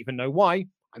don't even know why,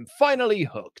 I'm finally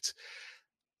hooked.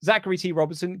 Zachary T.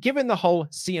 Robertson, given the whole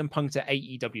CM Punk to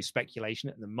AEW speculation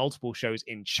and the multiple shows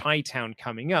in Chi-Town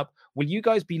coming up, will you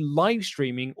guys be live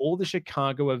streaming all the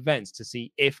Chicago events to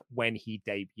see when he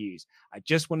debuts? I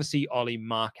just want to see Ollie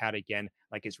mark out again,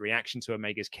 like his reaction to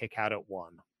Omega's kick out at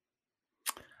 1.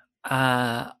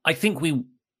 I think we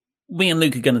and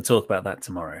Luke are going to talk about that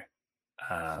tomorrow,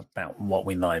 about what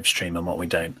we live stream and what we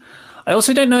don't. I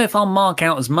also don't know if I'll mark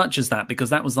out as much as that,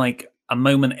 because that was like a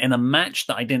moment in a match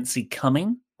that I didn't see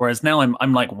coming. Whereas now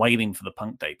I'm like waiting for the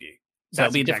Punk debut. So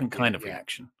it'll be a different kind of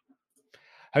reaction.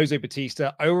 Jose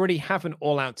Batista, I already have an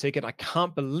all-out ticket. I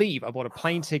can't believe I bought a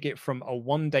plane ticket from a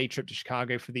one-day trip to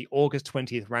Chicago for the August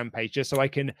 20th Rampage just so I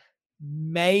can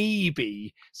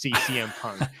maybe see CM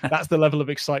Punk. That's the level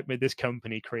of excitement this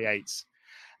company creates.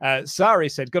 Sari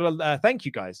said, thank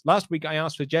you guys. Last week I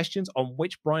asked suggestions on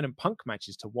which Bryan and Punk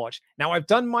matches to watch. Now I've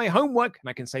done my homework and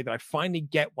I can say that I finally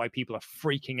get why people are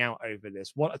freaking out over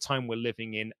this. What a time we're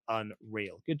living in.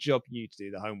 Unreal. Good job you to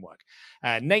do the homework.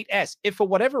 Nate S. If for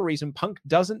whatever reason Punk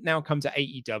doesn't now come to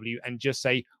AEW and just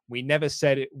say, we never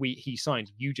said it, he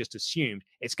signed, you just assumed,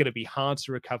 it's going to be hard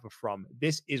to recover from.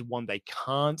 This is one they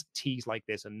can't tease like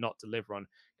this and not deliver on.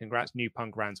 Congrats, New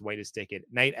Punk Rand's way to stick it.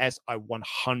 Nate S., I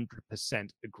 100%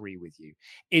 agree with you.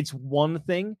 It's one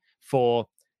thing for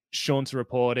Sean to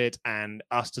report it and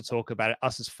us to talk about it,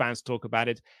 us as fans to talk about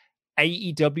it.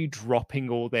 AEW dropping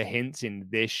all the hints in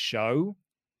this show,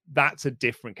 that's a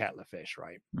different kettle of fish,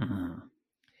 right? Mm-hmm.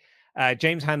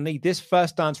 James Hanley, this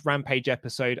First Dance Rampage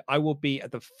episode, I will be at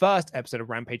the first episode of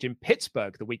Rampage in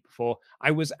Pittsburgh the week before.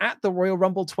 I was at the Royal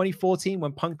Rumble 2014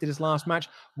 when Punk did his last match.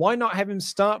 Why not have him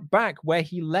start back where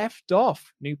he left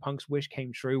off? New Punk's wish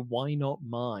came true. Why not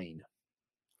mine?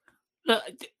 Look,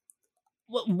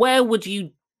 where would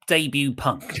you debut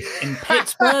Punk? In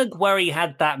Pittsburgh, where he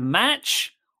had that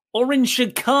match, or in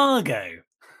Chicago?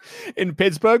 In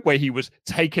Pittsburgh, where he was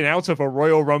taken out of a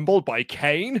Royal Rumble by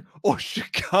Kane, or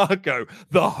Chicago,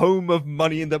 the home of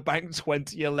Money in the Bank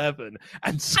 2011,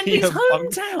 and his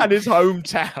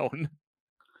hometown.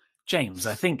 James,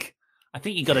 I think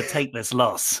you got to take this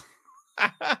loss.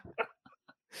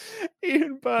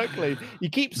 Ian Berkeley, you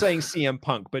keep saying CM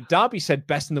Punk, but Darby said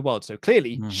best in the world, so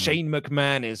clearly Shane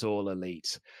McMahon is all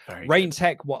elite. Reigns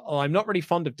Tech, well, I'm not really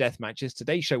fond of death matches.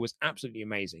 Today's show was absolutely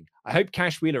amazing. I hope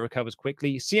Cash Wheeler recovers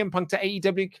quickly. CM Punk to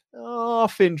AEW,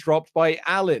 often dropped by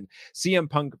Allen. CM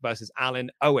Punk versus Allen,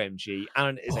 OMG.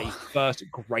 Allen is a first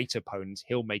great opponent.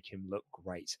 He'll make him look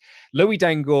great. Louis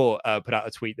Dangour put out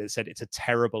a tweet that said it's a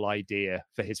terrible idea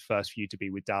for his first feud to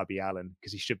be with Darby Allin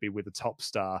because he should be with a top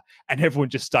star. And everyone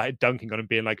just started dunking on him,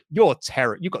 being like,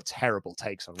 you've got terrible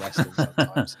takes on wrestling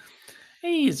sometimes.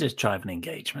 He's just driving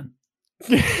engagement.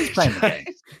 He's playing the game.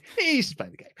 He's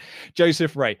playing the game.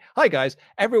 Joseph Ray. Hi, guys.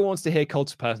 Everyone wants to hear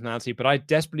Cult's personality, but I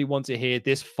desperately want to hear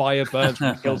this fire burns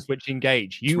from Killswitch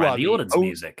Engage. You are the audience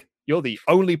music. You're the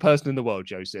only person in the world,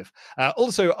 Joseph.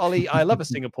 Also, Ollie, I love a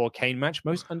Singapore Kane match.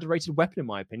 Most underrated weapon, in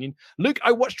my opinion. Luke,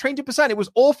 I watched Train to Busan. It was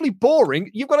awfully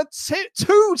boring. You've got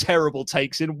two terrible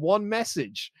takes in one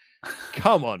message.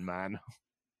 Come on, man.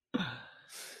 Do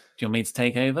you want me to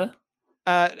take over?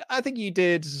 I think you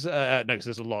did. No, because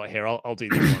there's a lot here. I'll do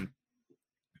this one.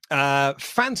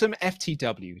 Phantom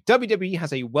FTW. WWE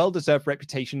has a well-deserved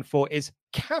reputation for its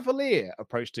cavalier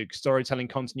approach to storytelling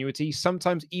continuity,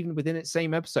 sometimes even within its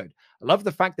same episode. I love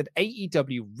the fact that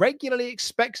AEW regularly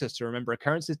expects us to remember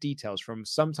occurrences details from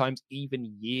sometimes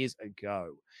even years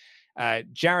ago.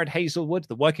 Jared Hazelwood,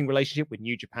 the working relationship with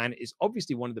New Japan is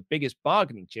obviously one of the biggest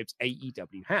bargaining chips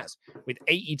AEW has. With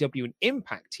AEW and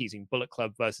Impact teasing Bullet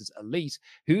Club versus Elite,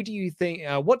 what do you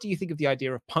think of the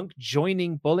idea of Punk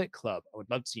joining Bullet Club? I would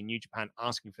love to see New Japan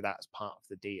asking for that as part of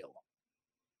the deal.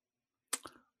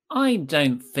 I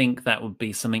don't think that would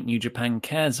be something New Japan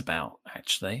cares about,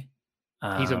 actually.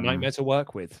 He's a nightmare to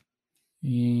work with.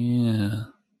 Yeah.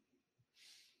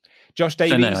 Josh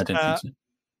Davies. I don't think so.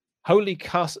 Holy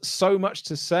cuss, so much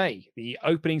to say. The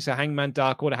openings to Hangman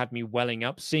Dark Order had me welling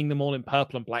up. Seeing them all in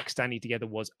purple and black standing together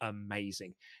was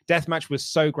amazing. Deathmatch was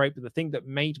so great, but the thing that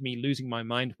made me losing my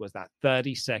mind was that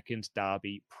 30-second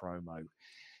Darby promo.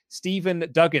 Stephen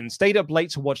Duggan stayed up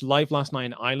late to watch live last night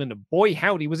in Ireland, and boy,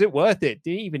 howdy, was it worth it.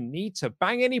 Didn't even need to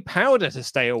bang any powder to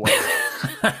stay awake.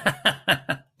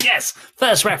 Yes,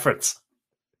 first reference.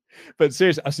 But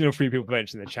seriously, I've seen a few people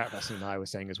mention in the chat, Wrestling and I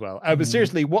was saying as well. But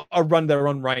seriously, what a run they're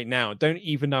on right now. Don't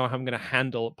even know how I'm going to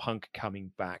handle Punk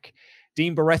coming back.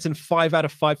 Dean Barretton, 5 out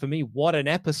of 5 for me. What an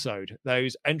episode.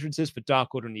 Those entrances for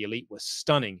Dark Order and the Elite were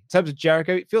stunning. In terms of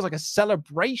Jericho, it feels like a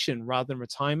celebration rather than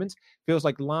retirement. Feels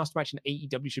like the last match in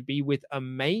AEW should be with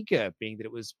Omega, being that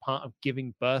it was part of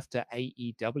giving birth to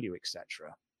AEW,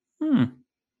 etc.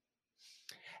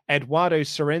 Eduardo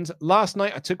Sorens. Last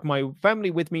night, I took my family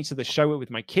with me to the show with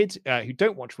my kids who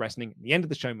don't watch wrestling. At the end of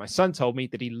the show, my son told me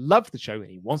that he loved the show and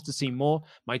he wants to see more.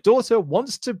 My daughter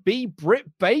wants to be Britt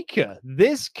Baker.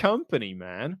 This company,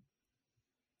 man.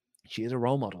 She is a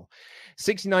role model.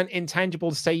 69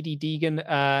 Intangible Sadie Deegan.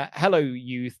 Hello,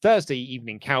 you Thursday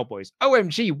evening cowboys.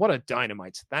 OMG, what a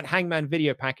dynamite. That Hangman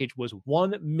video package was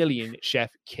 1 million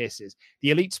chef kisses.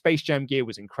 The Elite Space Jam gear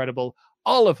was incredible.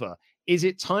 Oliver, is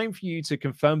it time for you to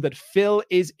confirm that Phil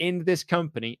is in this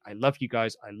company? I love you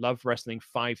guys. I love wrestling.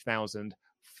 5,000,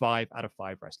 5 out of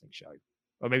 5 wrestling show.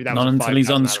 Or maybe that not was until he's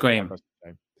on screen.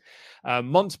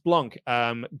 Mont Blanc,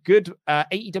 good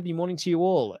AEW morning to you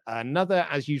all. Another,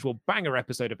 as usual, banger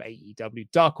episode of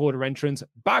AEW. Dark Order entrance,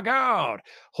 Bagard.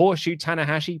 Horseshoe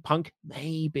Tanahashi, Punk,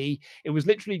 maybe. It was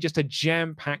literally just a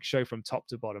jam-packed show from top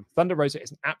to bottom. Thunder Rosa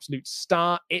is an absolute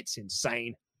star. It's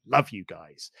insane. Love you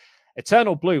guys.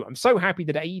 Eternal Blue, I'm so happy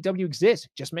that AEW exists.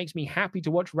 Just makes me happy to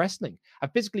watch wrestling. I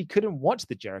physically couldn't watch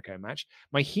the Jericho match.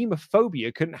 My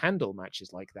hemophobia couldn't handle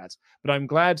matches like that. But I'm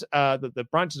glad that the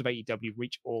branches of AEW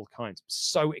reach all kinds. I'm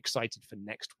so excited for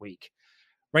next week.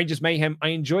 Rangers Mayhem, I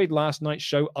enjoyed last night's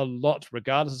show a lot,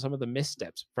 regardless of some of the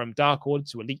missteps. From Dark Order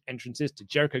to Elite entrances to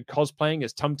Jericho cosplaying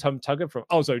as Tum Tum Tugger from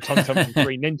Tum Tum from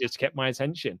Three Ninjas kept my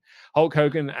attention. Hulk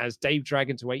Hogan as Dave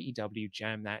Dragon to AEW,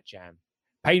 jam that jam.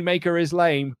 Painmaker is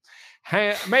lame.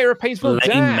 Mayor of Painesville,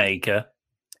 Lame Maker.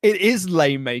 It is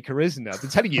Lame Maker, isn't it? I've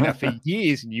been telling you that for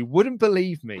years, and you wouldn't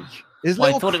believe me. I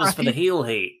thought it was for the heel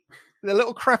heat. The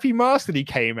little crappy mask that he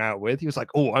came out with. He was like,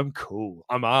 "Oh, I'm cool.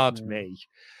 I'm hard me."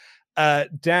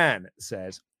 Dan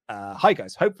says, hi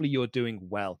guys, hopefully you're doing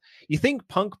well. You think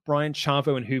Punk, Bryan,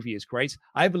 Chavo, and Hoovy is great?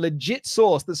 I have a legit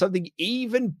source that something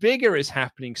even bigger is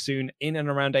happening soon in and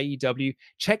around AEW.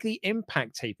 Check the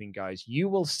Impact taping, guys. You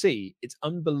will see it's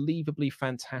unbelievably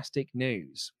fantastic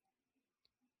news.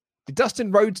 Did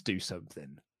Dustin Rhodes do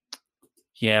something?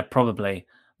 Yeah, probably.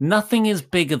 Nothing is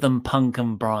bigger than Punk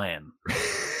and Bryan.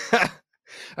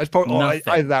 It's probably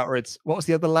either that or it's, what was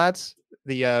the other lads?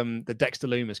 The Dexter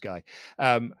Lumis guy.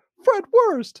 Fred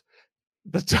Wurst.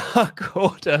 The Dark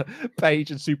Order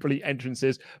page and Super Elite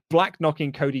entrances. Black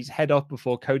knocking Cody's head off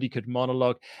before Cody could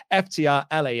monologue. FTR,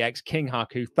 LAX, King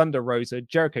Haku, Thunder Rosa,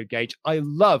 Jericho Gage. I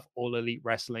love All Elite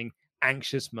Wrestling.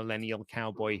 Anxious millennial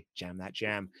cowboy, jam that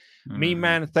jam. Mean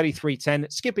Man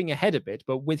 3310, skipping ahead a bit,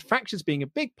 but with factions being a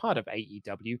big part of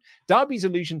AEW, Darby's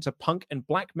allusion to Punk and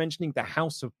Black mentioning the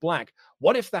House of Black.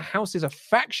 What if the House is a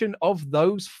faction of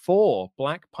those four?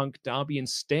 Black, Punk, Darby, and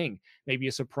Sting. Maybe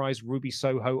a surprise Ruby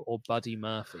Soho or Buddy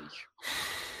Murphy.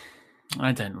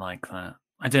 I don't like that.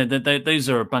 I don't. Those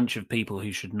are a bunch of people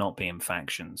who should not be in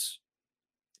factions.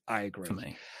 I agree. For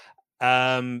me.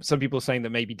 Some people are saying that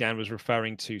maybe Dan was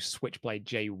referring to Switchblade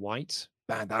Jay White.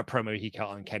 Man, that promo he cut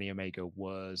on Kenny Omega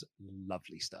was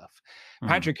lovely stuff.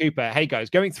 Patrick Cooper, hey guys,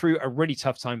 going through a really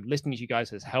tough time. Listening to you guys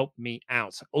has helped me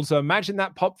out. Also, imagine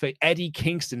that pop for Eddie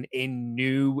Kingston in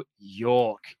New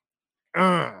York.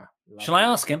 Shall I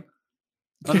ask him?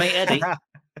 My mate Eddie.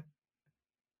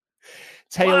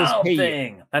 Tails Wild P.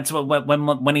 Thing. That's what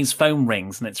when his phone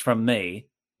rings and it's from me.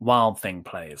 Wild Thing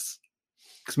plays.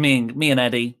 Because me and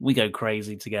Eddie, we go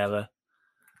crazy together.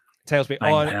 Tails P.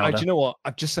 Oh, do you know what?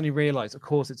 I've just suddenly realised. Of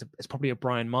course, it's probably a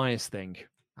Brian Myers thing.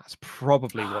 That's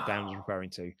probably what Dan was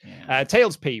referring to. Yeah.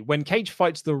 Tails P. When Cage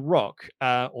fights The Rock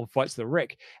or fights The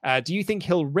Rick, do you think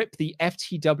he'll rip the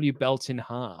FTW belt in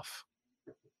half?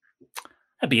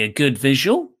 That'd be a good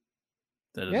visual.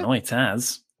 I don't know it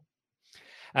has.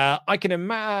 I can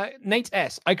Nate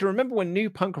S. I can remember when New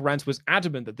Punk Rant was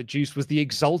adamant that the Juice was the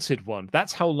exalted one.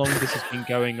 That's how long this has been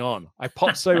going on. I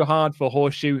popped so hard for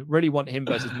Horseshoe. Really want him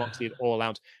versus Moxley at All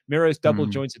Out. Miro's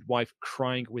double-jointed wife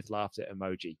crying with laughter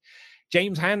emoji.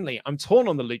 James Hanley, I'm torn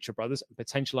on the Lucha Brothers and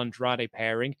potential Andrade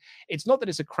pairing. It's not that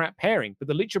it's a crap pairing, but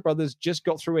the Lucha Brothers just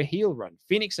got through a heel run.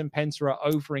 Phoenix and Penta are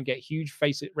over and get huge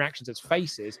reactions as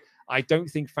faces. I don't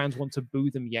think fans want to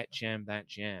boo them yet. Jam that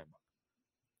jam.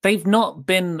 They've not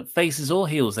been faces or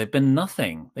heels. They've been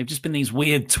nothing. They've just been these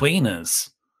weird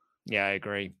tweeners. Yeah, I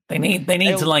agree. They need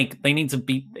to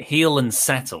be heel and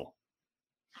settle.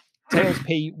 Tails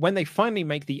P, when they finally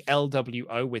make the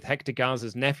LWO with Hector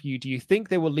Garza's nephew, do you think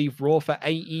they will leave Raw for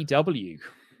AEW?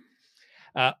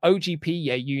 OGP,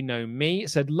 yeah, you know me,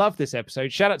 said, love this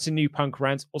episode. Shout out to New Punk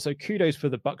Rants. Also, kudos for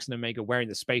the Bucks and Omega wearing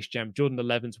the Space Jam Jordan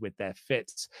 11s with their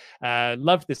fits.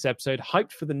 Loved this episode.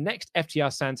 Hyped for the next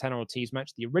FTR Santana Ortiz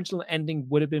match. The original ending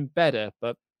would have been better,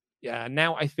 but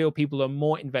now I feel people are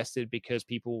more invested because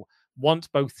people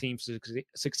want both teams to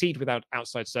succeed without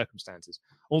outside circumstances.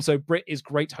 Also, Britt is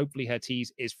great. Hopefully her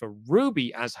tease is for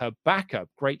Ruby as her backup.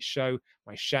 Great show.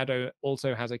 My shadow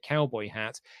also has a cowboy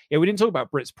hat. Yeah, we didn't talk about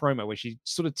Britt's promo where she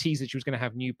sort of teased that she was going to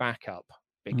have new backup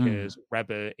because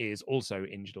Reba is also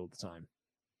injured all the time.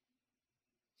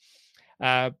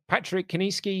 Patrick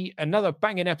Kaniski, another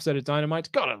banging episode of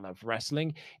Dynamite. Gotta love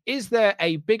wrestling. Is there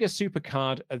a bigger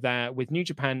supercard there with New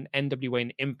Japan, NWA,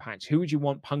 and Impact? Who would you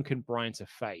want Punk and Bryan to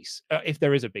face if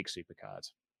there is a big supercard?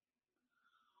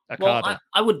 Well,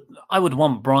 I would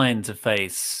want Bryan to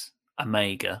face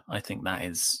Omega. I think that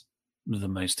is the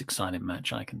most exciting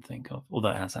match I can think of, although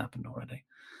it has happened already.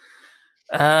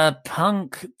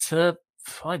 Punk to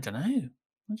I don't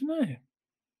know.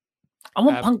 I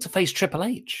want Punk to face Triple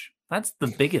H. That's the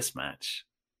biggest match.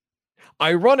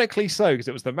 Ironically so, because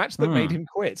it was the match that made him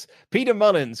quit. Peter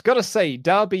Mullins, gotta say,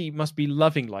 Darby must be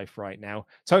loving life right now.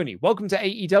 Tony, welcome to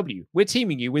AEW. We're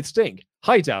teaming you with Sting.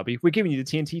 Hi, Darby. We're giving you the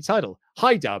TNT title.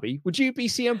 Hi, Darby. Would you be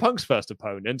CM Punk's first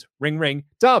opponent? Ring, ring.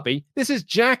 Darby, this is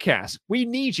Jackass. We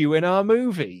need you in our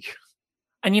movie.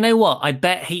 And you know what? I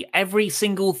bet every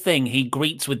single thing he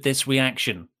greets with this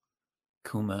reaction.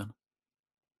 Cool, man.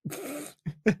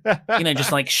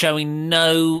 Just like showing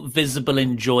no visible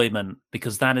enjoyment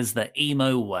because that is the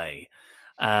emo way.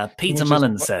 Peter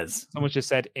Mullen says. Someone just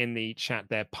said in the chat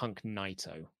there, Punk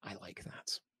Naito. I like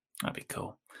that. That'd be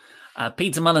cool.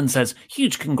 Peter Mullen says,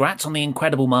 huge congrats on the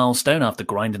incredible milestone after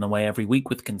grinding away every week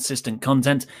with consistent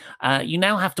content. You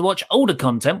now have to watch older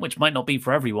content, which might not be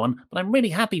for everyone, but I'm really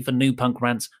happy for new Punk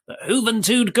rants that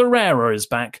Juventud Guerrera is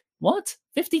back. What?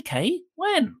 50k?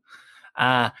 When?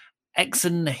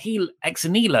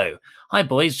 Exenilo. Hi,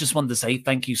 boys. Just wanted to say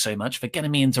thank you so much for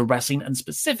getting me into wrestling and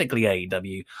specifically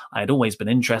AEW. I had always been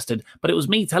interested, but it was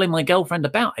me telling my girlfriend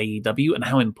about AEW and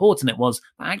how important it was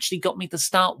that actually got me to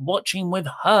start watching with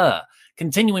her.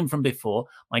 Continuing from before,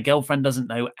 my girlfriend doesn't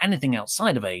know anything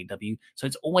outside of AEW, so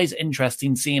it's always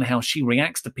interesting seeing how she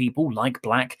reacts to people like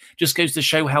Black. Just goes to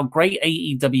show how great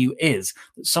AEW is,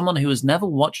 that someone who has never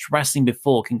watched wrestling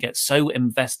before can get so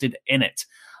invested in it.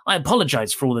 I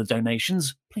apologize for all the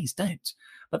donations. Please don't.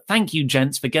 But thank you,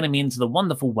 gents, for getting me into the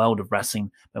wonderful world of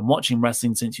wrestling. Been watching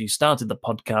wrestling since you started the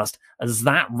podcast as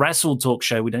that Wrestle Talk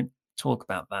show. We don't talk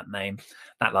about that name.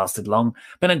 That lasted long.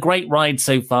 Been a great ride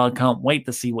so far. Can't wait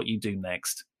to see what you do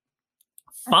next.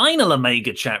 Final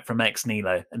Omega chat from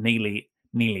Nelio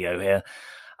here.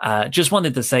 Just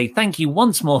wanted to say thank you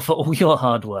once more for all your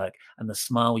hard work and the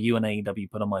smile you and AEW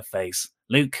put on my face.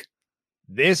 Luke.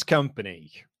 This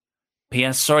company.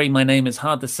 P.S. Sorry, my name is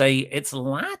hard to say. It's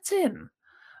Latin,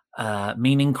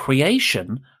 meaning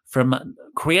creation from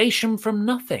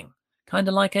nothing, kind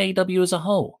of like AEW as a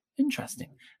whole.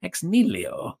 Interesting. Ex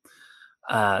nihilo.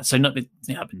 I've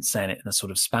been saying it in a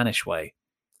sort of Spanish way.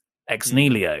 Ex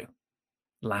nihilo,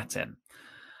 Latin.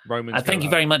 Romans. Thank you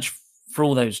very much for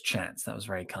all those chats. That was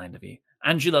very kind of you.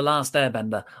 Andrew, the Last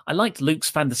Airbender. I liked Luke's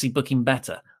fantasy booking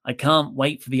better. I can't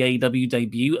wait for the AEW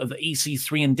debut of the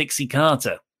EC3 and Dixie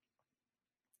Carter.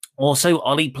 Also,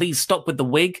 Ollie, please stop with the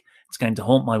wig. It's going to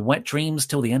haunt my wet dreams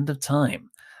till the end of time.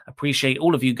 Appreciate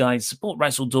all of you guys. Support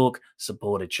Wrestle Talk.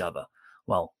 Support each other.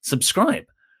 Well, subscribe.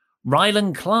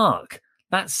 Rylan Clark.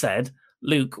 That said,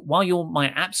 Luke, while you're my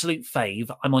absolute fave,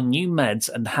 I'm on new meds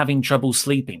and having trouble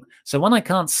sleeping. So when I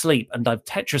can't sleep and I've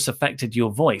Tetris affected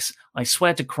your voice, I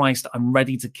swear to Christ, I'm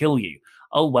ready to kill you.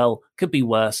 Oh, well, could be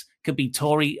worse. Could be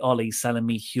Tori Ollie selling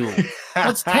me Huel.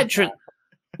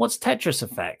 What's Tetris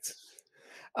effect?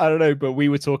 I don't know, but we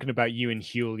were talking about you and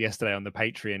Huel yesterday on the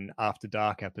Patreon After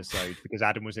Dark episode because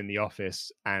Adam was in the office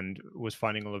and was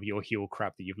finding all of your Huel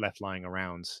crap that you've left lying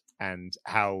around and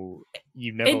how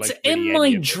you've never. It's in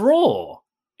my drawer.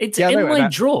 It's in my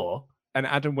drawer. And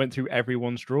Adam went through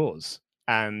everyone's drawers.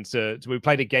 And so we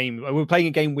played a game. We were playing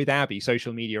a game with Abby,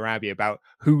 social media Abby, about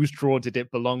whose drawer did it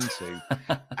belong to.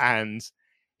 And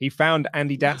he found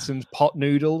Andy Datson's pot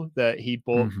noodle that he'd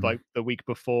bought like the week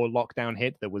before lockdown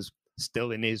hit that was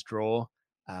still in his drawer.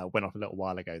 Went off a little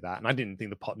while ago, that. And I didn't think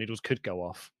the pot noodles could go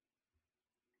off.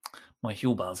 My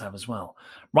Huel bars have as well.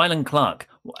 Rylan Clark.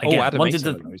 Again, Adam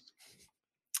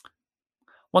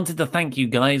wanted to thank you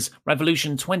guys.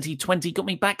 Revolution 2020 got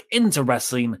me back into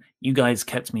wrestling. You guys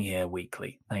kept me here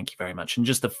weekly. Thank you very much. And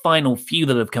just the final few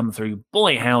that have come through.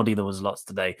 Boy, howdy, there was lots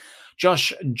today.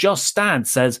 Josh Stad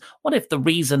says, what if the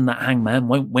reason that Hangman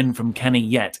won't win from Kenny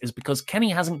yet is because Kenny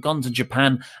hasn't gone to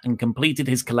Japan and completed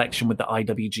his collection with the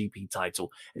IWGP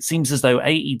title? It seems as though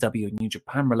AEW and New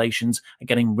Japan relations are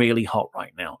getting really hot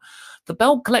right now. The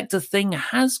belt collector thing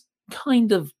has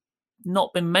kind of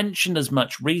not been mentioned as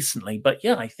much recently, but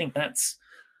yeah, I think that's,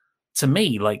 to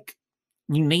me, like,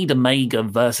 you need Omega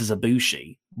versus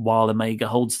Ibushi while Omega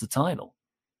holds the title.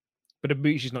 But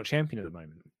Ibushi's not champion at the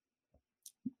moment.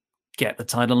 Get the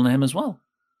title on him as well.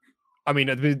 I mean,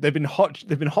 they've been hot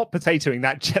potatoing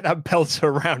that belt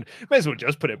around. May as well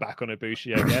just put it back on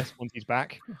Ibushi, I guess, once he's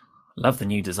back. Love the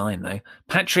new design, though.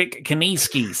 Patrick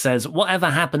Kaniski says, whatever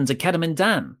happened to Kedaman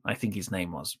Dan? I think his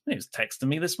name was. He was texting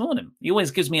me this morning. He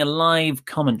always gives me a live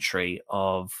commentary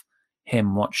of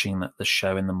him watching the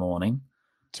show in the morning.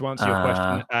 To answer your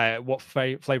question, what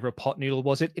flavor of pot noodle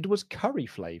was it? It was curry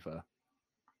flavor.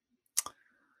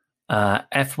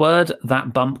 F-word,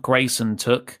 that bump Grayson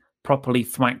took, properly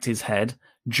thwacked his head.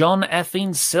 John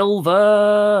effing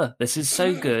Silver. This is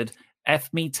so good.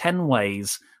 F me 10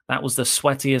 ways. That was the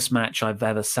sweatiest match I've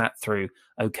ever sat through.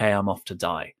 Okay, I'm off to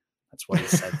die. That's what he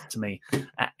said to me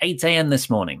at 8 a.m. this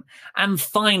morning. And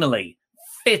finally,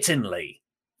 fittingly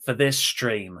for this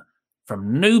stream,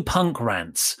 from New Punk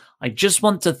Rants, I just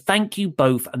want to thank you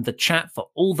both and the chat for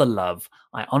all the love.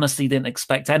 I honestly didn't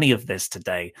expect any of this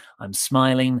today. I'm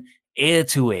smiling ear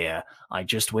to ear. I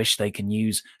just wish they can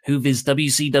use Hoover's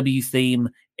WCW theme.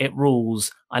 It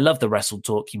rules. I love the Wrestle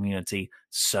Talk community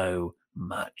so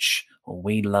much. Well,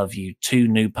 we love you too,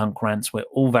 New Punk Rants. We're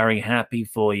all very happy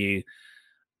for you.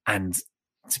 And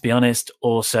to be honest,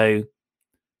 also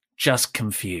just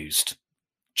confused.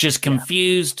 Just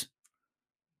confused.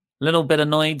 A little bit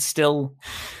annoyed still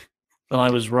that I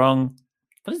was wrong.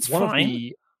 But it's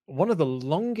fine. One of the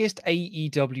longest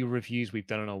AEW reviews we've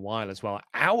done in a while as well.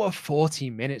 Hour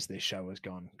 40 minutes this show has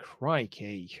gone.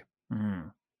 Crikey.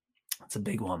 That's a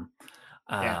big one.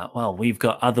 Well, we've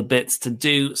got other bits to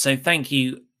do. So thank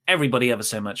you, everybody, ever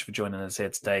so much for joining us here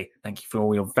today. Thank you for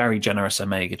all your very generous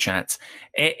Omega chats.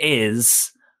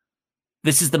 This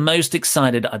is the most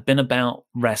excited I've been about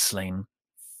wrestling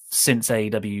since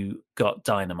AEW got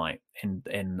Dynamite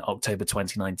in October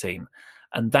 2019.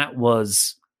 And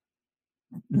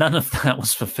none of that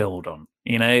was fulfilled on,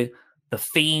 The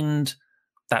Fiend,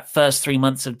 that first 3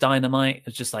 months of Dynamite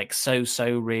is just like so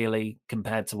really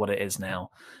compared to what it is now.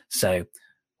 So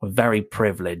we're very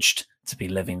privileged to be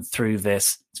living through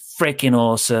this. It's freaking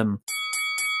awesome.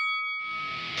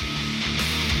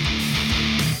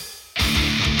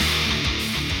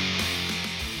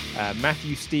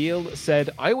 Matthew Steele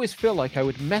said, I always feel like I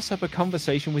would mess up a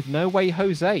conversation with No Way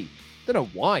Jose. Don't know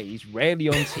why. He's rarely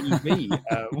on TV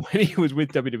when he was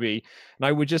with WWE. And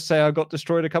I would just say I got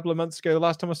destroyed a couple of months ago the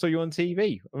last time I saw you on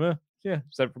TV.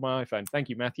 Said from my iPhone. Thank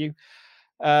you, Matthew.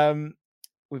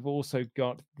 We've also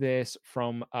got this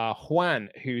from Juan,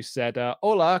 who said,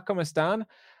 Hola, ¿cómo están?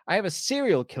 I have a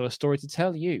serial killer story to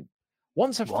tell you.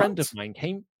 Once a friend of mine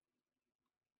came...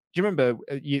 Do you remember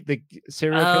the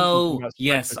serial killer? Oh,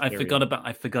 yes. I forgot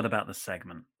about the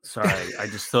segment. Sorry.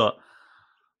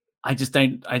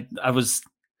 I was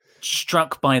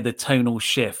struck by the tonal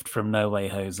shift from No Way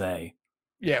Jose.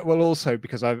 Yeah, well, also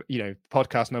because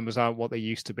podcast numbers aren't what they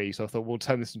used to be, so I thought we'll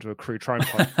turn this into a Crew Crime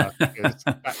podcast because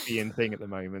that's the in thing at the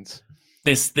moment.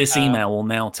 This email will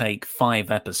now take 5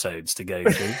 episodes to go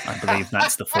through. I believe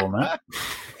that's the format,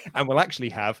 and we'll actually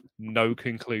have no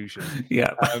conclusion.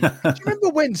 Yeah. Do you remember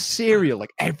when Serial?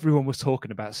 Everyone was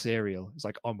talking about Serial. It's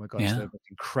like, oh my gosh, the most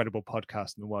incredible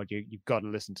podcast in the world. You've got to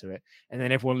listen to it, and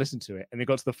then everyone listened to it, and they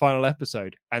got to the final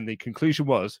episode, and the conclusion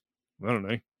was, I don't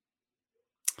know.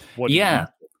 What do you think?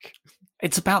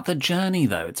 It's about the journey,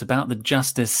 though. It's about the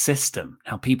justice system,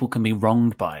 how people can be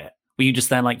wronged by it. Were you just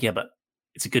there like, yeah, but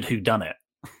it's a good whodunit?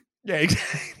 Yeah,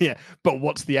 exactly. Yeah, but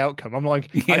what's the outcome? I'm like,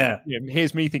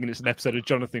 here's me thinking it's an episode of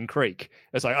Jonathan Creek.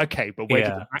 It's like, okay, but where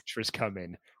did the mattress come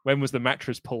in? When was the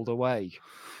mattress pulled away?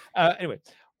 Anyway,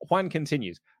 Juan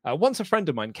continues. Once a friend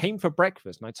of mine came for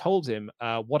breakfast and I told him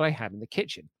what I had in the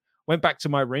kitchen. Went back to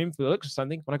my room for the looks of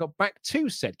something. When I got back to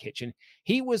said kitchen,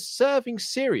 he was serving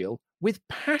cereal with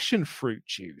passion fruit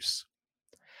juice.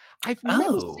 I've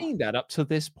never seen that up to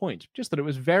this point. Just that it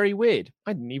was very weird.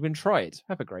 I didn't even try it.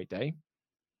 Have a great day.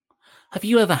 Have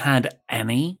you ever had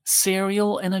any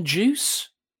cereal in a juice?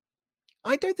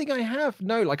 I don't think I have.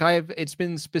 No, it's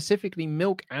been specifically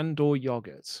milk and or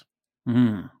yogurt.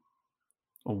 Or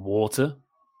water.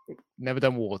 Never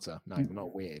done water. No,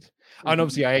 not weird. And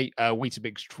obviously I ate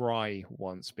Weetabix dry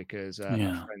once because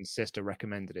my friend's sister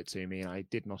recommended it to me and I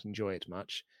did not enjoy it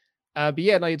much. But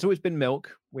yeah, it's always been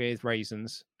milk with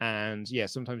raisins and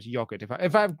sometimes yogurt. If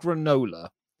I have granola,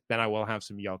 then I will have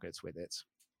some yogurts with it.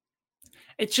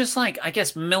 It's just like, I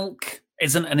guess milk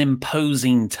isn't an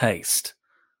imposing taste.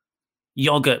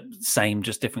 Yogurt, same,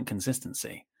 just different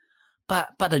consistency.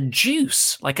 But a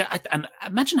juice, and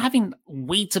imagine having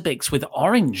Weetabix with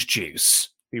orange juice.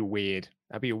 Be weird.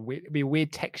 It'd be a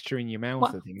weird texture in your mouth.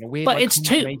 I think. It's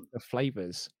two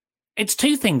flavors. It's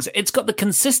two things. It's got the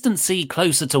consistency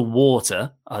closer to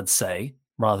water, I'd say,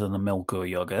 rather than milk or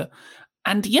yogurt,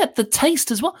 and yet the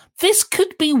taste as well. This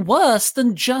could be worse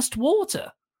than just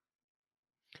water.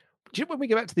 Do you know when we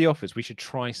get back to the office, we should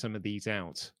try some of these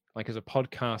out? As a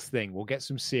podcast thing, we'll get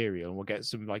some cereal and we'll get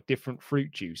some different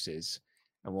fruit juices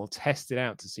and we'll test it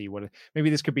out to see maybe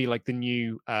this could be the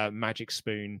new Magic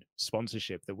Spoon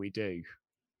sponsorship that we do.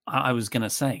 I was going to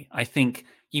say, I think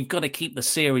you've got to keep the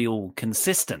cereal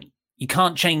consistent. You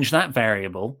can't change that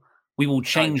variable. We will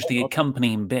change the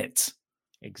accompanying bits.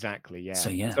 Exactly, yeah. So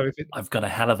I've got a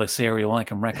hell of a cereal I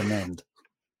can recommend.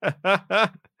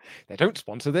 They don't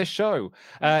sponsor this show.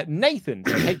 Nathan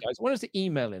said, hey guys, I wanted to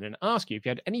email in and ask you if you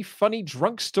had any funny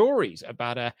drunk stories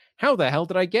about how the hell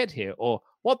did I get here or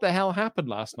what the hell happened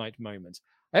last night moments.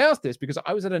 I asked this because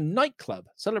I was at a nightclub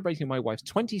celebrating my wife's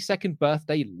 22nd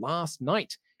birthday last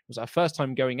night. It was our first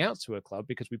time going out to a club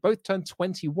because we both turned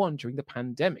 21 during the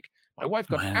pandemic. My wife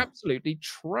got absolutely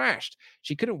trashed.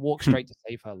 She couldn't walk straight to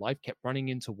save her life, kept running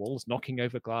into walls, knocking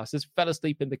over glasses, fell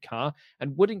asleep in the car,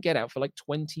 and wouldn't get out for like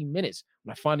 20 minutes.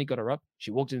 When I finally got her up,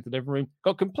 she walked into the living room,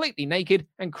 got completely naked,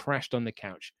 and crashed on the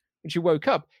couch. When she woke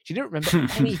up, she didn't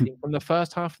remember anything from the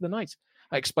first half of the night.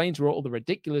 I explained to her all the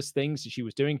ridiculous things that she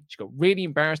was doing. She got really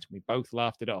embarrassed, and we both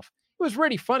laughed it off. It was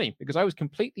really funny because I was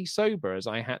completely sober as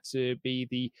I had to be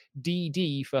the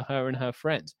DD for her and her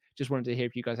friends. Just wanted to hear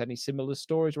if you guys had any similar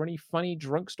stories or any funny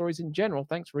drunk stories in general.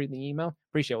 Thanks for reading the email.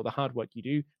 Appreciate all the hard work you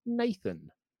do.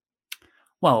 Nathan.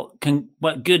 Well,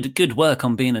 good work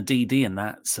on being a DD in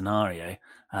that scenario.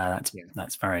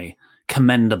 That's very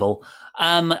commendable.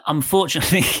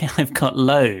 Unfortunately, I've got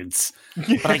loads.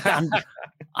 But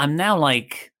I'm now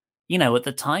like, at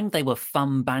the time they were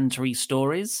fun, bantery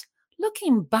stories.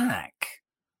 Looking back,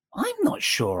 I'm not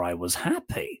sure I was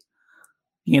happy.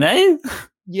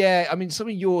 Yeah, I mean, some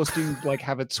of yours do like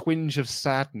have a twinge of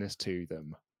sadness to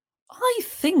them. I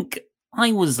think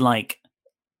I was like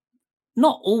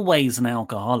not always an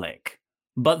alcoholic,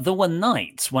 but there were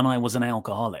nights when I was an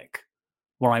alcoholic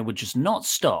where I would just not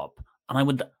stop, and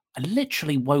I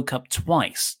literally woke up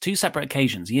twice, 2 separate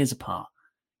occasions, years apart,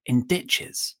 in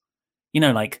ditches.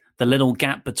 Like the little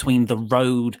gap between the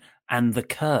road and the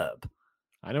curb.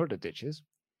 I know what a ditch is.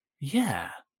 Yeah.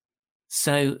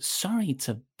 So sorry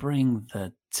to bring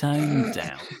the tone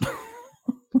down.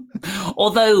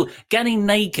 Although getting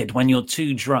naked when you're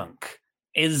too drunk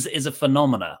is a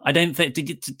phenomena. I don't think.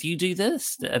 Do you do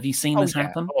this? Have you seen this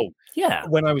happen? Oh, yeah.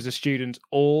 When I was a student,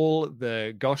 all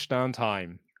the gosh darn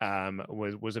time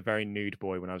was a very nude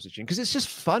boy when I was a student, because it's just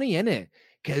funny, isn't it?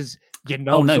 Because flapping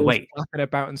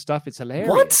about and stuff. It's hilarious.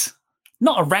 What?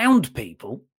 Not around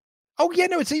people. Oh yeah,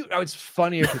 no, it's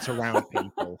funnier if it's around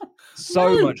people.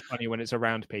 So much funnier when it's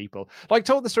around people. Like,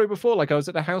 told the story before. Like, I was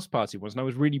at a house party once, and I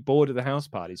was really bored of the house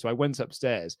party, so I went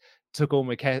upstairs, took all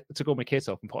my kit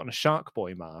off, and put on a Shark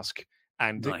Boy mask,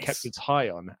 and kept its high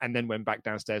on, and then went back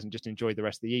downstairs and just enjoyed the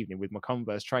rest of the evening with my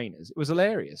Converse trainers. It was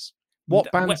hilarious.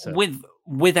 What banter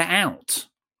without?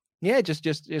 Yeah, just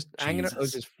hanging out,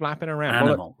 just flapping around.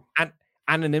 Animal. And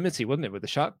anonymity, wasn't it, with the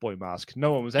Shark Boy mask?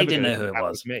 No one was ever. They didn't know who it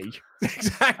was. Me.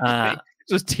 Exactly.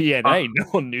 It was TNA. No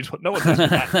one knew. No one knew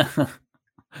that.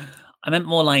 I meant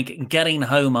more like getting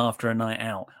home after a night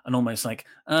out and almost like,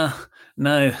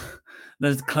 no,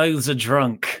 the clothes are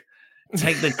drunk.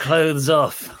 Take the clothes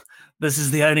off. This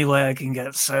is the only way I can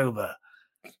get sober.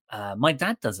 My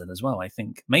dad does it as well. I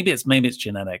think maybe it's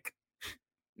genetic.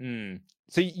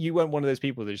 So you weren't one of those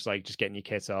people that just getting your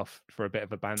kit off for a bit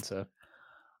of a banter.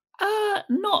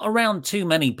 Not around too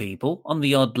many people. On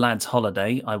the odd lad's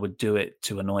holiday, I would do it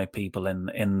to annoy people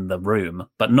in the room,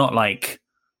 but not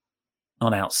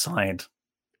outside.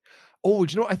 Oh,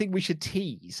 do you know what I think we should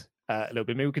tease a little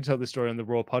bit? Maybe we can tell the story on the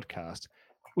Raw podcast.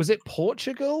 Was it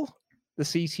Portugal? The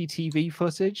CCTV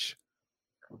footage?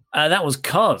 That was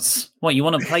Cos. What, you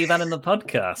want to play that in the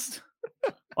podcast?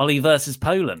 Ollie versus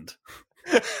Poland.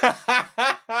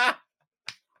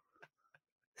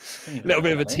 A little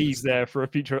bit of a tease there for a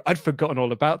future. I'd forgotten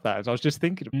all about that as I was just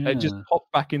thinking. It just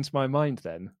popped back into my mind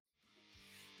then.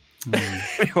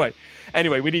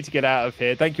 Anyway, we need to get out of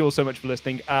here. Thank you all so much for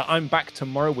listening. I'm back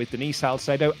tomorrow with Denise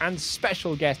Salcedo and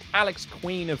special guest Alex,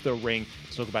 Queen of the Ring,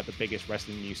 to talk about the biggest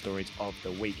wrestling news stories of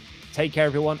the week. Take care,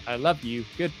 everyone. I love you.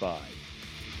 Goodbye.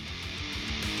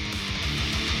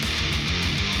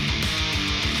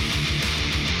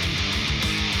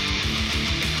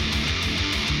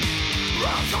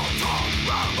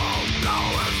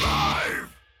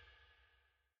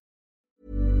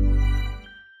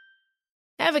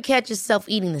 Ever catch yourself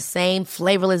eating the same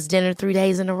flavorless dinner 3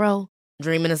 days in a row?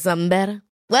 Dreaming of something better?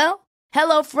 Well,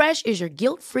 HelloFresh is your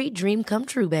guilt-free dream come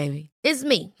true, baby. It's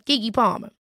me, Keke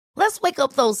Palmer. Let's wake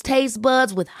up those taste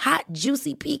buds with hot,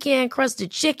 juicy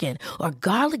pecan-crusted chicken or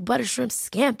garlic butter shrimp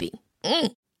scampi.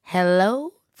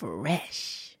 Hello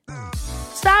Fresh.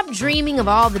 Stop dreaming of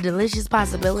all the delicious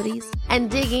possibilities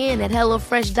and dig in at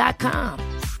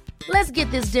HelloFresh.com. Let's get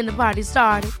this dinner party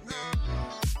started.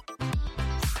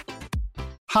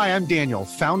 Hi, I'm Daniel,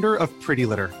 founder of Pretty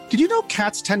Litter. Did you know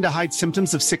cats tend to hide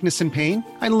symptoms of sickness and pain?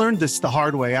 I learned this the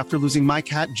hard way after losing my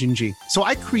cat, Gingy. So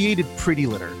I created Pretty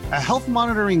Litter, a health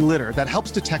monitoring litter that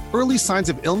helps detect early signs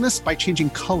of illness by changing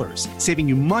colors, saving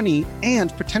you money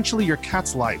and potentially your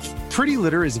cat's life. Pretty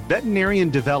Litter is veterinarian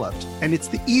developed, and it's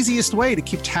the easiest way to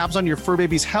keep tabs on your fur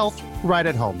baby's health right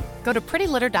at home. Go to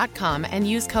prettylitter.com and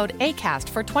use code ACAST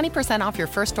for 20% off your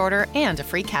first order and a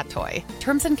free cat toy.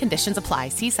 Terms and conditions apply.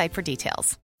 See site for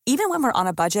details. Even when we're on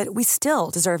a budget, we still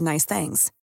deserve nice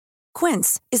things.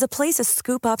 Quince is a place to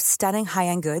scoop up stunning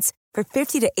high-end goods for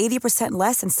 50 to 80%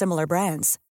 less than similar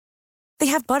brands. They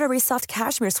have buttery soft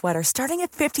cashmere sweaters starting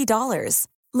at $50,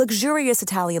 luxurious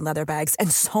Italian leather bags,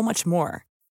 and so much more.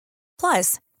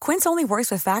 Plus, Quince only works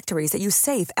with factories that use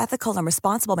safe, ethical, and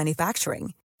responsible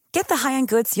manufacturing. Get the high-end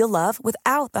goods you'll love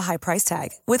without the high price tag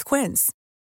with Quince.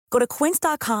 Go to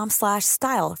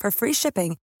quince.com/style for free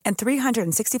shipping and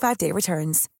 365-day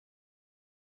returns.